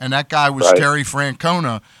 and that guy was Terry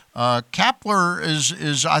Francona. Kapler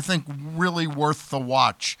is, I think, really worth the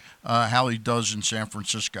watch, how he does in San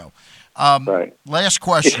Francisco. Last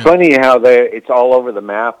question. It's funny how it's all over the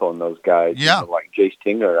map on those guys. Yeah. You know, like Jace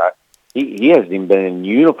Tingler. He hasn't even been in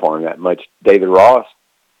uniform that much. David Ross,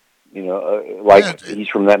 you know, he's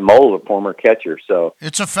from that mold, a former catcher. So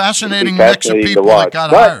it's a fascinating mix of people that got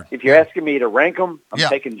hired. If you're asking me to rank them, I'm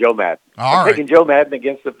taking Joe Madden. I'm taking Joe Madden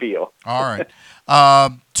against the field. All right.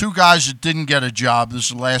 2 guys that didn't get a job.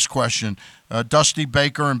 This is the last question. Dusty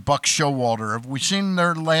Baker and Buck Showalter. Have we seen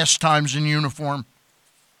their last times in uniform?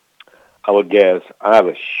 I would guess. I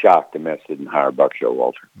was shocked the Mets didn't hire Buck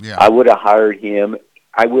Showalter. Yeah. I would have hired him.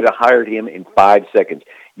 I would have hired him in 5 seconds.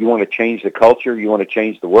 You want to change the culture. You want to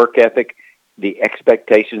change the work ethic, the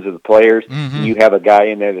expectations of the players. Mm-hmm. You have a guy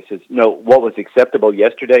in there that says, no, what was acceptable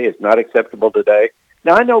yesterday is not acceptable today.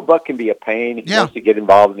 Now, I know Buck can be a pain. He wants to get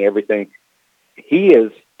involved in everything. He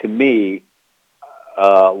is, to me,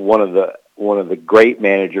 one of the great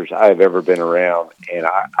managers I've ever been around, and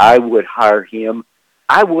I would hire him.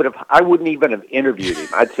 I wouldn't even have interviewed him.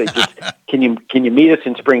 I'd say, just can you meet us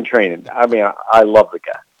in spring training? I mean, I love the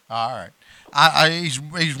guy. All right. He's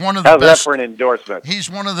one of the best. How's that for an endorsement? He's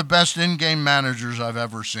one of the best in-game managers I've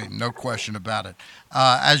ever seen. No question about it.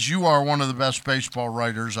 As you are one of the best baseball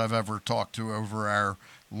writers I've ever talked to over our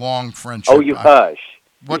long friendship. Oh, you hush.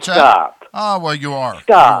 What's you that? Stop. Oh, well, you are.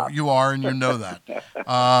 Stop. You are, and you know that.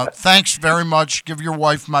 Thanks very much. Give your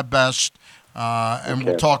wife my best, and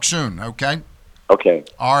we'll talk soon, okay? Okay.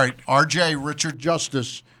 All right. RJ, Richard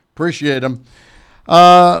Justice. Appreciate him.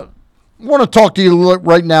 I want to talk to you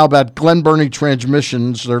right now about Glen Burnie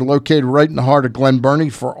Transmissions. They're located right in the heart of Glen Burnie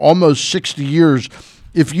for almost 60 years.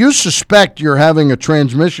 If you suspect you're having a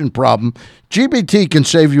transmission problem, GBT can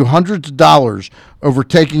save you hundreds of dollars over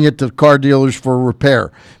taking it to car dealers for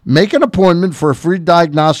repair. Make an appointment for a free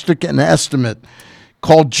diagnostic and estimate.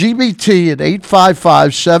 Call GBT at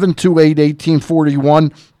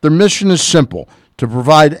 855-728-1841. Their mission is simple: to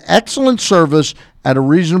provide excellent service at a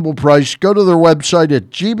reasonable price. Go to their website at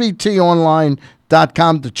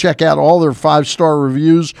gbtonline.com to check out all their 5-star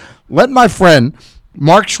reviews. Let my friend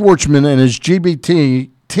Mark Schwartzman and his GBT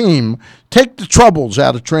team take the troubles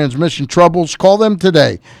out of transmission troubles. Call them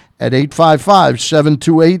today at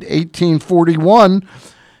 855-728-1841.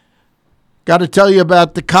 Got to tell you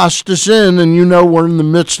about the Costas Inn, and you know we're in the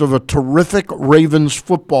midst of a terrific Ravens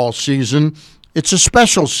football season. It's a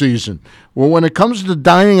special season. Well, when it comes to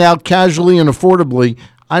dining out casually and affordably,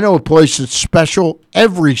 I know a place that's special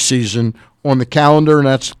every season on the calendar, and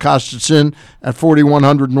that's the Costas Inn at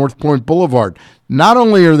 4100 North Point Boulevard. Not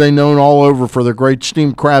only are they known all over for their great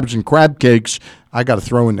steamed crabs and crab cakes, I got to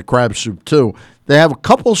throw in the crab soup too. They have a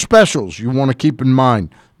couple specials you want to keep in mind.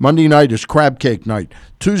 Monday night is crab cake night.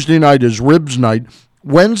 Tuesday night is ribs night.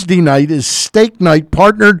 Wednesday night is steak night,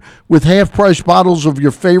 partnered with half-price bottles of your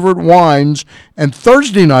favorite wines. And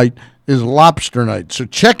Thursday night is lobster night. So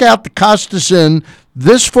check out the Costas Inn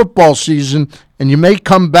this football season, and you may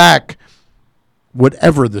come back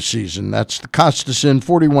whatever the season. That's the Costas Inn,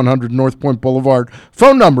 4100 North Point Boulevard.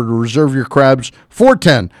 Phone number to reserve your crabs,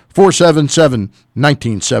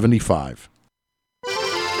 410-477-1975.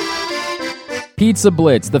 Pizza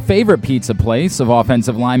Blitz, the favorite pizza place of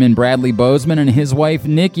offensive lineman Bradley Bozeman and his wife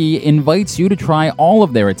Nikki, invites you to try all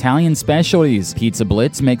of their Italian specialties. Pizza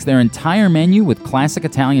Blitz makes their entire menu with classic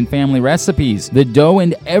Italian family recipes. The dough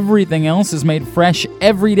and everything else is made fresh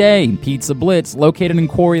every day. Pizza Blitz, located in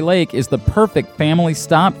Quarry Lake, is the perfect family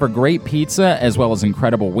stop for great pizza as well as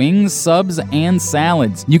incredible wings, subs, and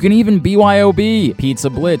salads. You can even BYOB. Pizza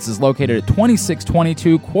Blitz is located at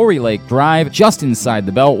 2622 Quarry Lake Drive, just inside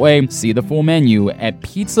the Beltway. See the full menu at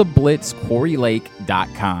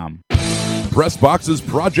pizzablitzquarrylake.com. PressBox's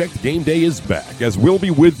Project Game Day is back, as we'll be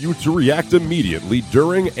with you to react immediately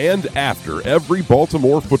during and after every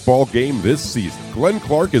Baltimore football game this season. Glenn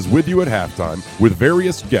Clark is with you at halftime, with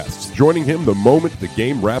various guests joining him the moment the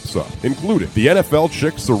game wraps up, including the NFL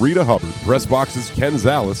chick Sarita Hubbard, PressBox's Ken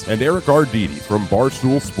Zales, and Eric Arditi from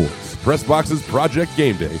Barstool Sports. PressBox's Project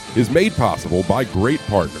Game Day is made possible by great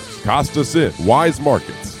partners: Costa Sin, Wise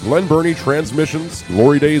Markets, Glen Burnie Transmissions,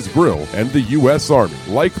 Glory Days Grill, and the U.S. Army.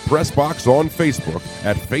 Like PressBox on Facebook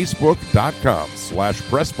at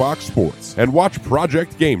facebook.com/PressBoxSports and watch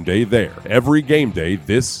Project Game Day there every game day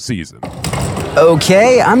this season.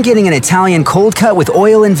 Okay, I'm getting an Italian cold cut with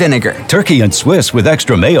oil and vinegar. Turkey and Swiss with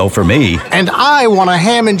extra mayo for me. And I want a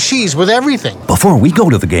ham and cheese with everything. Before we go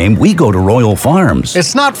to the game, we go to Royal Farms.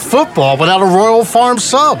 It's not football without a Royal Farms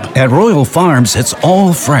sub. At Royal Farms, it's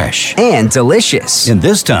all fresh. And delicious. In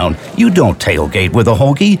this town, you don't tailgate with a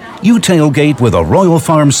hoagie. You tailgate with a Royal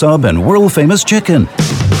Farms sub and world-famous chicken.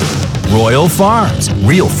 Royal Farms.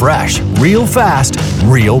 Real fresh, real fast,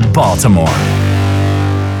 real Baltimore.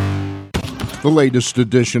 The latest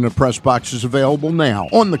edition of PressBox is available now.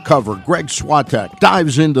 On the cover, Greg Swatek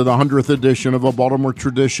dives into the 100th edition of a Baltimore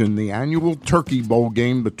tradition, the annual Turkey Bowl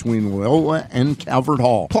game between Loyola and Calvert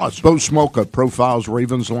Hall. Plus, Bo Smolka profiles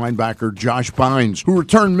Ravens linebacker Josh Bynes, who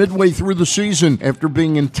returned midway through the season after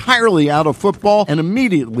being entirely out of football and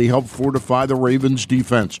immediately helped fortify the Ravens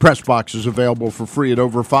defense. PressBox is available for free at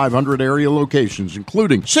over 500 area locations,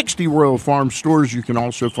 including 60 Royal Farm stores. You can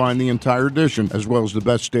also find the entire edition, as well as the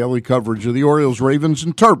best daily coverage of the Orioles, Ravens,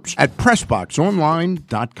 and Terps at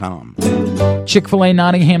PressBoxOnline.com. Chick-fil-A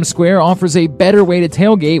Nottingham Square offers a better way to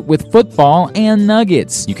tailgate with football and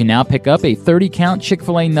nuggets. You can now pick up a 30-count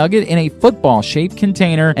Chick-fil-A nugget in a football-shaped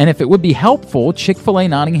container, and if it would be helpful, Chick-fil-A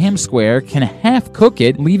Nottingham Square can half-cook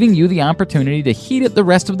it, leaving you the opportunity to heat it the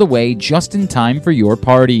rest of the way just in time for your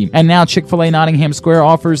party. And now Chick-fil-A Nottingham Square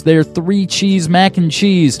offers their 3-cheese mac and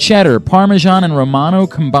cheese. Cheddar, Parmesan, and Romano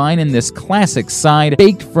combine in this classic side,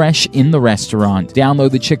 baked fresh in the restaurant. Download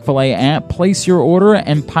the Chick-fil-A app, place your order,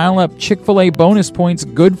 and pile up Chick-fil-A bonus points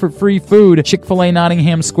good for free food. Chick-fil-A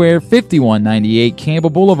Nottingham Square, 5198 Campbell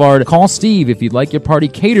Boulevard. Call Steve if you'd like your party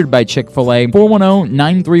catered by Chick-fil-A,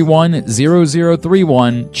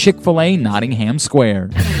 410-931-0031, Chick-fil-A Nottingham Square.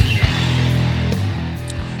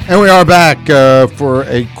 And we are back for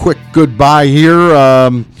a quick goodbye here.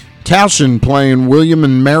 Towson playing William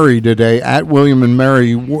and Mary today at William and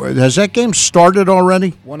Mary. Has that game started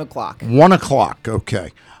already? 1 o'clock. 1 o'clock,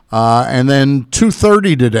 okay. And then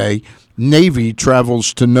 2:30 today, Navy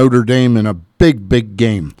travels to Notre Dame in a big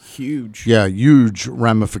game. Huge. Yeah, huge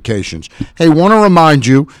ramifications. Hey, want to remind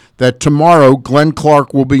you that tomorrow Glenn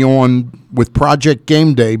Clark will be on with Project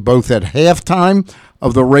Game Day, both at halftime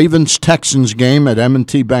of the Ravens-Texans game at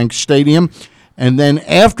M&T Bank Stadium, and then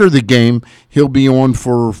after the game, he'll be on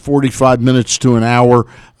for 45 minutes to an hour,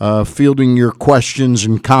 fielding your questions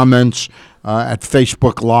and comments at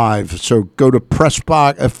Facebook Live. So go to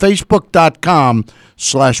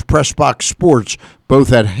facebook.com/PressBoxSports,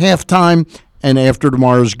 both at halftime and after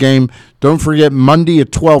tomorrow's game. Don't forget, Monday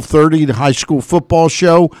at 12:30, the high school football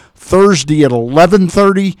show. Thursday at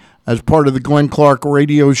 11:30, as part of the Glenn Clark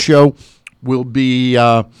radio show, will be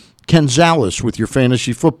Ken Zales with your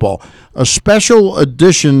fantasy football. A special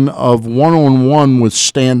edition of One-on-One with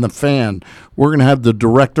Stan the Fan. We're going to have the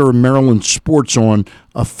director of Maryland Sports on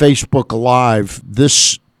a Facebook Live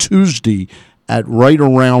this Tuesday at right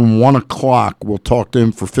around 1 o'clock. We'll talk to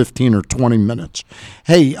him for 15 or 20 minutes.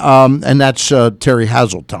 Hey, and that's Terry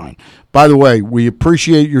Hazeltine. By the way, we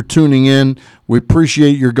appreciate your tuning in. We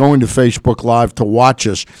appreciate your going to Facebook Live to watch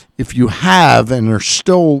us. If you have and are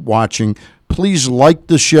still watching, please like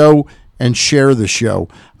the show and share the show.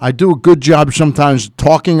 I do a good job sometimes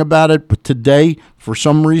talking about it, but today, for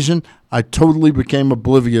some reason, I totally became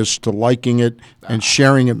oblivious to liking it and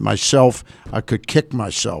sharing it myself. I could kick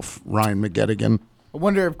myself, Ryan McGettigan. I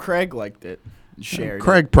wonder if Craig liked it and shared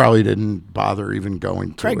Craig probably didn't bother even going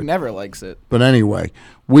to it. Craig never likes it. But anyway,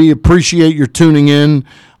 we appreciate your tuning in.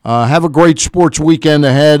 Have a great sports weekend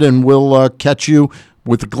ahead, and we'll catch you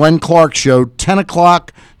with the Glenn Clark Show, 10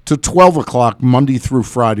 o'clock to 12 o'clock Monday through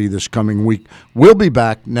Friday this coming week. We'll be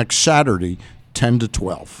back next Saturday, 10 to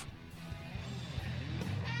 12.